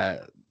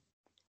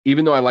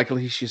even though I like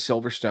Alicia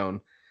Silverstone,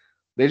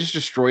 they just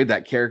destroyed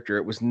that character.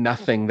 It was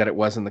nothing that it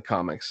was in the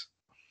comics.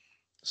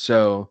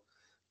 So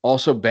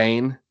also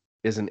Bane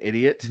is an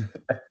idiot.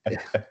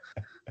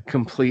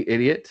 Complete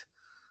idiot.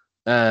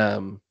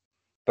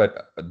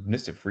 But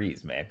Mr.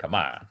 Freeze, man, come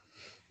on.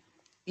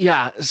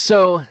 Yeah,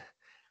 so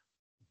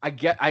I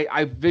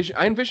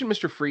envision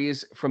Mr.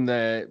 Freeze from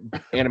the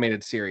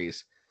animated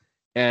series.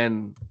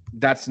 and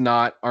that's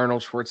not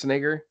Arnold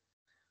Schwarzenegger,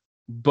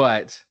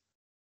 but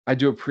I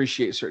do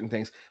appreciate certain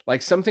things.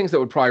 Like some things that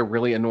would probably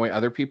really annoy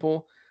other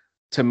people,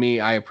 to me,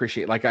 I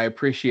appreciate. Like I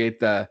appreciate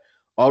the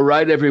all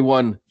right,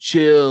 everyone,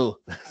 chill.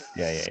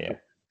 Yeah.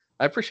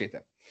 I appreciate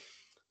that.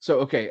 So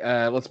okay,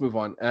 let's move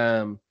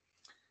on.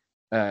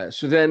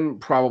 So then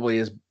probably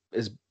is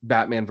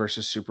Batman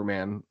versus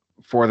Superman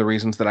for the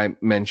reasons that I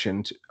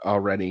mentioned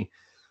already.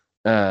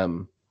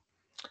 Um,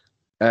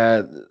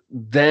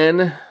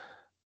 then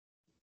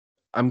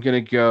I'm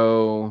gonna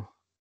go.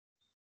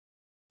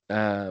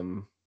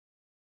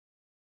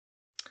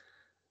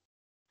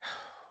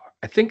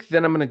 I think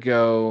then I'm gonna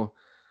go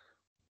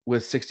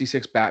with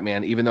 66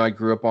 Batman, even though I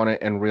grew up on it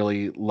and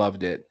really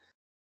loved it.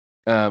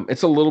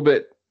 It's a little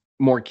bit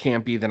more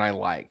campy than I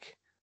like.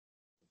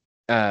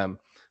 Then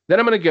I'm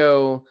gonna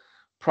go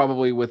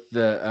probably with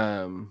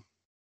the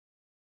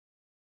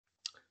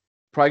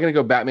probably gonna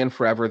go Batman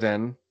Forever.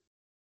 Then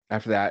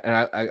after that,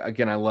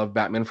 and I love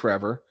Batman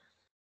Forever.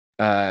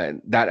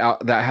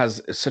 That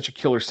has such a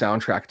killer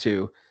soundtrack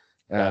too.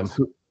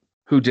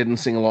 Who didn't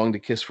sing along to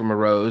Kiss from a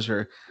Rose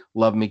or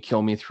Love Me,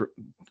 Kill Me,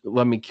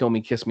 Love Me, Kill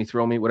Me, Kiss Me,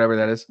 Thrill Me, whatever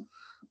that is.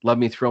 Love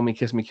Me, Thrill Me,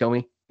 Kiss Me, Kill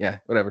Me. Yeah,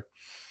 whatever.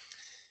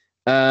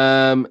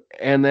 And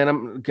then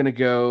I'm gonna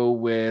go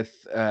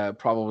with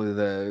probably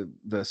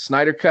the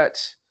Snyder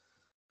Cut.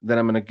 Then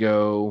I'm gonna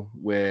go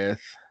with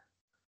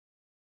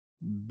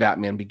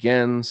Batman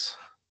Begins.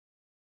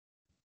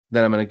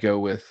 Then I'm gonna go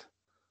with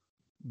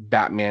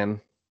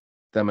Batman.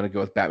 Then I'm gonna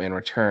go with Batman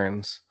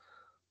Returns.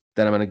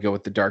 Then I'm gonna go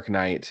with The Dark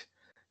Knight.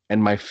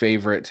 And my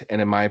favorite,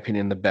 and in my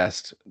opinion, the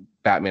best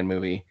Batman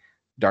movie,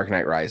 Dark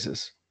Knight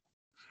Rises.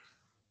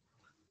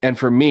 And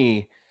for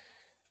me,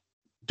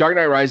 Dark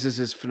Knight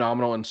Rises is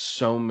phenomenal in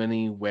so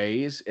many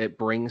ways. It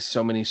brings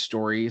so many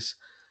stories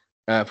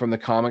from the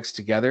comics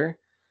together.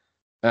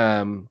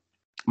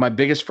 My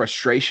biggest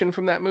frustration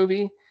from that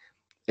movie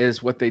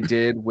is what they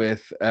did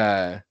with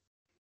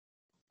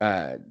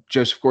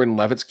Joseph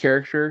Gordon-Levitt's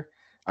character.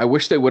 I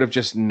wish they would have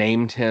just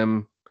named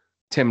him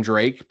Tim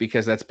Drake,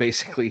 because that's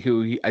basically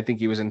who I think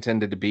he was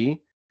intended to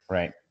be.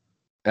 Right.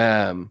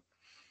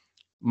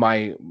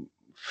 My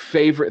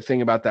favorite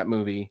thing about that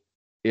movie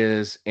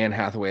is Anne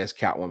Hathaway as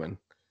Catwoman.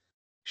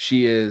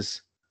 She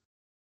is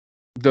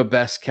the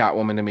best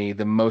Catwoman to me,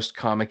 the most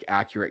comic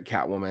accurate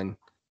Catwoman.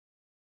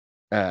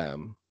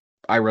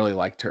 I really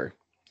liked her.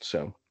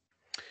 So,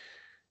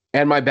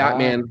 and my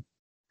Batman,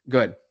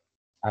 good.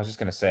 I was just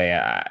gonna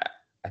say,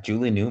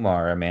 Julie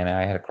Newmar, man,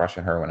 I had a crush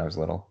on her when I was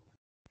little.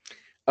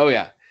 Oh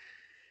yeah,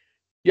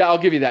 I'll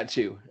give you that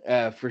too,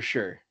 for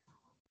sure.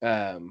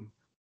 But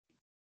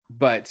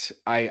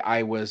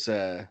I was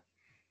I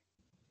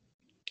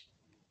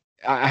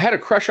had a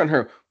crush on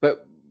her,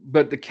 but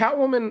the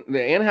Catwoman,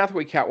 the Anne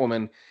Hathaway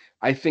Catwoman,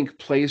 I think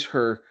plays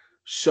her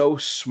so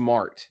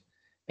smart,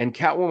 and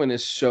Catwoman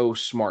is so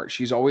smart.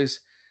 She's always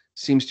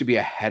seems to be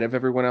ahead of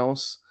everyone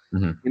else.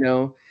 Mm-hmm. You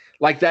know,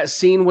 like that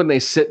scene when they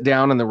sit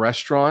down in the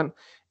restaurant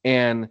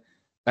and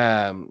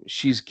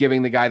she's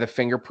giving the guy the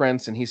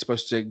fingerprints, and he's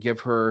supposed to give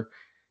her,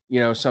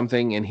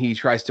 something, and he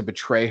tries to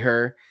betray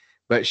her,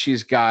 but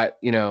she's got,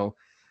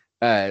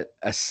 a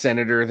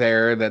senator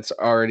there that's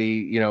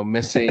already,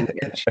 missing,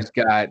 and she's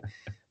got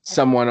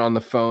someone on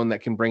the phone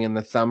that can bring in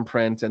the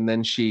thumbprint, and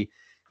then she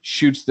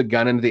shoots the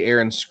gun into the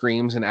air and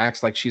screams and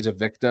acts like she's a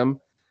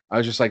victim. I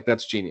was just like,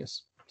 that's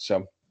genius.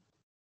 So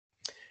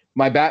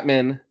my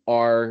Batmen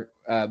are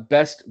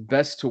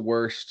best to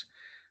worst.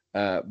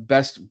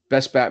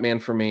 Best Batman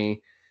for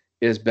me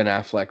is Ben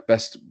Affleck.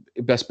 Best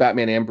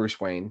Batman and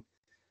Bruce Wayne.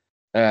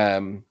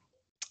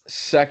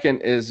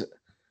 Second is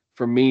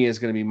for me is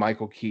going to be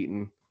Michael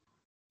Keaton.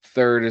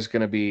 Third is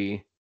going to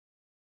be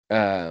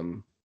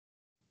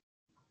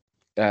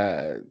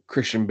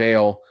Christian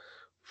Bale.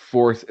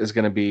 Fourth is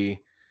going to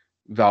be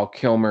Val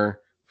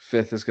Kilmer.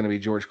 Fifth is going to be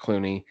George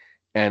Clooney,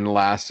 and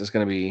last is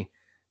going to be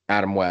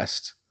Adam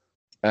West.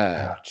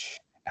 Ouch.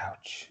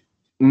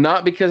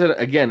 Not because of,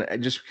 again,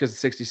 just because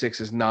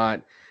 66 is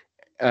not.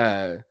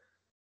 I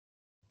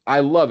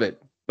love it,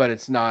 but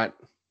it's not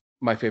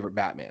my favorite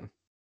Batman.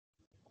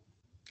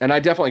 And I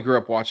definitely grew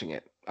up watching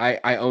it.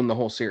 I own the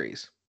whole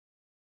series.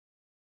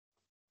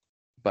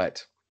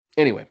 But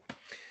anyway,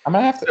 I'm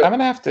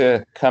gonna have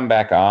to come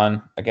back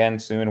on again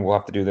soon. We'll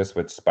have to do this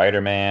with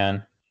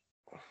Spider-Man,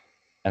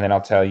 and then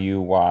I'll tell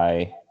you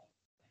why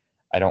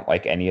I don't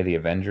like any of the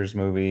Avengers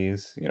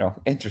movies.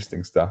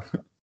 Interesting stuff.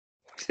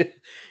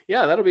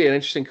 Yeah, that'll be an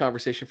interesting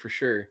conversation for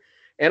sure.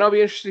 And I'll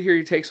be interested to hear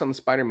your takes on the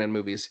Spider-Man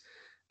movies.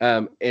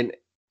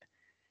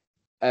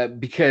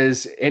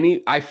 Because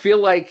I feel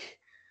like,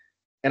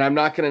 and I'm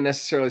not going to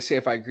necessarily say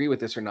if I agree with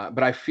this or not,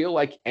 but I feel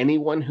like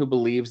anyone who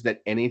believes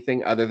that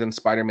anything other than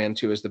Spider-Man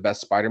 2 is the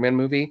best Spider-Man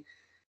movie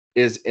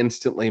is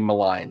instantly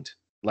maligned.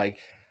 Like,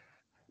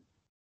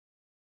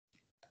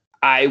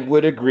 I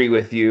would agree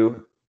with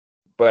you,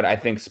 but I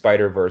think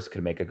Spider-Verse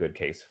could make a good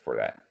case for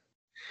that.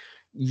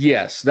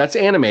 Yes, that's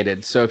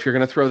animated. So if you're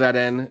going to throw that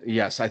in,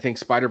 yes, I think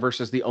Spider-Verse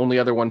is the only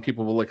other one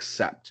people will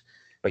accept.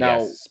 But now,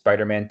 yes,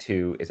 Spider-Man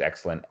 2 is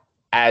excellent,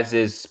 as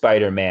is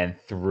Spider-Man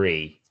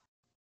 3.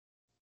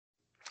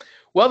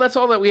 Well, that's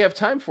all that we have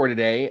time for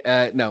today.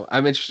 No,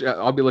 I'm interested.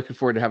 I'll be looking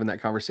forward to having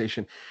that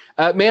conversation.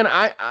 Man,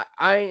 I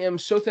am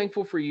so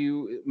thankful for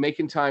you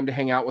making time to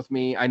hang out with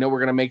me. I know we're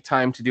going to make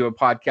time to do a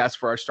podcast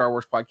for our Star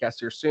Wars podcast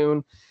here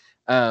soon.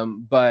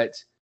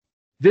 But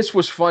this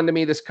was fun to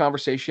me, this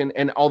conversation.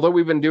 And although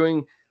we've been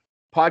doing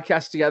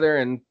podcasts together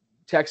and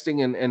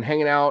texting and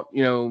hanging out,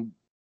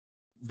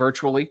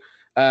 virtually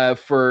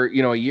for,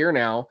 a year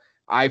now,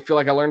 I feel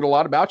like I learned a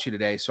lot about you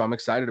today. So I'm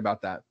excited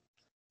about that.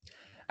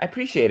 I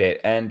appreciate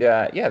it. And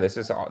this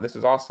is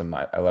awesome.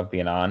 I love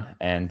being on.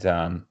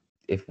 And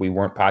if we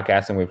weren't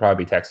podcasting, we'd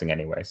probably be texting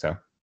anyway. So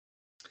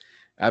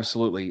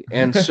absolutely.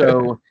 And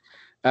so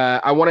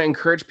I want to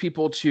encourage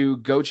people to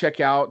go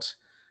check out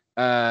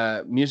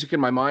Music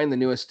in My Mind, the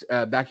newest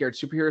Backyard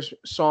Superheroes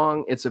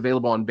song. It's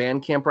available on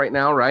Bandcamp right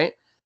now, right?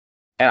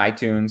 And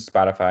iTunes,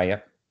 Spotify,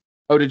 yep.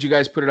 Oh, did you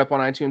guys put it up on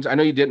iTunes? I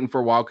know you didn't for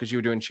a while because you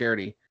were doing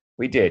charity.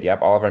 We did,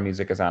 yep. All of our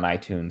music is on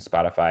iTunes,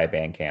 Spotify,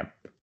 Bandcamp.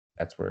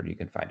 That's where you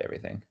can find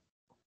everything.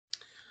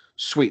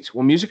 Sweet.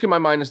 Well, Music in My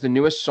Mind is the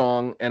newest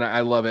song, and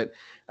I love it.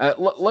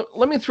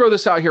 Let me throw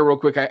this out here real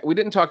quick. We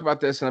didn't talk about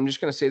this, and I'm just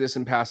going to say this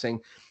in passing.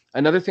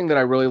 Another thing that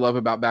I really love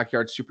about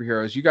Backyard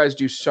Superheroes, you guys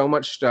do so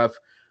much stuff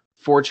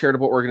for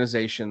charitable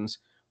organizations.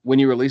 When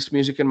you released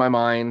Music in My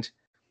Mind,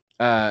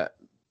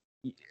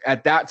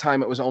 at that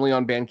time, it was only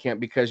on Bandcamp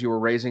because you were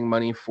raising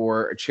money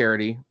for a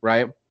charity,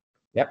 right?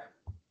 Yep.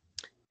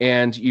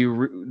 And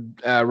you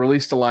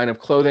released a line of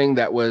clothing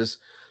that was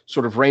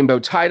sort of rainbow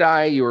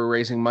tie-dye. You were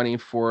raising money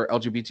for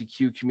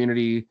LGBTQ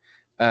community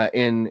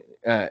in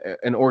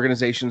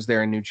organizations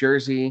there in New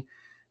Jersey.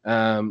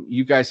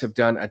 You guys have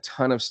done a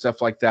ton of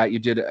stuff like that. You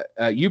did.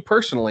 You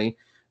personally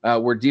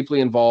were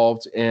deeply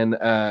involved in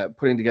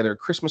putting together a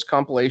Christmas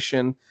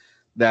compilation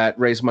that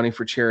raised money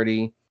for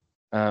charity.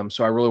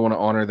 So I really want to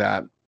honor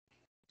that.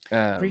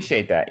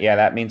 Appreciate that. Yeah,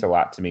 that means a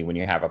lot to me when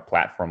you have a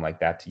platform like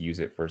that to use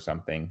it for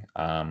something.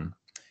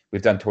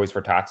 We've done Toys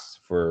for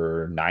Tots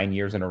for 9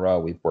 years in a row.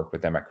 We've worked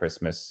with them at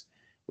Christmas.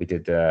 We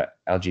did the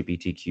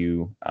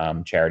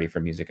LGBTQ charity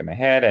for Music in My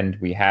Head, and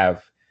we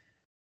have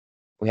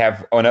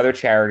another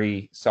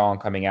charity song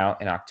coming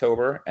out in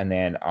October, and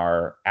then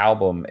our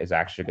album is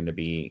actually going to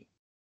be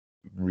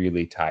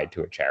really tied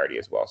to a charity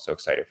as well. So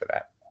excited for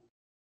that.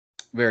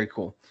 Very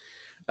cool.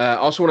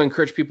 Also want to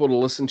encourage people to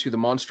listen to the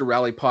Monster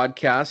Rally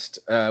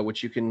podcast,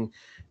 which you can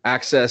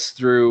access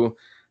through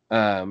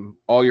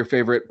all your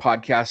favorite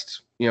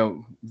podcast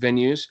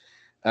venues.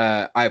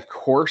 I, of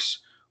course,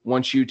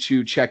 want you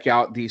to check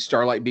out the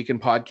Starlight Beacon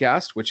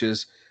podcast, which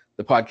is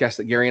the podcast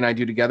that Gary and I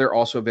do together,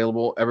 also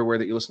available everywhere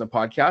that you listen to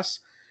podcasts.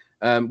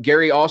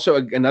 Gary, also,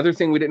 another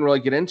thing we didn't really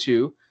get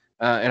into,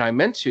 and I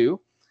meant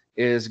to,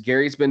 is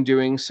Gary's been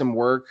doing some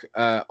work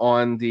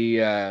on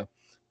the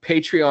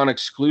Patreon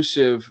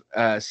exclusive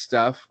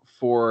stuff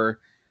for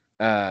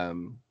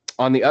on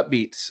the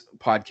Upbeats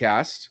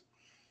podcast.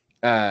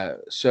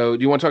 So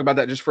do you want to talk about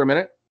that just for a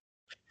minute?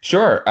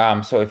 Sure.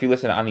 So if you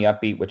listen to On the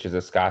Upbeat, which is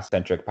a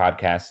ska-centric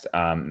podcast,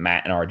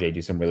 Matt and RJ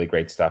do some really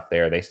great stuff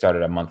there. They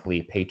started a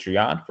monthly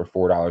Patreon for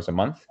 $4 a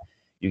month.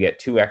 You get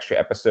 2 extra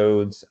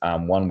episodes,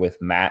 one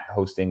with Matt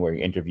hosting where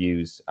he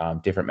interviews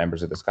different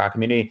members of the ska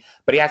community,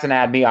 but he hasn't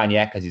had me on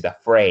yet because he's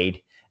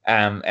afraid.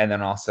 And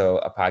then also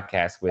a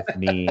podcast with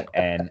me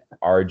and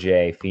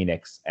RJ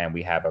Phoenix, and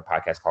we have a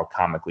podcast called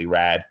Comically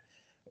Rad.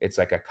 It's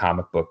like a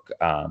comic book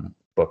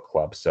book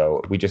club.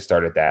 So we just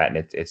started that, and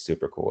it's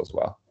super cool as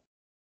well.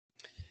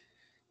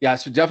 Yeah,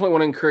 so definitely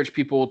want to encourage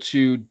people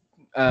to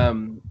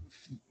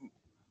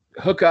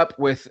hook up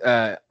with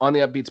On the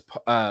Upbeats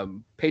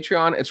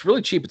Patreon. It's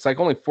really cheap. It's like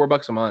only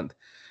 $4 a month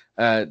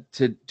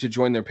to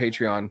join their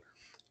Patreon,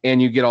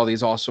 and you get all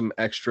these awesome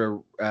extra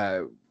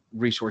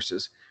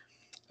resources.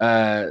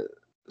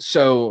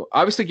 So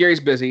obviously Gary's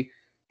busy.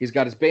 He's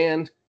got his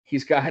band.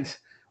 He's got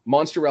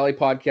Monster Rally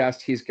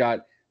podcast. He's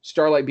got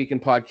Starlight Beacon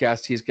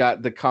podcast. He's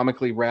got the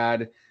Comically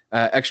Rad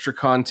extra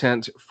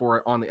content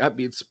for On the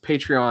Upbeats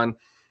Patreon.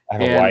 I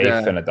have a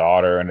wife and a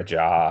daughter and a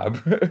job.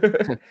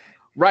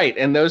 Right,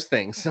 and those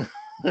things.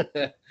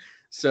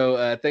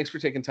 So thanks for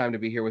taking time to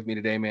be here with me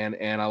today, man,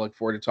 and I look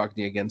forward to talking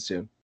to you again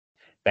soon.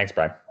 Thanks,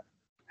 Brian.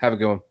 Have a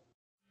good one.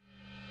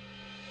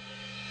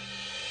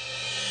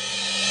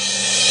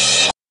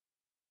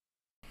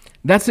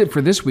 That's it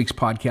for this week's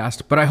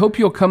podcast, but I hope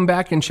you'll come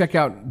back and check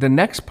out the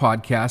next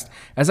podcast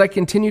as I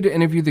continue to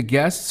interview the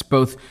guests,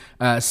 both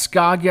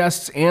ska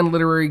guests and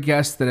literary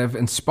guests that have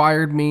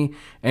inspired me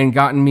and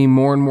gotten me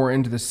more and more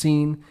into the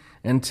scene.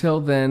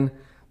 Until then,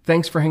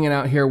 thanks for hanging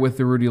out here with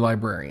the Rudy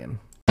Librarian.